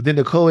 but then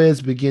the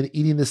co-eds began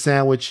eating the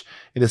sandwich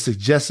in a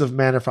suggestive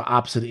manner for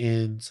opposite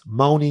ends,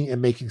 moaning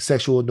and making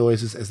sexual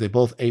noises as they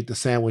both ate the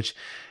sandwich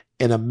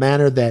in a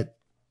manner that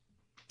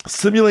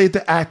simulated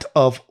the act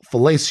of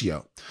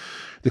fellatio.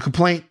 The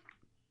complaint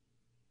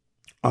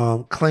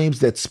claims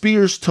that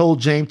Spears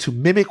told Jane to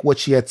mimic what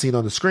she had seen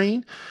on the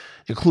screen,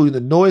 including the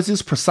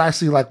noises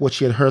precisely like what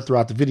she had heard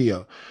throughout the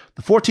video.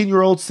 The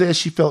 14-year-old says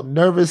she felt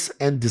nervous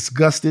and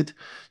disgusted.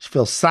 She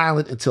fell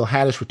silent until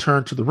Haddish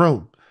returned to the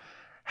room.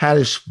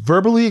 Haddish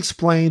verbally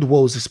explained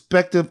what was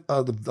expected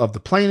of the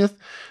plaintiff,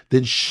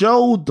 then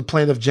showed the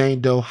plaintiff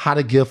Jane Doe how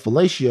to give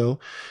fellatio,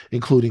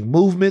 including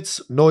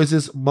movements,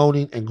 noises,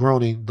 moaning, and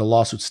groaning, the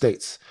lawsuit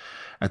states.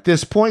 At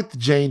this point,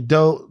 Jane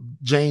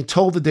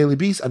told the Daily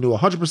Beast, "I knew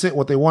 100%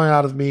 what they wanted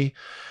out of me."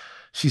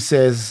 She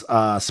says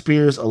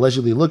Spears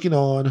allegedly looking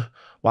on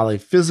while a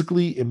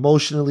physically,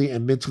 emotionally,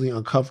 and mentally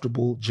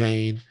uncomfortable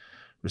Jane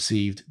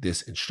received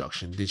this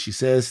instruction. Then she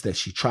says that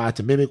she tried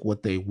to mimic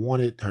what they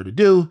wanted her to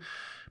do,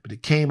 but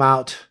it came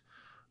out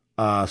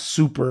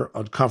super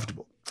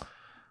uncomfortable.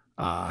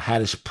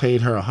 Haddish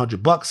paid her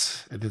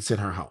 $100 and then sent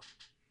her home.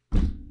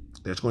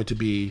 There's going to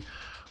be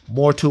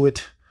more to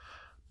it,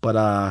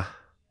 but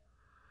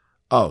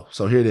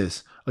so here it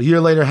is. A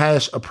year later,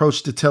 Haddish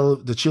approached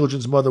the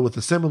children's mother with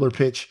a similar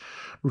pitch,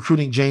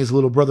 recruiting Jane's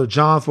little brother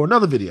John for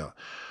another video.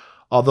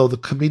 Although the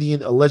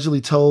comedian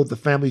allegedly told the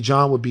family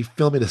John would be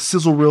filming a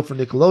sizzle reel for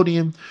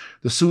Nickelodeon,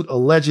 the suit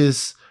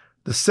alleges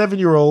the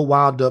 7-year-old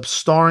wound up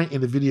starring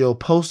in the video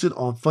posted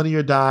on Funny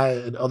or Die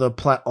and other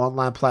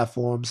online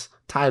platforms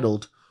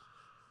titled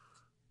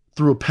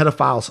 "Through a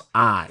Pedophile's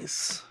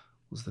Eyes"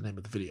 was the name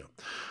of the video.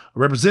 A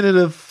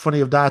representative, Funny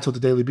or Die, told the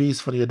Daily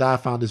Beast, Funny or Die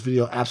found this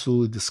video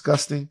absolutely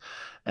disgusting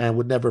and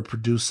would never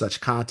produce such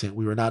content.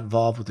 We were not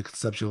involved with the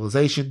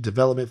conceptualization,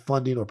 development,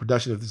 funding, or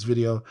production of this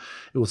video.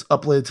 It was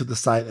uploaded to the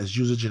site as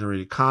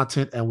user-generated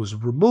content and was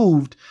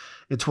removed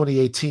in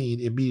 2018,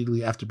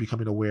 immediately after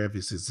becoming aware of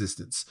its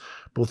existence.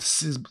 Both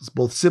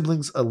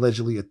siblings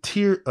allegedly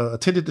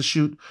attended the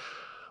shoot,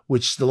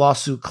 which the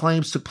lawsuit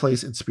claims took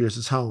place in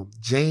Spears' home.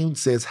 Jane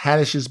says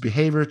Haddish's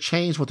behavior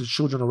changed when the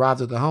children arrived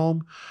at the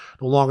home,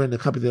 no longer in the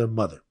company of their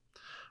mother.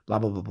 Blah,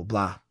 blah, blah, blah,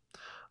 blah.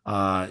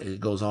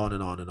 It goes on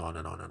and on and on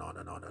and on and on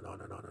and on and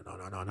on and on and on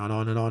and on and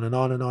on and on and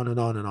on and on and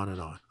on and on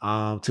and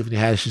on. Tiffany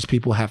Haddish's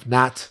people have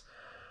not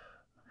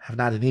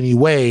in any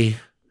way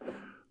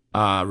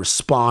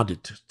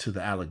responded to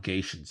the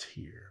allegations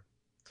here.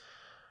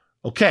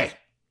 Okay.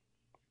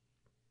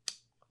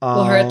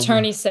 Well, her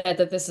attorney said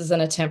that this is an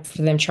attempt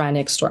for them trying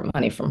to extort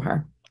money from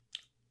her.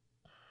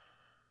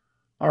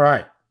 All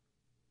right.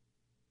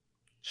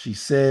 She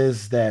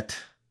says that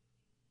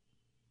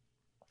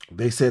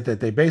they said that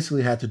they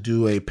basically had to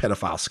do a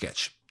pedophile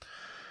sketch.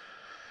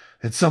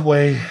 In some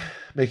way,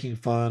 making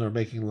fun or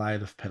making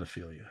light of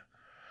pedophilia.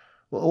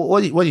 Well,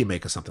 what do you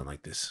make of something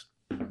like this?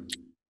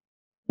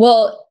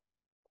 Well,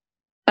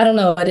 I don't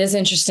know. It is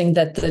interesting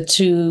that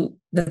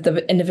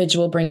the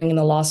individual bringing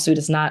the lawsuit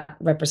is not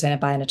represented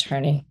by an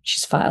attorney.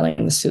 She's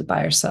filing the suit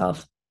by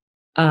herself.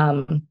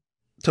 Tell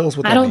us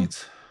what that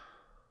means.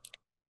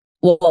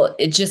 Well,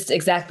 it's just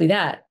exactly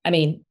that. I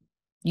mean,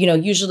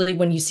 usually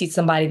when you see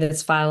somebody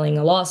that's filing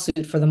a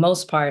lawsuit, for the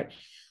most part,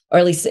 or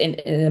at least in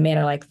a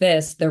manner like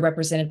this, they're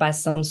represented by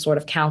some sort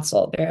of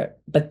counsel.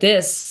 But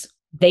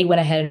they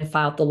went ahead and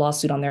filed the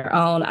lawsuit on their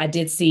own. I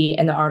did see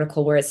in the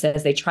article where it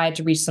says they tried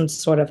to reach some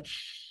sort of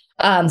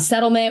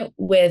settlement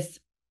with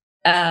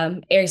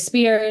Ari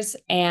Spears,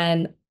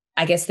 and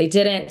I guess they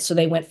didn't. So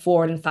they went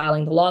forward in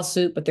filing the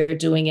lawsuit, but they're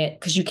doing it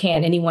because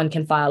anyone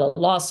can file a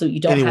lawsuit.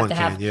 You don't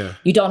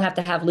have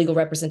to have legal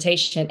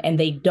representation, and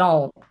they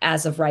don't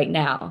as of right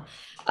now.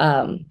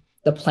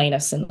 The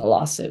plaintiffs in the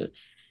lawsuit.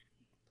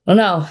 I don't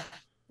know.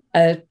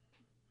 I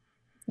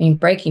mean,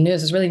 breaking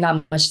news. There's really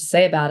not much to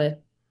say about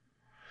it.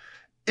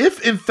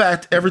 If in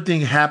fact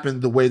everything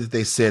happened the way that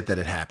they said that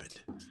it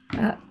happened,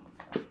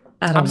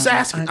 I'm just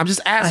asking. I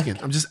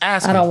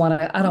don't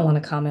want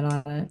to comment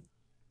on it.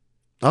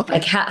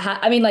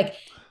 Okay. Like,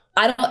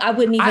 I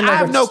wouldn't even know. I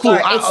have no clue.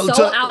 It's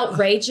so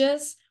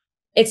outrageous.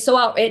 It's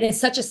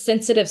such a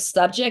sensitive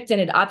subject,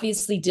 and it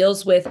obviously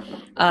deals with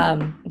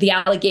the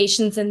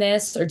allegations in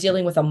this, or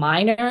dealing with a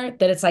minor,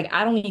 that it's like,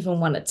 I don't even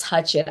want to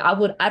touch it.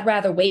 I'd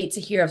rather wait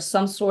to hear of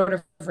some sort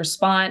of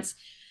response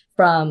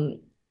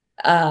from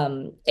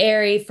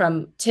Ari,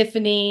 from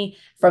Tiffany,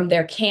 from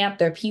their camp,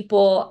 their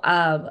people.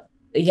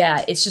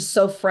 Yeah, it's just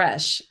so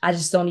fresh. I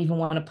just don't even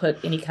want to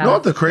put any kind of.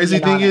 What the crazy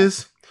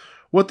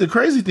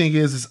thing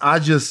is I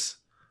just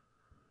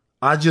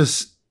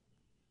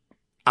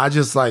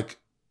like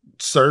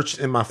searched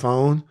in my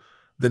phone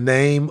the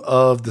name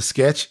of the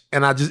sketch,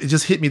 and it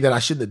just hit me that I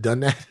shouldn't have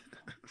done that.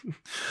 You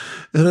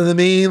know what I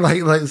mean?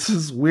 Like this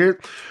is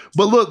weird.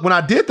 But look, when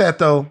I did that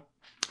though,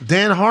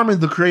 Dan Harmon,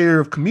 the creator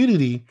of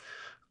Community,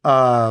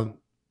 also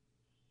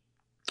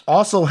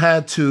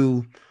had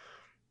to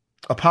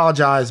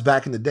apologize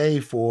back in the day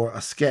for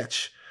a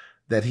sketch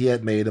that he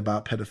had made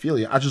about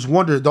pedophilia. I just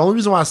wonder, the only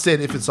reason why I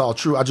said if it's all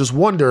true, I just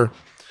wonder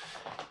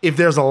if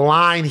there's a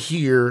line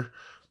here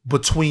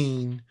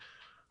between,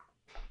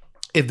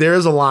 if there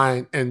is a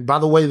line, and by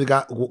the way,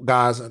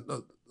 guys,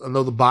 I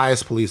know the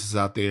bias police is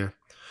out there.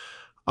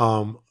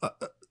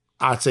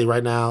 I'd say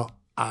right now,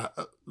 I've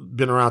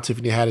been around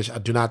Tiffany Haddish. I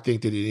do not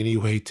think that in any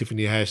way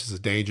Tiffany Haddish is a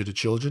danger to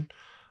children.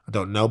 I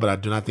don't know, but I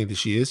do not think that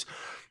she is.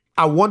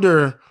 I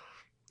wonder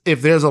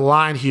if there's a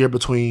line here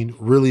between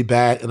really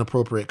bad,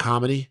 inappropriate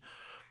comedy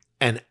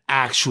and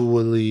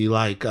actually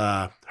like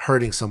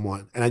hurting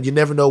someone. And you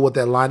never know what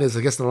that line is.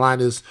 I guess the line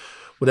is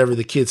whatever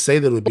the kids say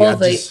that it would be. Well,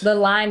 the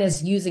line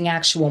is using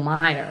actual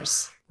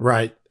minors.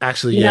 Right.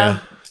 Actually, yeah.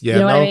 Yeah. You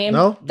know what I mean?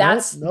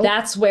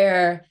 That's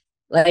where,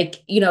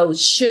 like,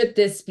 should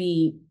this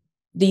be,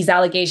 these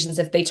allegations,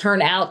 if they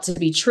turn out to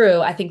be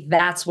true, I think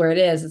that's where it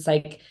is. It's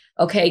like,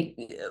 okay,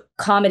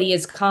 comedy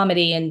is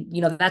comedy. And,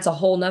 that's a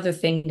whole nother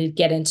thing to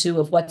get into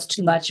of what's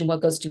too much and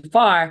what goes too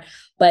far.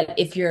 But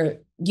if you're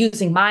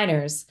using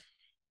minors,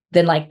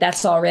 then like,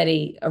 that's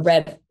already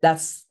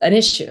that's an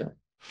issue.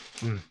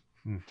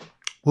 Mm-hmm.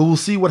 Well, we'll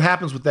see what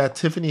happens with that.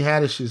 Tiffany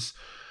Haddish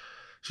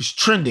she's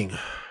trending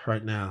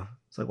right now.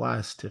 It's like, why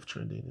is Tiff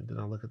trending? And then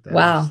I look at that.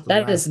 Wow,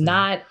 that is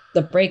not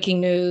the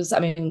breaking news. I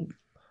mean,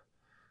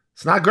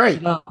 it's not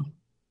great. No.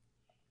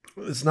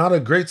 It's not a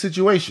great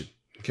situation.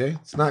 Okay,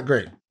 it's not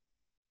great.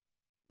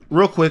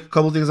 Real quick, a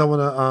couple of things I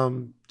want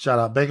to shout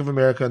out. Bank of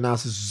America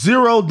announces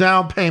 0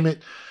 down payment,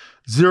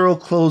 0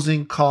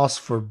 closing costs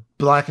for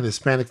Black and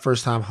Hispanic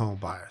first-time home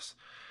buyers.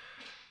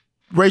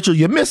 Rachel,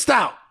 you missed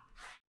out.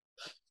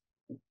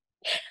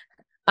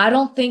 I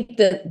don't think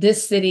that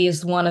this city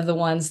is one of the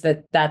ones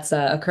that's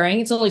occurring.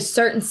 It's only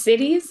certain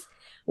cities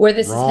where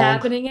this is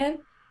happening in.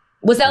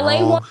 Was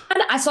LA one?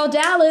 I saw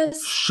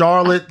Dallas.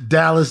 Charlotte,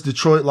 Dallas,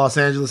 Detroit, Los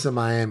Angeles, and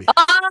Miami.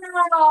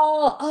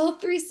 Oh, all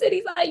 3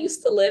 cities I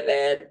used to live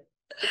in.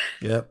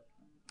 Yep.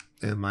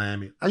 And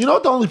Miami. And you know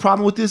what the only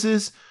problem with this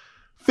is?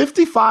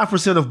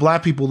 55% of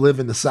Black people live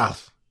in the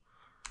South.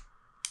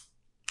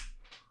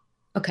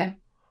 Okay.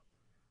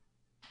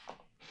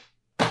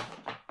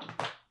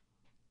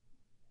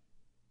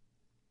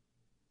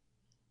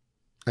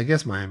 I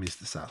guess Miami's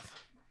the South.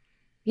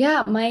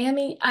 Yeah,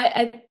 Miami.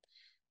 I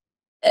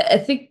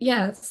think,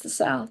 yeah, it's the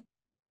South.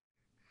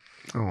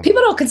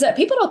 People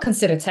don't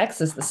consider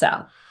Texas the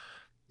South.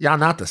 Y'all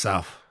not the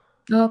South.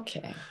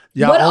 Okay.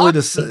 Y'all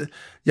Texas.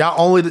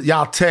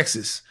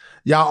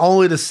 Y'all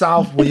only the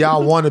South when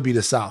y'all want to be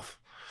the South.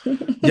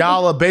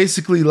 Y'all are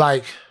basically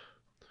like,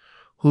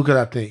 Who could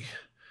I think?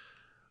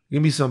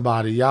 Give me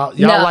somebody. Y'all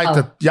No.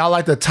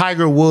 like the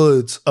Tiger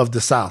Woods of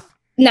the South.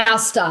 Now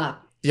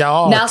stop.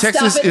 Now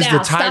Texas stop it is now.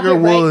 the Tiger Stop it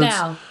right Woods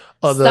now.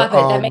 of the. Stop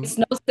it. That makes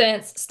no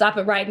sense. Stop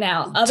it right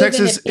now.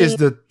 Texas is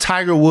the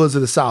Tiger Woods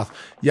of the South.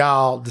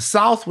 Y'all, the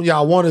South when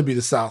y'all want to be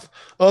the South.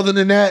 Other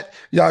than that,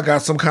 y'all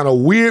got some kind of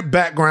weird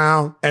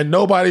background and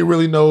nobody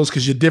really knows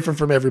because you're different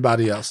from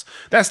everybody else.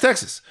 That's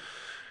Texas.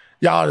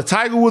 Y'all, the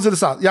Tiger Woods of the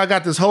South. Y'all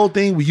got this whole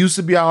thing. We used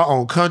to be our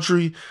own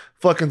country.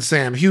 Fucking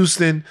Sam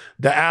Houston,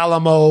 the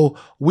Alamo.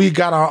 We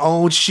got our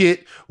own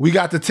shit. We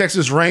got the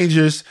Texas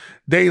Rangers.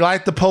 They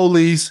like the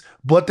police,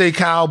 but they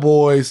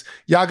cowboys.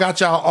 Y'all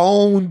got your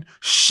own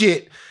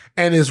shit.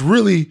 And it's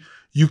really,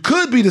 you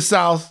could be the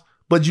South,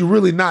 but you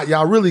really not.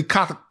 Y'all really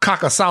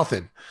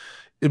cock-a-southin'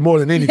 more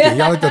than anything.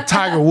 Y'all like the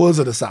Tiger Woods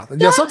of the South.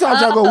 And yeah,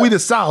 sometimes y'all go, we the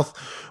South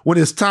when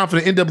it's time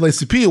for the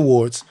NAACP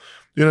awards.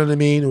 You know what I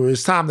mean? Or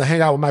it's time to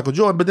hang out with Michael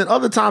Jordan. But then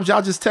other times,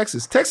 y'all just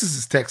Texas. Texas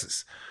is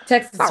Texas.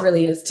 Texas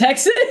really is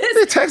Texas.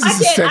 Texas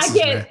is Texas,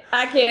 man.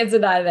 I can't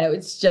deny that.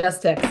 It's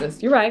just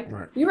Texas. You're right.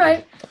 You're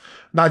right.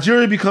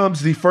 Nigeria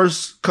becomes the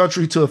first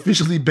country to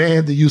officially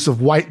ban the use of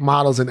white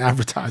models in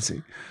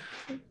advertising.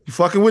 You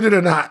fucking with it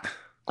or not?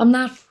 I'm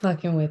not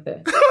fucking with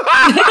it.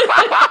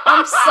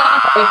 I'm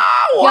sorry.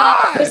 Y'all,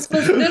 this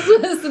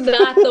was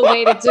not the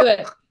way to do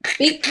it.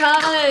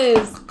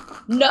 Because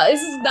no,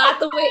 this is not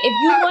the way.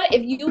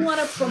 If you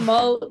want to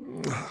promote,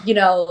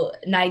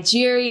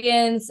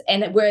 Nigerians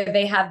and where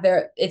they have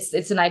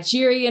it's a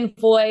Nigerian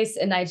voice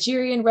and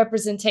Nigerian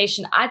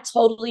representation, I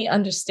totally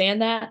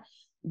understand that.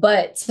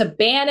 But to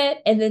ban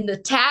it and then to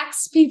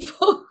tax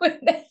people when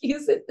they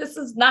use it, this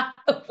is not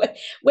the way.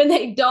 When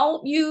they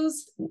don't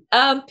use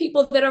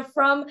people that are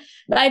from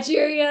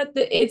Nigeria,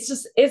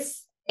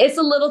 it's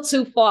a little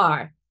too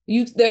far.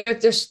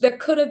 There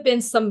could have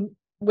been some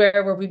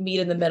where we meet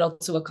in the middle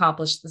to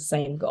accomplish the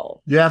same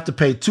goal. You have to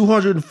pay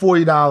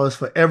 $240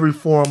 for every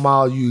foreign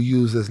model you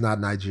use that's not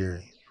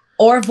Nigerian.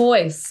 Or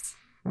voice.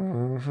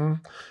 Mm-hmm.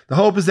 The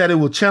hope is that it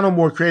will channel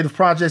more creative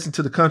projects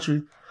into the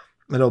country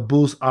and it'll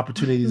boost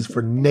opportunities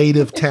for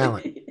native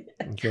talent.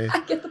 Okay. I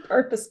get the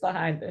purpose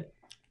behind it.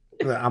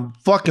 I'm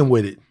fucking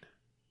with it.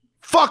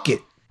 Fuck it.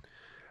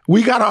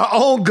 We got our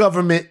own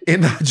government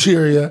in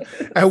Nigeria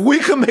and we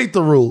can make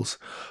the rules.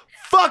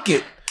 Fuck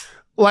it.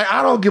 Like,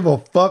 I don't give a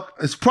fuck.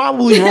 It's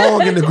probably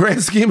wrong in the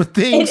grand scheme of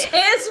things. It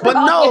is but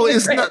wrong. no,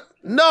 it's not.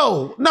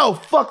 No,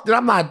 fuck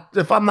that.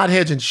 If I'm not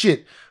hedging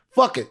shit,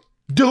 fuck it.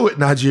 Do it,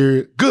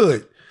 Nigeria.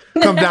 Good.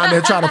 Come down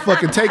there, try to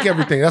fucking take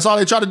everything. That's all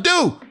they try to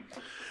do.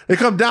 They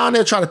come down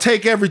there, try to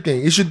take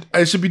everything. It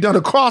should be done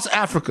across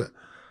Africa.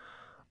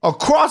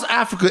 Across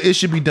Africa, it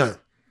should be done.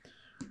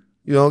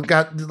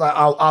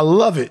 I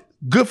love it.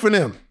 Good for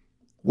them.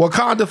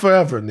 Wakanda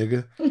forever,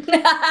 nigga.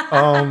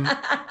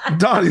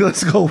 Donnie,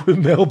 let's go with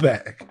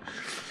mailbag.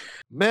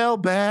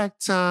 Mailbag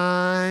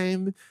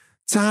time.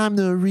 Time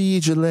to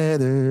read your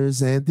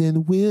letters and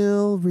then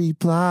we'll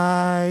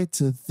reply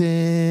to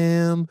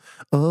them.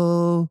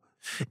 Oh,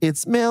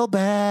 it's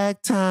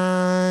mailbag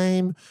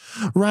time.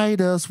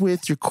 Write us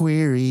with your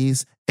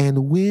queries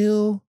and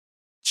we'll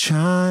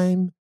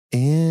chime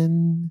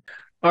in.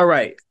 All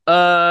right.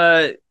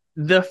 The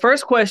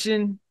first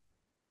question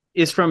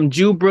is from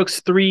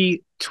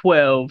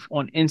JewBrooks312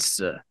 on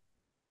Insta.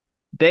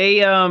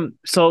 They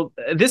so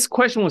this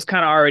question was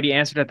kind of already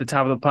answered at the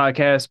top of the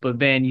podcast, but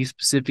Van, you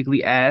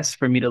specifically asked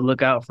for me to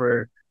look out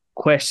for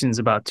questions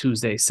about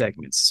Tuesday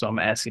segments, so I'm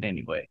asking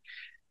anyway.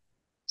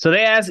 So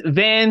they asked,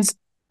 Van's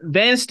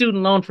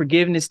student loan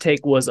forgiveness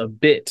take was a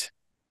bit,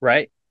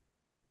 right?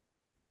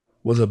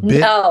 Was a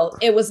bit? No,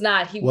 it was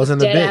not. He was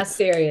dead ass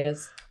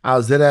serious. I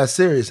was dead ass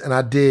serious, and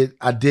I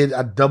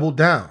doubled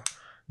down.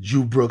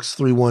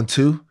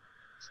 JewBrooks312.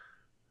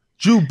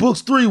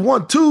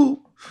 JewBrooks312.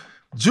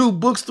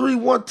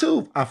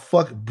 JewBrooks312. I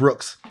fuck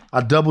Brooks. I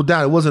doubled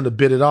down. It wasn't a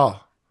bit at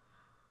all.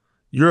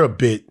 You're a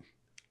bit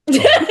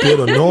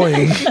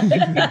annoying.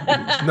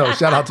 No,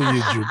 shout out to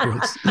you, Jew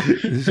Brooks.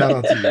 Shout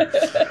out to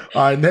you.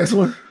 All right, next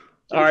one.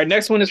 All right,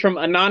 next one is from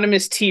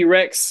Anonymous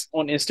T-Rex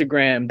on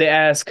Instagram. They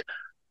ask,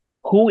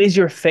 who is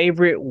your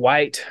favorite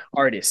white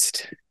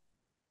artist?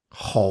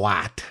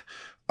 What?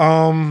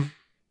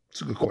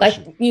 It's a good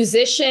question. Like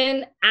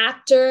musician,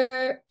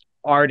 actor,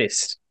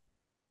 artist.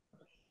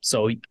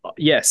 So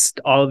yes,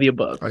 all of the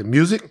above. Like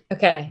music?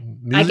 Okay.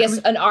 Musically? I guess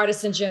an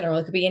artist in general.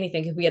 It could be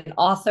anything. It could be an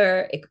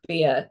author. It could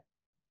be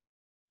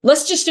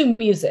let's just do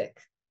music.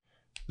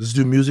 Let's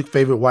do music.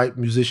 Favorite white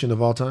musician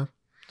of all time?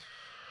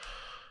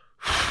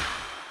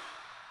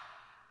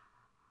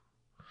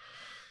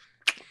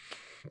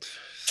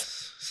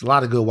 It's a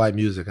lot of good white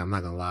music. I'm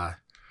not going to lie.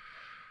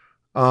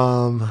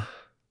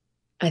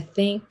 I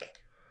think.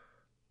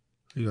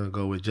 You're going to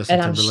go with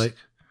Justin Timberlake?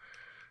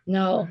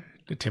 No.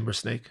 The Timber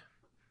Snake?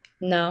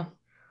 No.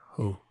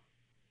 Who?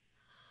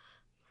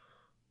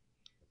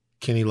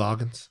 Kenny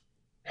Loggins?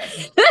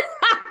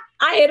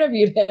 I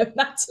interviewed him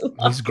not too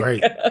long He's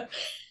great. ago.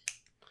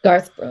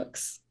 Garth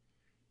Brooks.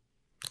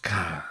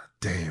 God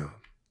damn.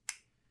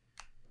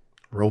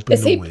 Rope in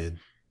the wind.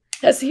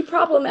 Is he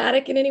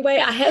problematic in any way?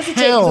 I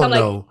hesitate. Hell I'm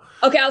no.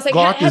 Like, okay, I was like,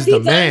 Garth has is he the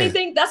done man.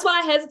 anything? That's why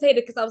I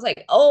hesitated, because I was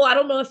like, oh, I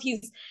don't know if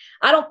he's,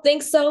 I don't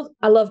think so.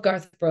 I love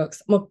Garth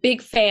Brooks. I'm a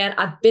big fan.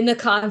 I've been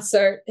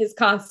to his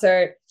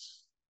concert.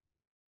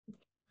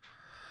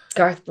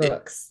 Garth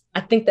Brooks.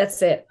 I think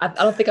that's it. I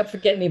don't think I'm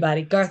forgetting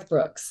anybody. Garth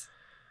Brooks.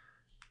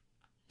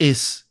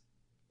 It's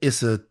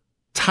a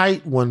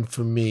tight one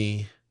for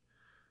me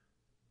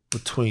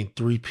between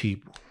three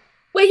people.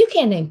 Well, you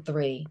can't name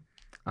three.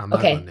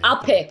 Okay,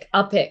 I'll pick.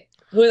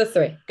 Who are the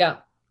three? Go.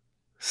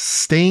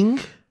 Sting.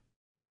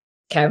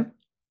 Okay.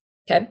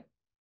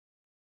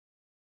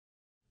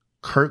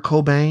 Kurt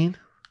Cobain.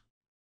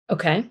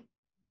 Okay.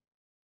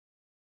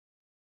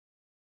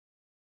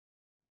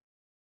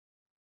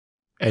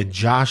 And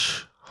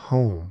Josh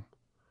Homme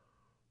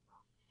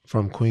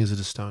from Queens of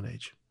the Stone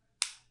Age.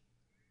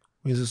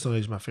 Queens of the Stone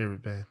Age is my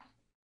favorite band.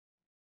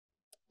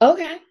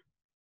 Okay.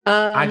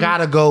 I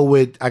gotta go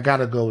with Kurt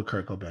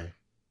Cobain.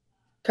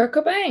 Kurt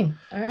Cobain.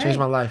 All right. Changed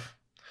my life.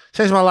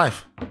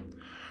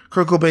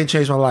 Kurt Cobain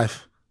changed my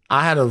life.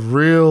 I had a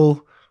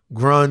real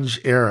grunge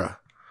era.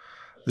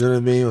 You know what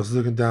I mean? I was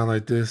looking down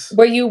like this.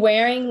 Were you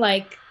wearing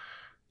like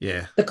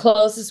Yeah. the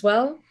clothes as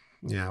well?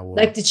 Yeah, I was.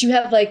 Like, did you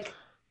have like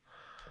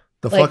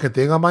the fucking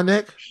thing on my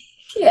neck?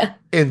 Yeah.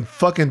 In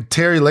fucking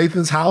Terry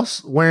Lathan's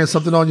house, wearing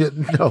something on your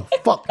no,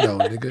 fuck no,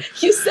 nigga.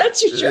 You said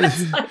you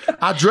dressed like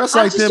I dress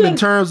like them in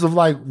terms of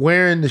like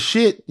wearing the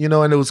shit, you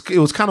know, and it was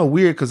kind of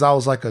weird because I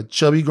was like a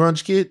chubby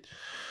grunge kid.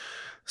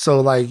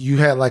 So like you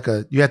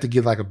had to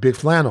get like a big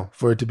flannel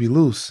for it to be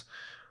loose.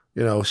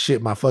 You know,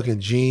 shit, my fucking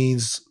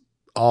jeans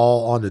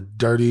all on the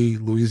dirty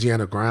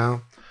Louisiana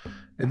ground.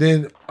 And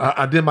then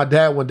I did, my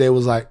dad one day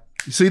was like,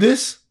 you see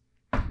this?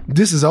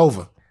 This is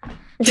over.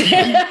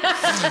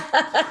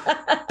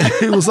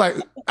 He was like,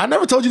 I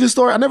never told you this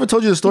story. I never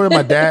told you the story of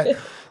my dad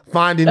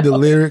finding the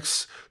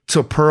lyrics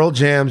to Pearl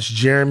Jam's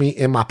Jeremy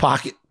in my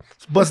pocket.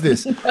 What's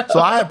this? So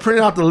I had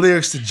printed out the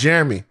lyrics to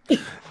Jeremy,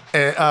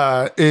 and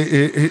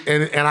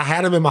I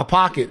had them in my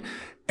pocket.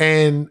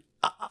 And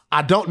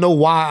I don't know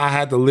why I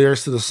had the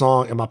lyrics to the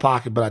song in my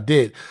pocket, but I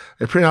did.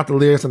 I printed out the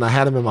lyrics and I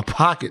had them in my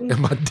pocket. And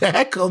my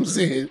dad comes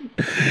in.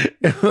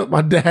 And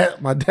my dad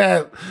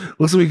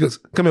looks at me and goes,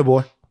 "Come here,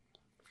 boy.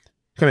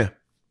 Come here."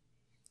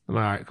 I'm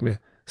all right, come here.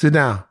 Sit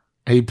down.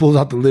 And he pulls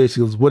out the lyrics.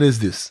 He goes, "What is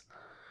this?"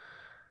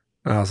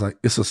 And I was like,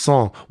 "It's a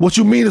song." "What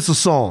you mean it's a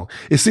song?"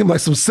 It seemed like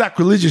some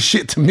sacrilegious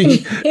shit to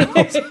me.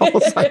 I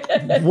was like,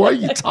 "What are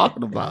you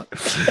talking about?"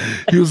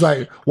 He was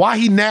like, "Why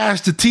he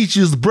gnashed the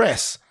teacher's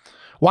breast?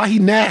 Why he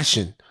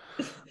gnashing?"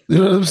 You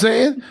know what I'm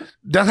saying?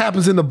 That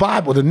happens in the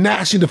Bible, the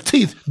gnashing of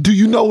teeth. Do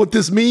you know what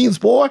this means,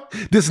 boy?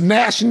 This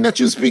gnashing that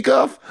you speak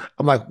of?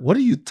 I'm like, what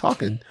are you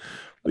talking?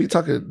 What are you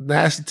talking?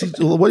 Gnashing teeth?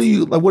 What are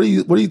you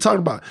talking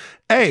about?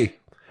 Hey,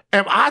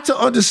 am I to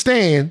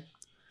understand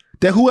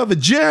that whoever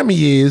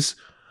Jeremy is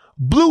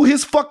blew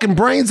his fucking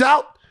brains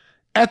out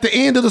at the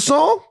end of the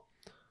song?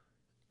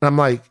 And I'm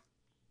like,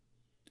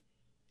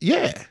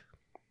 yeah,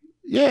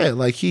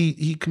 like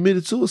he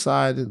committed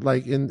suicide,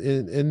 like in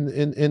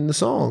the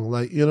song,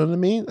 like, you know what I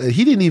mean?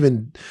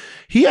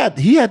 He had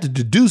to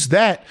deduce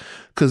that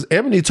because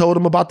Ebony told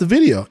him about the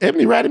video.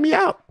 Ebony ratted me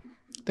out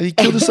that he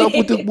killed himself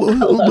with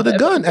a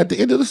gun at the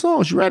end of the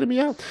song. She ratted me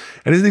out,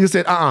 and this nigga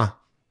said,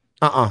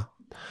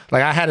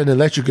 like I had an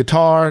electric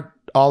guitar,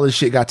 all this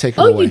shit got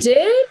taken away. Oh, you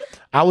did?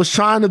 I was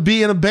trying to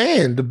be in a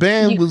band. The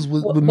band was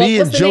with me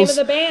and Joe. What's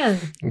the name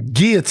of the band?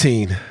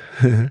 Guillotine.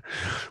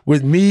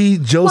 With me,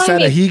 Joe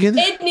Sanahegan.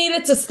 It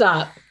needed to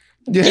stop.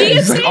 Yeah,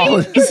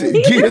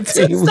 Guillotine.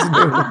 Guillotine was the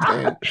name of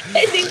the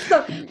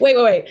band.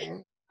 Wait.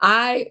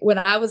 When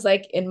I was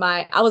like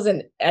I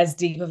wasn't as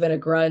deep of in a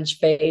grunge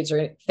phase or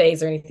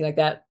anything like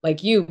that,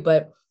 like you,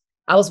 but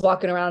I was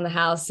walking around the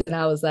house and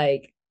I was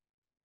like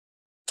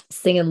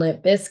singing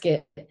Limp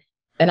Bizkit,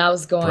 and I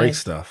was going, great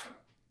stuff.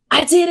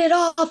 I did it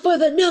all for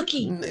the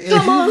nookie.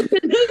 Come on,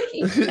 the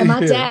nookie. And my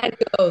dad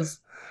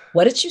goes,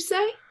 "What did you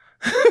say?"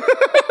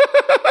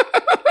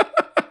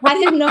 I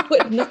didn't know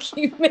what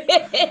nookie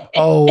meant.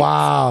 Oh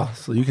wow!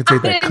 So you can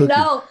take that cookie. I didn't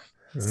know.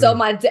 So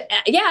my dad,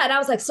 and I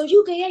was like, "So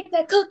you can take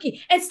that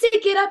cookie and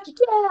stick it up,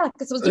 yeah."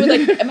 Because I was doing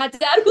like, and my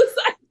dad was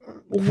like,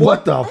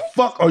 "What the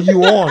fuck are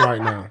you on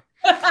right now?"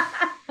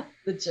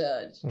 The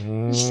judge.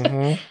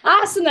 Mm-hmm.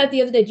 I asked him that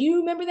the other day. Do you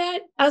remember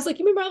that? I was like,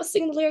 "You remember I was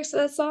singing the lyrics to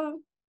that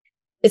song?"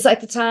 It's like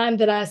the time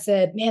that I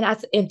said, "Man, I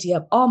have to empty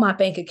up all my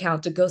bank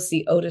account to go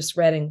see Otis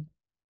Redding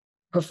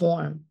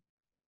perform."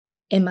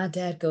 And my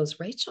dad goes,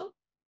 "Rachel,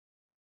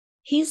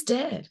 he's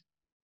dead."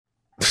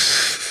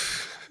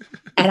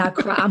 And I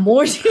cry. I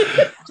mourned him.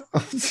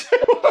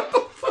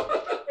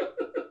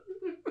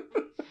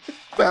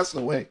 Passed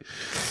away.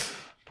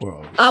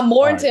 Bro. I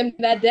mourned him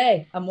that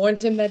day.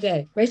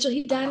 Rachel,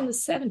 he died in the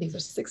 70s or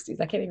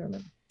 60s. I can't even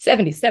remember.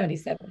 70s.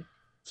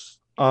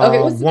 Okay,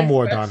 one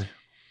more, Donnie.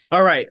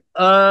 All right.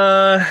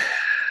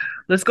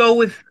 Let's go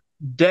with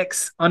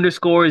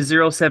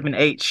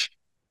Dex_07H.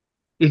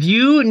 If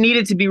you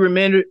needed to be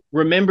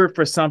remembered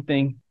for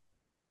something,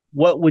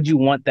 what would you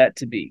want that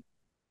to be?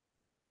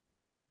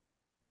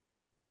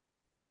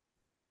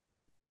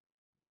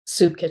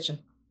 Soup Kitchen.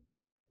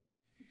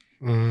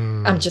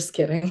 I'm just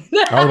kidding.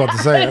 I was about to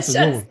say, that's a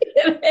good one.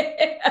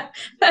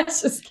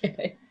 That's just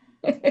kidding.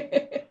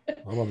 I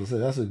was about to say,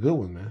 that's a good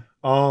one, man.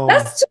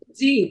 That's too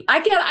deep.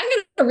 I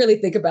gotta really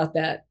think about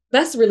that.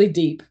 That's really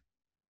deep.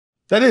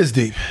 That is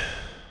deep.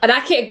 And I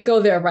can't go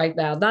there right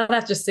now. Not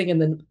after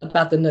singing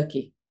about the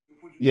nookie.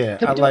 Yeah,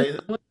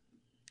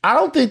 I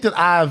don't think that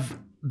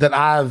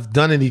I've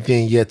done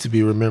anything yet to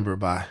be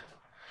remembered by.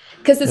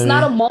 Because it's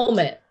not a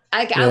moment.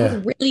 I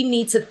would really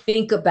need to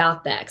think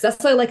about that. Because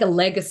that's like a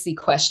legacy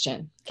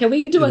question. Can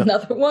we do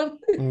another one?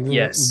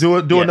 Yes. Do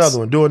another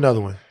one. Do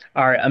another one.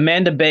 All right.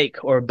 Amanda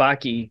Bake or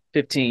Baki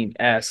 15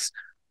 asks,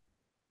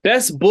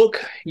 best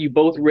book you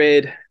both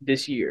read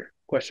this year?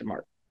 Question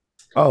mark.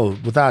 Oh,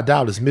 without a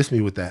doubt, it's Miss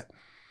Me With That.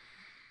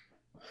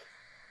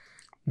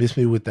 Miss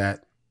Me With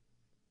That.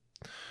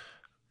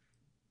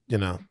 You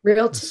know.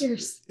 Real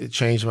tears. It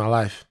changed my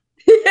life.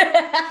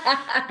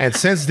 And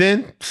since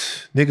then,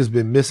 niggas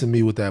been missing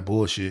me with that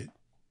bullshit.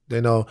 They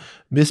know,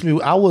 miss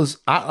me. I'm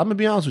gonna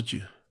be honest with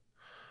you.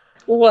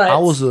 What?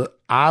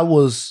 I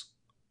was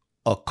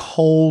a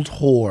cold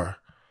whore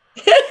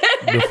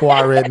before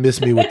I read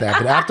Miss Me With That.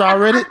 But after I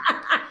read it,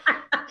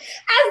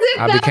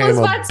 I became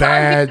a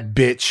bad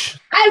bitch.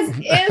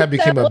 I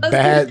became a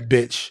bad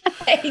bitch.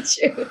 I hate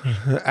you.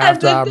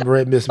 After I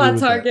read Miss Me With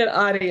That. My target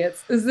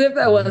audience. As if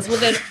that was. Well,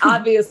 then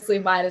obviously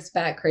mine is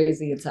fat,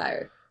 crazy, and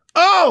tired.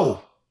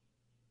 Oh!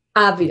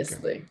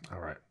 Obviously. Okay.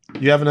 All right.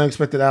 You have an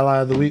unexpected ally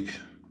of the week?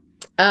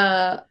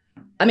 I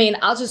mean,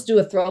 I'll just do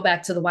a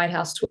throwback to the White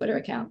House Twitter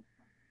account.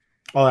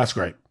 Oh, that's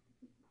great.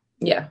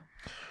 Yeah.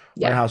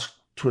 White House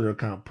Twitter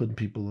account putting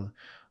people in.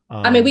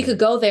 I mean, we could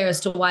go there as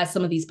to why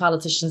some of these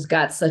politicians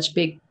got such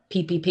big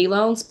PPP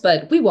loans,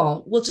 but we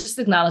won't. We'll just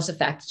acknowledge the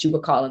fact that you were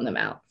calling them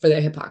out for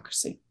their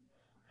hypocrisy.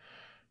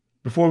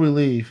 Before we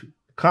leave,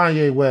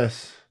 Kanye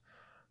West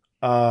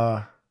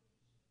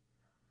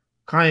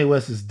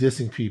is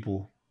dissing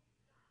people.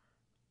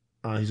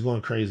 He's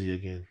going crazy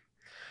again.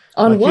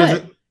 On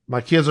what?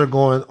 My kids are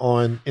going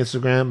on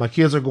Instagram. My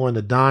kids are going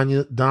to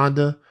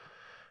Donda.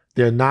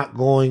 They're not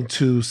going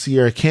to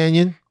Sierra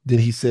Canyon. Then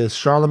he says,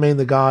 Charlemagne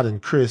the God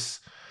and Chris,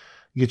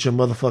 get your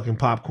motherfucking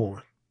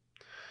popcorn.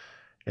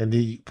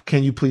 And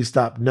can you please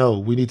stop? No,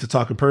 we need to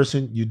talk in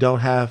person. You don't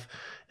have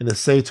an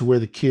say to where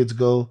the kids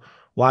go.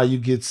 Why you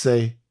get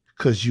say?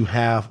 Because you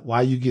have.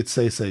 Why you get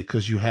say?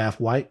 Because you half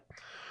white.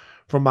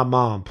 From my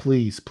mom,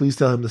 please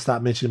tell him to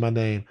stop mentioning my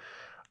name.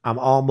 I'm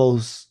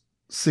almost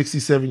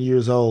 67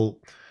 years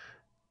old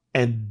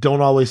and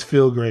don't always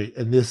feel great.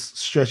 And this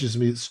stresses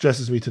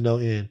me to no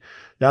end.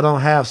 Y'all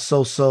don't have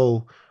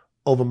so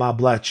over my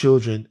black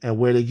children and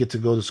where they get to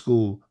go to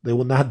school. They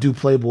will not do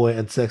Playboy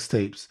and sex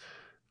tapes.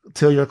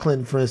 Tell your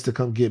Clinton friends to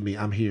come get me.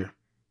 I'm here.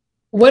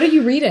 What are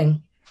you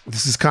reading?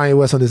 This is Kanye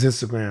West on his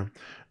Instagram.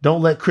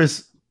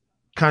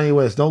 Kanye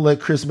West, don't let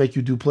Chris make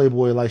you do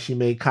Playboy like she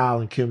made Kyle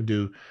and Kim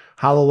do.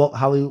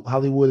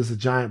 Hollywood is a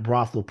giant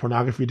brothel.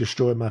 Pornography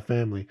destroyed my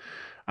family.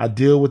 I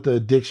deal with the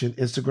addiction.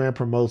 Instagram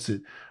promotes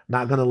it.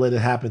 Not going to let it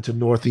happen to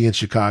Northie in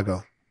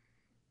Chicago.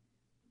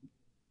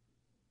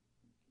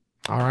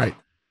 All right.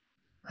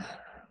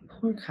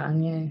 Poor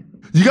Kanye.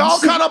 You all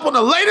caught up on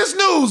the latest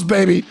news,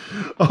 baby.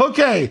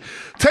 Okay.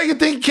 Take your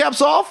thinking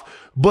caps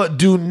off, but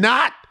do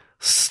not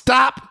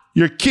stop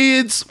your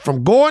kids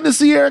from going to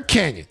Sierra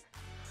Canyon.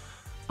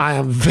 I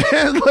am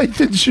Van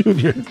Lathan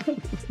Jr.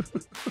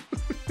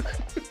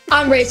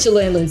 I'm Rachel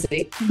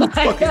Lindsay.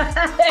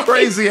 Bye.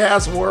 Crazy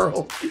ass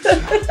world.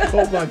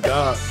 Oh my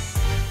God.